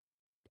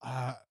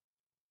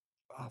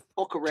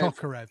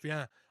Tokarev.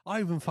 Yeah, I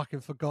even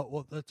fucking forgot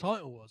what the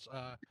title was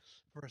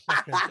for a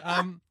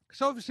second.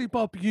 So obviously,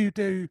 Bob, you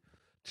do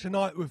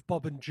Tonight with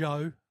Bob and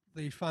Joe,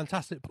 the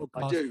fantastic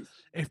podcast. I do.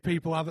 If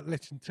people haven't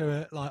listened to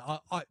it, like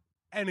I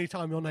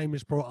anytime your name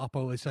is brought up, I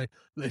always say,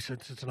 listen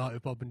to Tonight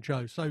with Bob and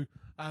Joe. So,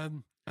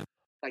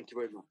 thank you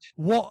very much.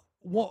 What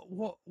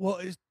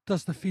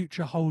does the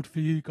future hold for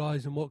you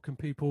guys, and what can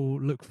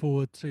people look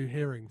forward to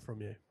hearing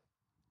from you?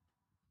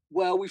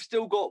 Well, we've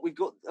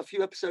got a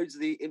few episodes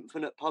of the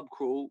Infinite Pub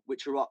Crawl,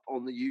 which are up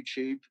on the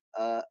YouTube.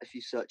 If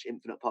you search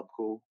Infinite Pub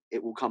Crawl,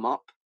 it will come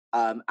up.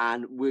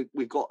 And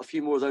we've got a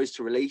few more of those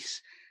to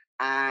release.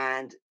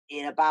 And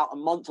in about a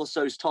month or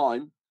so's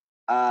time,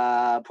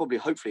 probably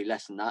hopefully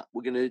less than that,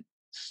 we're going to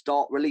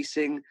start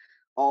releasing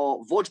our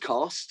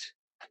vodcast,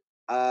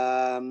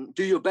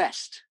 Do Your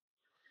Best,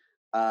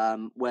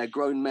 where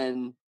grown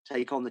men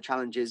take on the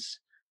challenges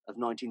of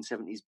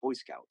 1970s Boy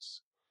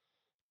Scouts.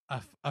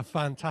 A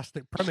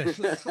fantastic premise.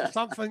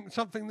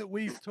 something that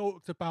we've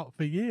talked about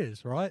for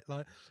years, right?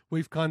 Like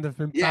we've kind of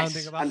been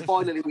pounding about. And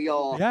finally we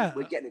are. Yeah,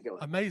 we're getting it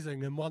going.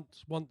 Amazing. And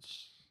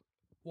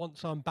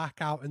once I'm back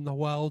out in the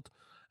world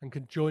and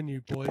can join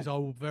you boys, I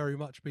will very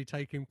much be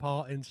taking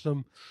part in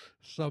some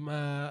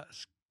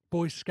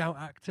Boy Scout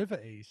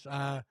activities.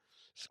 So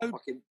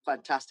fucking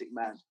fantastic,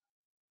 man.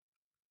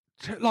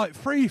 Like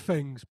 3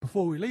 things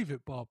before we leave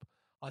it, Bob.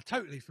 I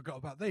totally forgot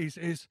about these.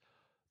 Is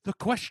the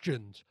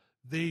questions.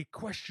 The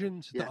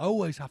questions that I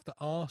always have to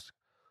ask.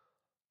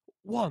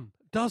 1,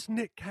 does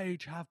Nick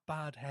Cage have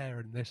bad hair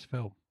in this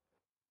film?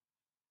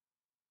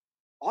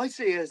 I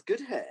see it as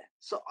good hair.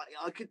 So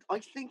I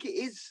think it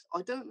is.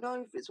 I don't know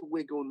if it's a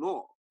wig or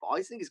not, but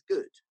I think it's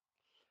good.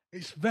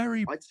 I'd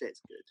say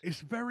it's good.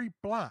 It's very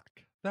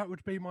black. That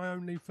would be my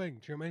only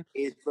thing. Do you know what I mean?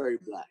 It's very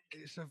black.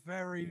 It's a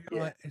very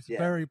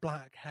very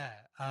black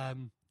hair. I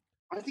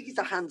think he's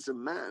a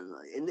handsome man.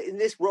 In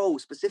this role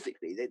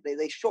specifically,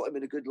 they shot him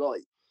in a good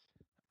light.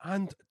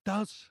 And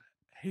does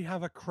he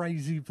have a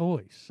crazy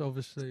voice?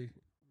 Obviously,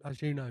 as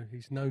you know,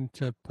 he's known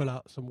to pull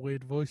out some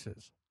weird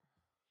voices.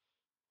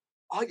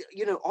 I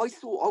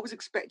thought I was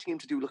expecting him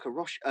to do like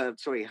not a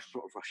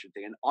Russian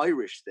thing, an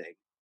Irish thing,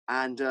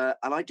 and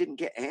I didn't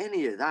get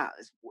any of that.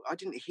 I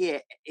didn't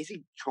hear. Is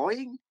he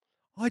trying?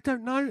 I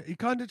don't know. He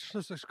kind of just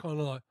has this kind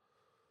of like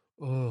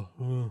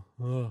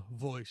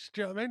voice.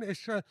 Do you know what I mean?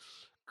 It's.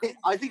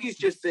 I think he's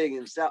just being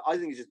himself. I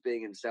think he's just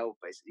being himself,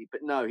 basically.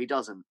 But no, he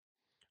doesn't.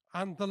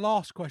 And the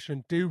last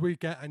question, do we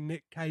get a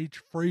Nick Cage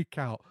freak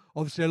out?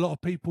 Obviously, a lot of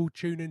people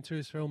tune into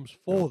his films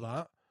for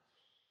that.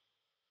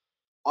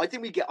 I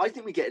think we get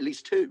at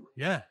least 2.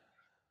 Yeah.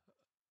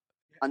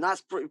 And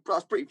that's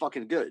pretty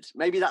fucking good.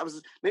 Maybe that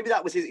was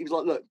his. He was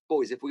like, look,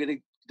 boys, if we're gonna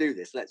do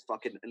this, let's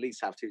fucking at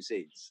least have 2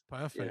 scenes.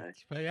 Perfect. You know?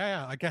 But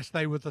yeah, I guess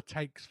they were the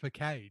takes for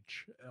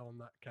Cage on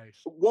that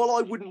case. While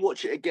I wouldn't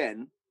watch it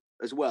again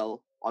as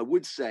well, I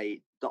would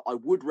say that I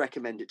would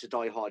recommend it to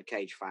die-hard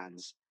Cage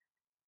fans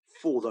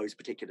for those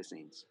particular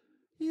scenes.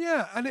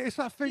 Yeah, and it's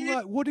that thing,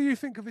 like, what do you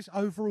think of his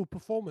overall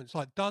performance?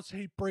 Like, does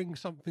he bring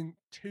something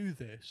to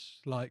this?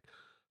 Like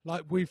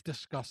we've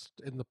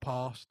discussed in the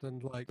past,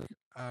 and like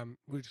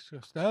we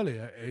discussed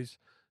earlier, is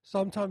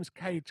sometimes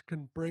Cage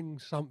can bring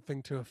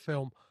something to a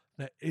film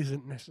that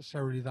isn't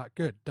necessarily that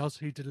good. Does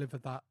he deliver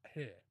that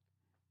here?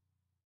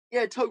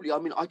 Yeah, totally. I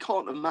mean, I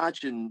can't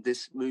imagine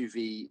this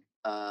movie,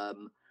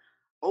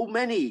 or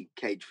many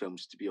Cage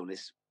films, to be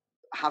honest,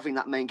 having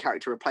that main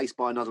character replaced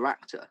by another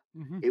actor.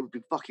 Mm-hmm. It would be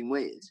fucking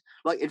weird.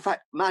 Like, in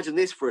fact, imagine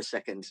this for a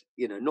second,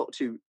 you know, not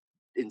to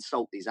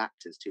insult these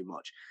actors too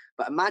much,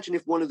 but imagine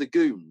if one of the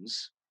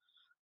goons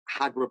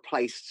had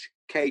replaced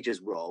Cage's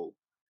role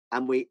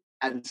and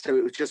so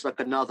it was just like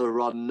another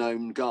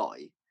unknown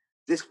guy.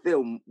 This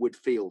film would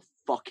feel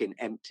fucking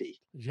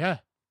empty. Yeah.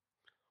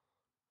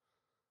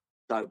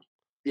 So,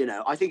 you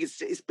know, I think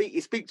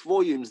it speaks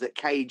volumes that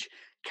Cage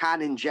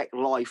can inject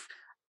life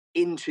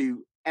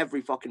into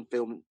every fucking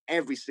film,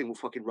 every single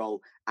fucking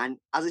role, and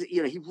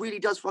you know, he really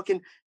does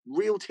fucking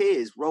real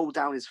tears roll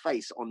down his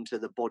face onto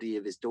the body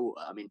of his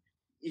daughter. I mean,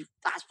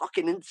 that's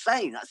fucking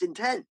insane. That's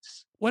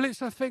intense. Well, it's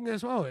the thing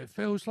as well. It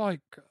feels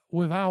like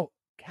without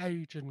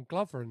Cage and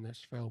Glover in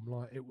this film,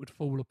 like it would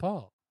fall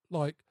apart.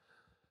 Like,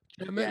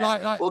 you know what I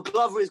mean? Like, well,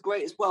 Glover is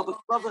great as well,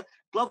 but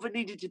Glover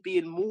needed to be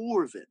in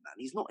more of it, man.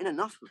 He's not in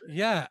enough of it.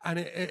 Yeah, and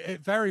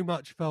it very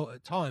much felt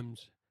at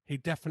times he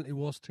definitely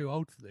was too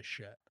old for this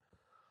shit.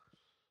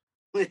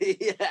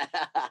 yeah,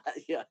 I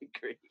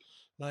agree.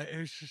 Like, it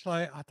was just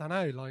like, I don't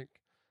know, like,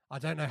 I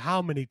don't know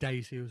how many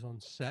days he was on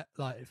set.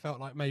 Like, it felt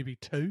like maybe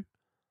 2.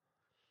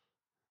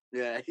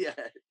 Yeah. Do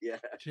you know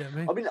what I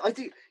mean? I mean, I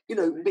think, you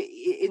know,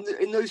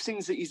 in those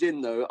things that he's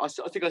in, though, I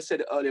think I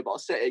said it earlier, but I'll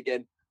say it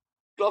again.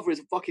 Glover is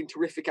a fucking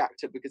terrific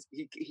actor because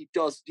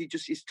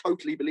he's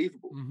totally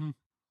believable. Mm-hmm.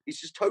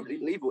 He's just totally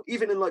believable.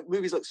 Even in like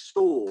movies like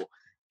Saw,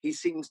 he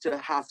seems to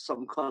have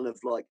some kind of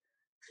like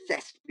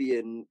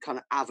thespian kind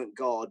of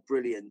avant-garde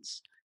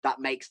brilliance that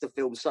makes the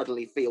film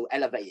suddenly feel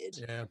elevated.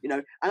 Yeah. You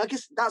know, and I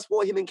guess that's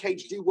why him and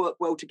Cage do work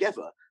well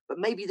together. But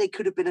maybe they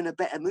could have been in a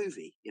better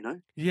movie, you know?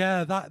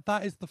 Yeah,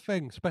 that is the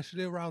thing,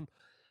 especially around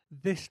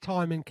this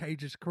time in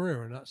Cage's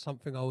career, and that's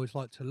something I always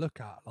like to look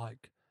at.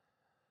 Like,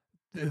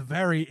 a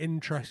very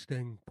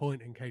interesting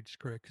point in Cage's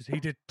career, because he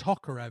did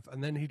Tokarev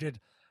and then he did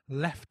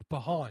Left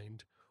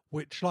Behind,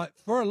 which, like,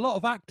 for a lot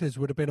of actors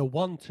would have been a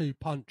 1-2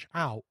 punch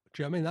out.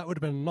 Do you know what I mean? That would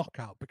have been a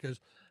knockout,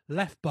 because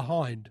Left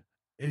Behind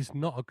is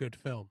not a good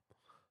film.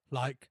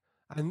 Like,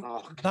 and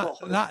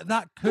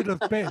that could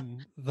have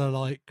been the,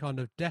 like, kind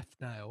of death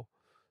nail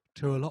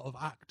to a lot of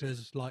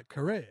actors' like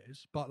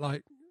careers, but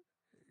like,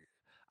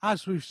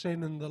 as we've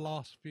seen in the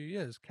last few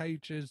years,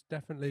 Cage is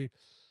definitely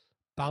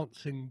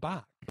bouncing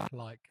back,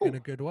 like, in a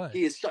good way.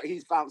 He's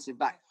bouncing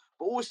back,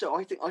 but also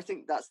I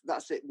think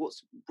that's it.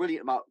 What's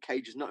brilliant about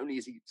Cage is not only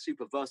is he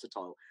super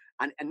versatile,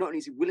 and not only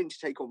is he willing to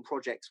take on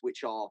projects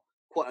which are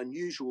quite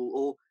unusual,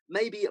 or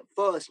maybe at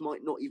first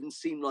might not even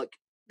seem like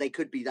they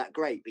could be that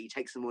great, but he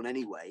takes them on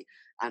anyway,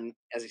 and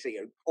as I say,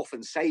 you know,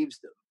 often saves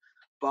them.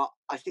 But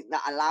I think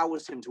that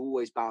allows him to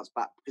always bounce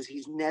back, because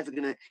he strikes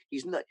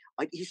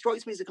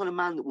me as the kind of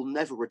man that will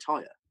never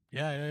retire.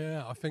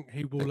 Yeah. I think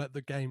he will let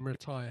the game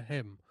retire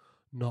him,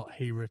 not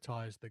he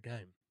retires the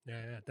game.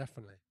 Yeah,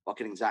 definitely.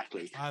 Fucking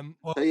exactly.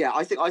 Well, so yeah,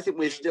 I think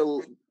we're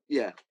still.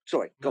 Yeah,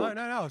 sorry. Go on.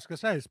 No. I was gonna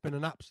say, it's been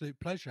an absolute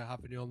pleasure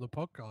having you on the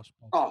podcast,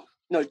 Bob. Oh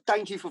no,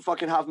 thank you for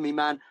fucking having me,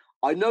 man.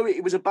 I know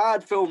it was a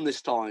bad film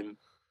this time,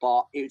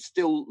 but it's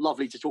still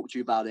lovely to talk to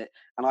you about it,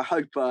 and I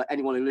hope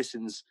anyone who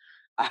listens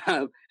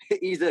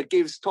either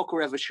gives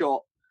Tokarev a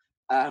shot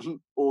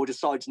or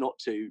decides not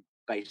to,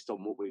 based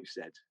on what we've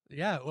said.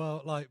 Yeah,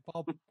 well, like,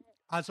 Bob,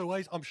 as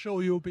always, I'm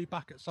sure you'll be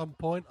back at some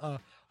point.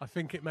 I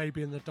think it may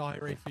be in the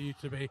diary for you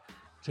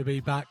to be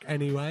back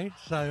anyway.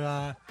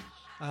 So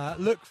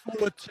look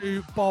forward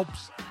to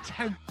Bob's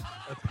 10th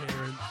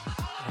appearance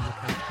on the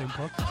Cage Film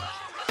Podcast.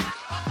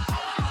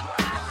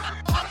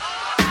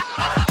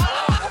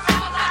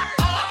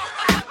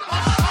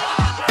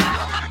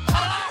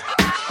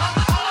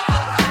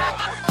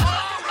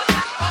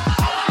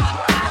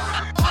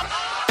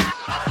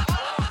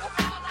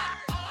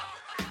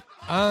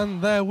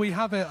 And there we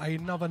have it,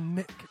 another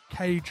Nick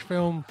Cage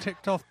film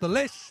ticked off the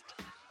list,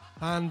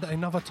 and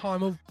another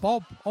time of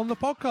Bob on the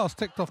podcast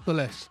ticked off the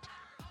list.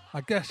 I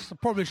guess I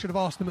probably should have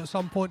asked him at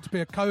some point to be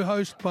a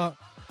co-host, but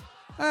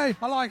hey,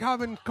 I like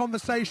having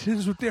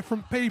conversations with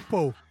different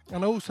people,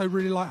 and I also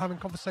really like having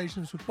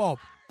conversations with Bob.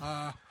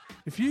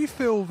 If you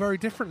feel very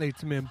differently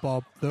to me and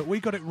Bob, that we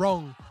got it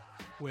wrong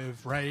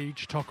with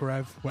Rage,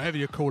 Tokarev, whatever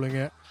you're calling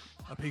it,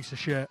 a piece of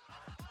shit,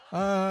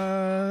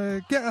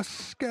 get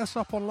us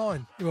up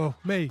online. Well,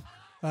 me.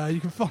 You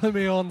can follow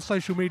me on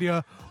social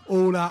media,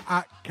 all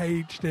at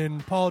Caged In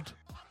Pod,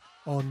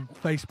 on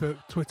Facebook,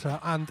 Twitter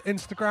and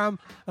Instagram.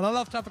 And I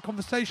love to have a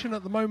conversation.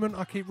 At the moment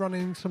I keep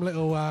running some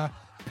little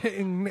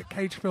pitting Nick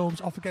Cage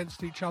films off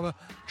against each other,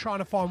 trying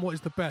to find what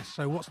is the best.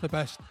 So what's the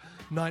best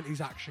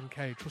 90s action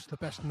Cage? What's the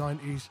best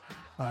 90s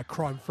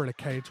crime thriller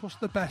Cage? What's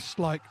the best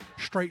like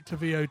straight to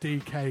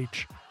VOD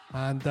Cage?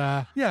 And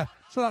yeah,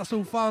 so that's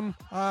all fun.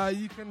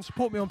 You can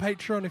support me on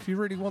Patreon if you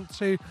really want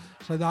to.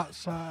 So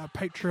that's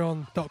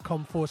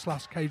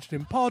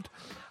patreon.com/cagedinpod.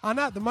 And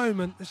at the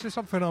moment, this is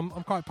something I'm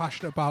quite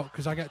passionate about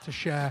because I get to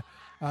share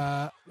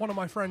one of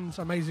my friends'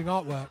 amazing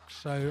artwork.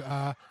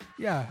 So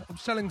yeah, I'm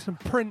selling some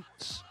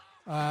prints.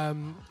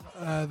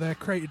 They're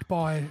created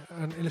by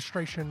an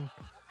illustration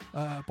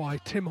by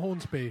Tim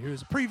Hornsby, who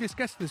is a previous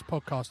guest of this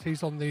podcast.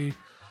 He's on the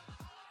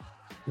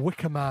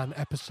Wicker Man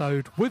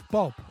episode with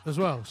Bob as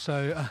well.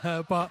 So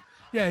but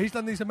yeah, he's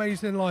done these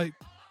amazing like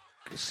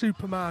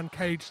Superman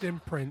caged in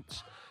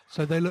prints,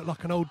 so they look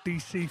like an old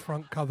DC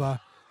front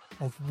cover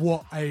of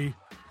what a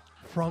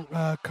front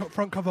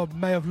cover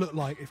may have looked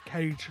like if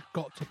Cage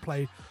got to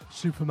play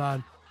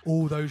Superman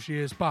all those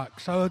years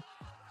back. So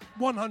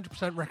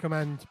 100%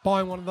 recommend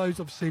buying one of those.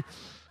 Obviously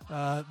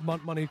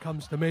money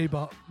comes to me,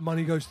 but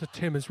money goes to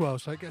Tim as well,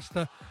 so it gets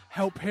to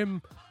help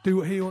him do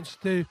what he wants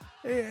to do.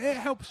 It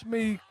helps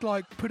me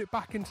like put it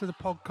back into the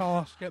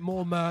podcast, get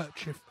more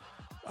merch, if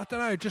I don't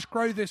know, just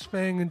grow this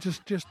thing and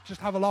just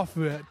have a laugh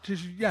with it.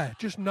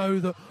 Just know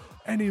that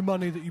any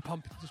money that you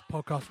pump into this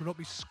podcast will not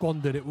be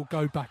squandered. It will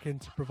go back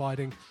into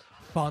providing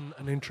fun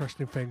and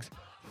interesting things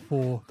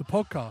for the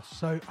podcast.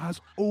 So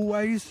as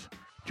always,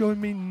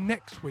 join me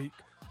next week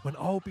when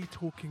I'll be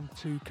talking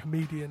to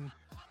comedian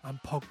and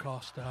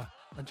podcaster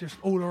and just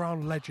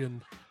all-around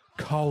legend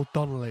Carl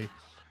Donnelly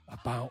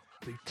about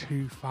the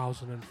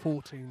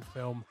 2014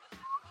 film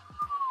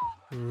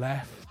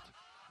Left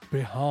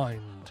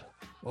Behind.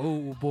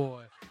 Oh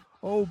boy,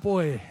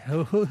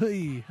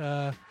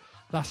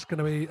 that's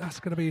gonna be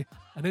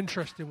an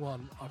interesting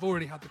one. I've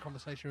already had the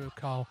conversation with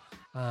Carl,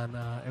 and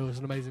it was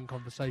an amazing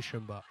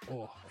conversation. But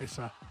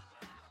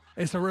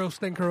it's a real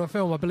stinker of a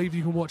film. I believe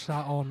you can watch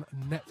that on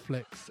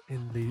Netflix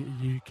in the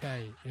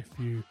UK if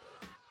you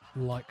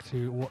like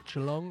to watch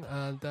along.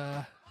 And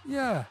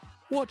yeah,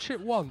 watch it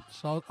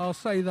once. I'll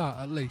say that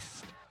at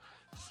least.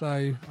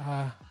 So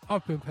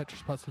I've been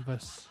Petros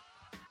Patsilivas.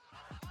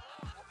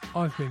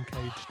 I've been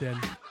Caged In.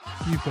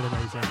 You've been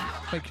amazing.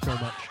 Thank you very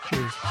much.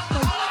 Cheers.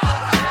 Bye.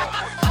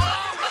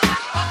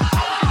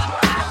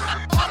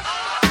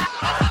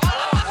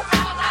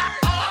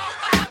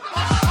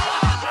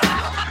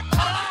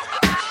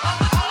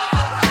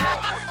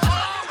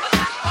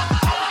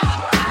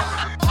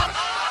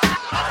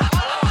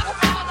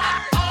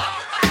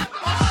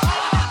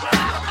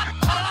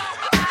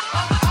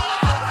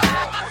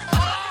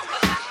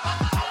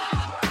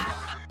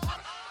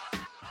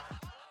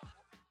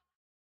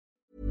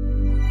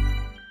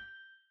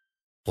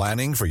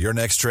 Planning for your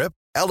next trip?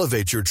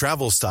 Elevate your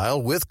travel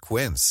style with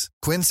Quince.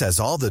 Quince has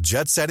all the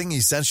jet-setting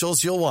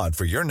essentials you'll want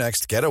for your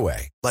next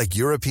getaway, like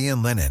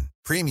European linen,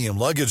 premium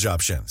luggage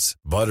options,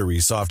 buttery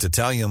soft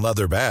Italian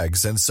leather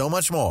bags, and so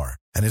much more.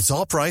 And it's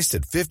all priced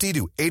at 50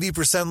 to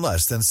 80%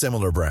 less than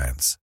similar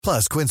brands.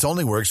 Plus, Quince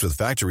only works with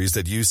factories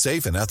that use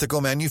safe and ethical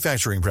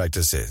manufacturing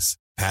practices.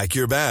 Pack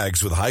your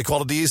bags with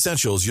high-quality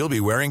essentials you'll be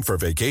wearing for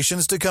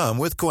vacations to come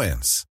with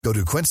Quince. Go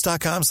to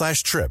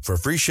quince.com/trip for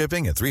free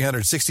shipping and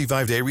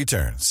 365-day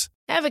returns.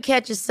 Ever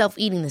catch yourself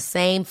eating the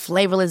same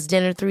flavorless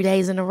dinner 3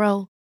 days in a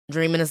row?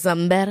 Dreaming of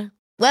something better?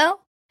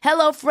 Well,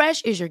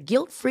 HelloFresh is your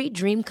guilt-free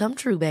dream come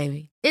true,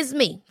 baby. It's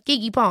me,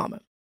 Keke Palmer.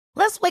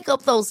 Let's wake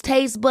up those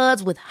taste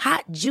buds with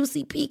hot,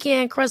 juicy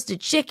pecan-crusted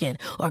chicken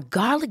or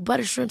garlic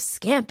butter shrimp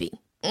scampi.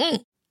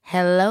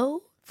 Hello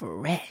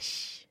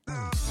Fresh.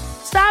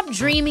 Stop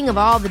dreaming of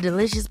all the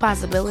delicious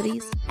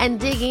possibilities and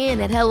dig in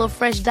at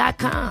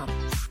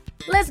HelloFresh.com.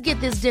 Let's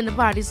get this dinner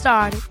party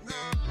started.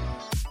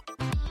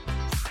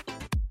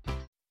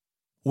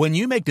 When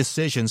you make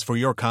decisions for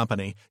your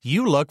company,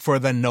 you look for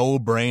the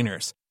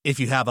no-brainers. If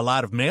you have a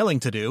lot of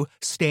mailing to do,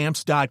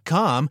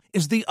 Stamps.com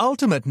is the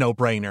ultimate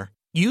no-brainer.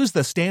 Use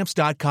the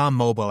Stamps.com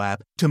mobile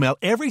app to mail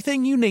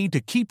everything you need to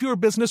keep your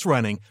business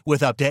running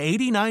with up to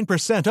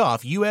 89%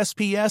 off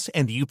USPS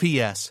and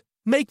UPS.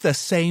 Make the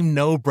same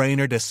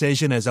no-brainer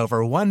decision as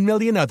over 1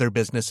 million other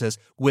businesses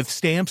with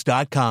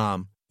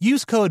Stamps.com.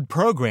 Use code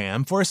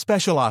PROGRAM for a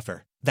special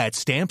offer. That's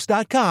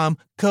Stamps.com,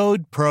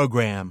 code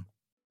PROGRAM.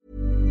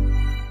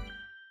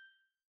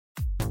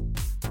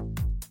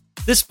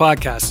 This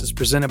podcast is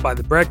presented by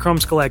the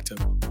Breadcrumbs Collective,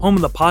 home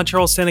of the Pod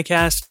Charles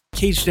Cinecast,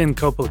 Caged In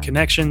Coppola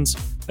Connections,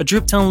 A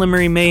Drooptown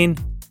Limerick, Maine,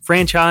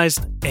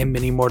 Franchised, and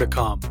many more to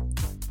come.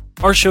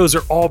 Our shows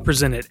are all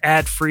presented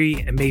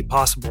ad-free and made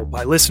possible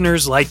by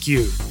listeners like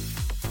you.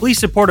 Please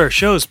support our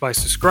shows by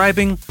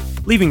subscribing,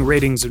 leaving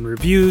ratings and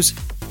reviews,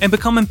 and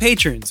becoming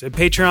patrons at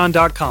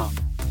patreon.com.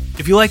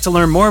 If you'd like to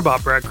learn more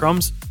about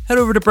Breadcrumbs, head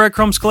over to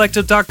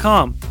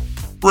breadcrumbscollective.com.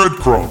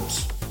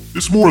 Breadcrumbs.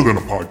 It's more than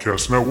a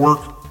podcast network.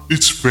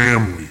 It's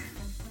family.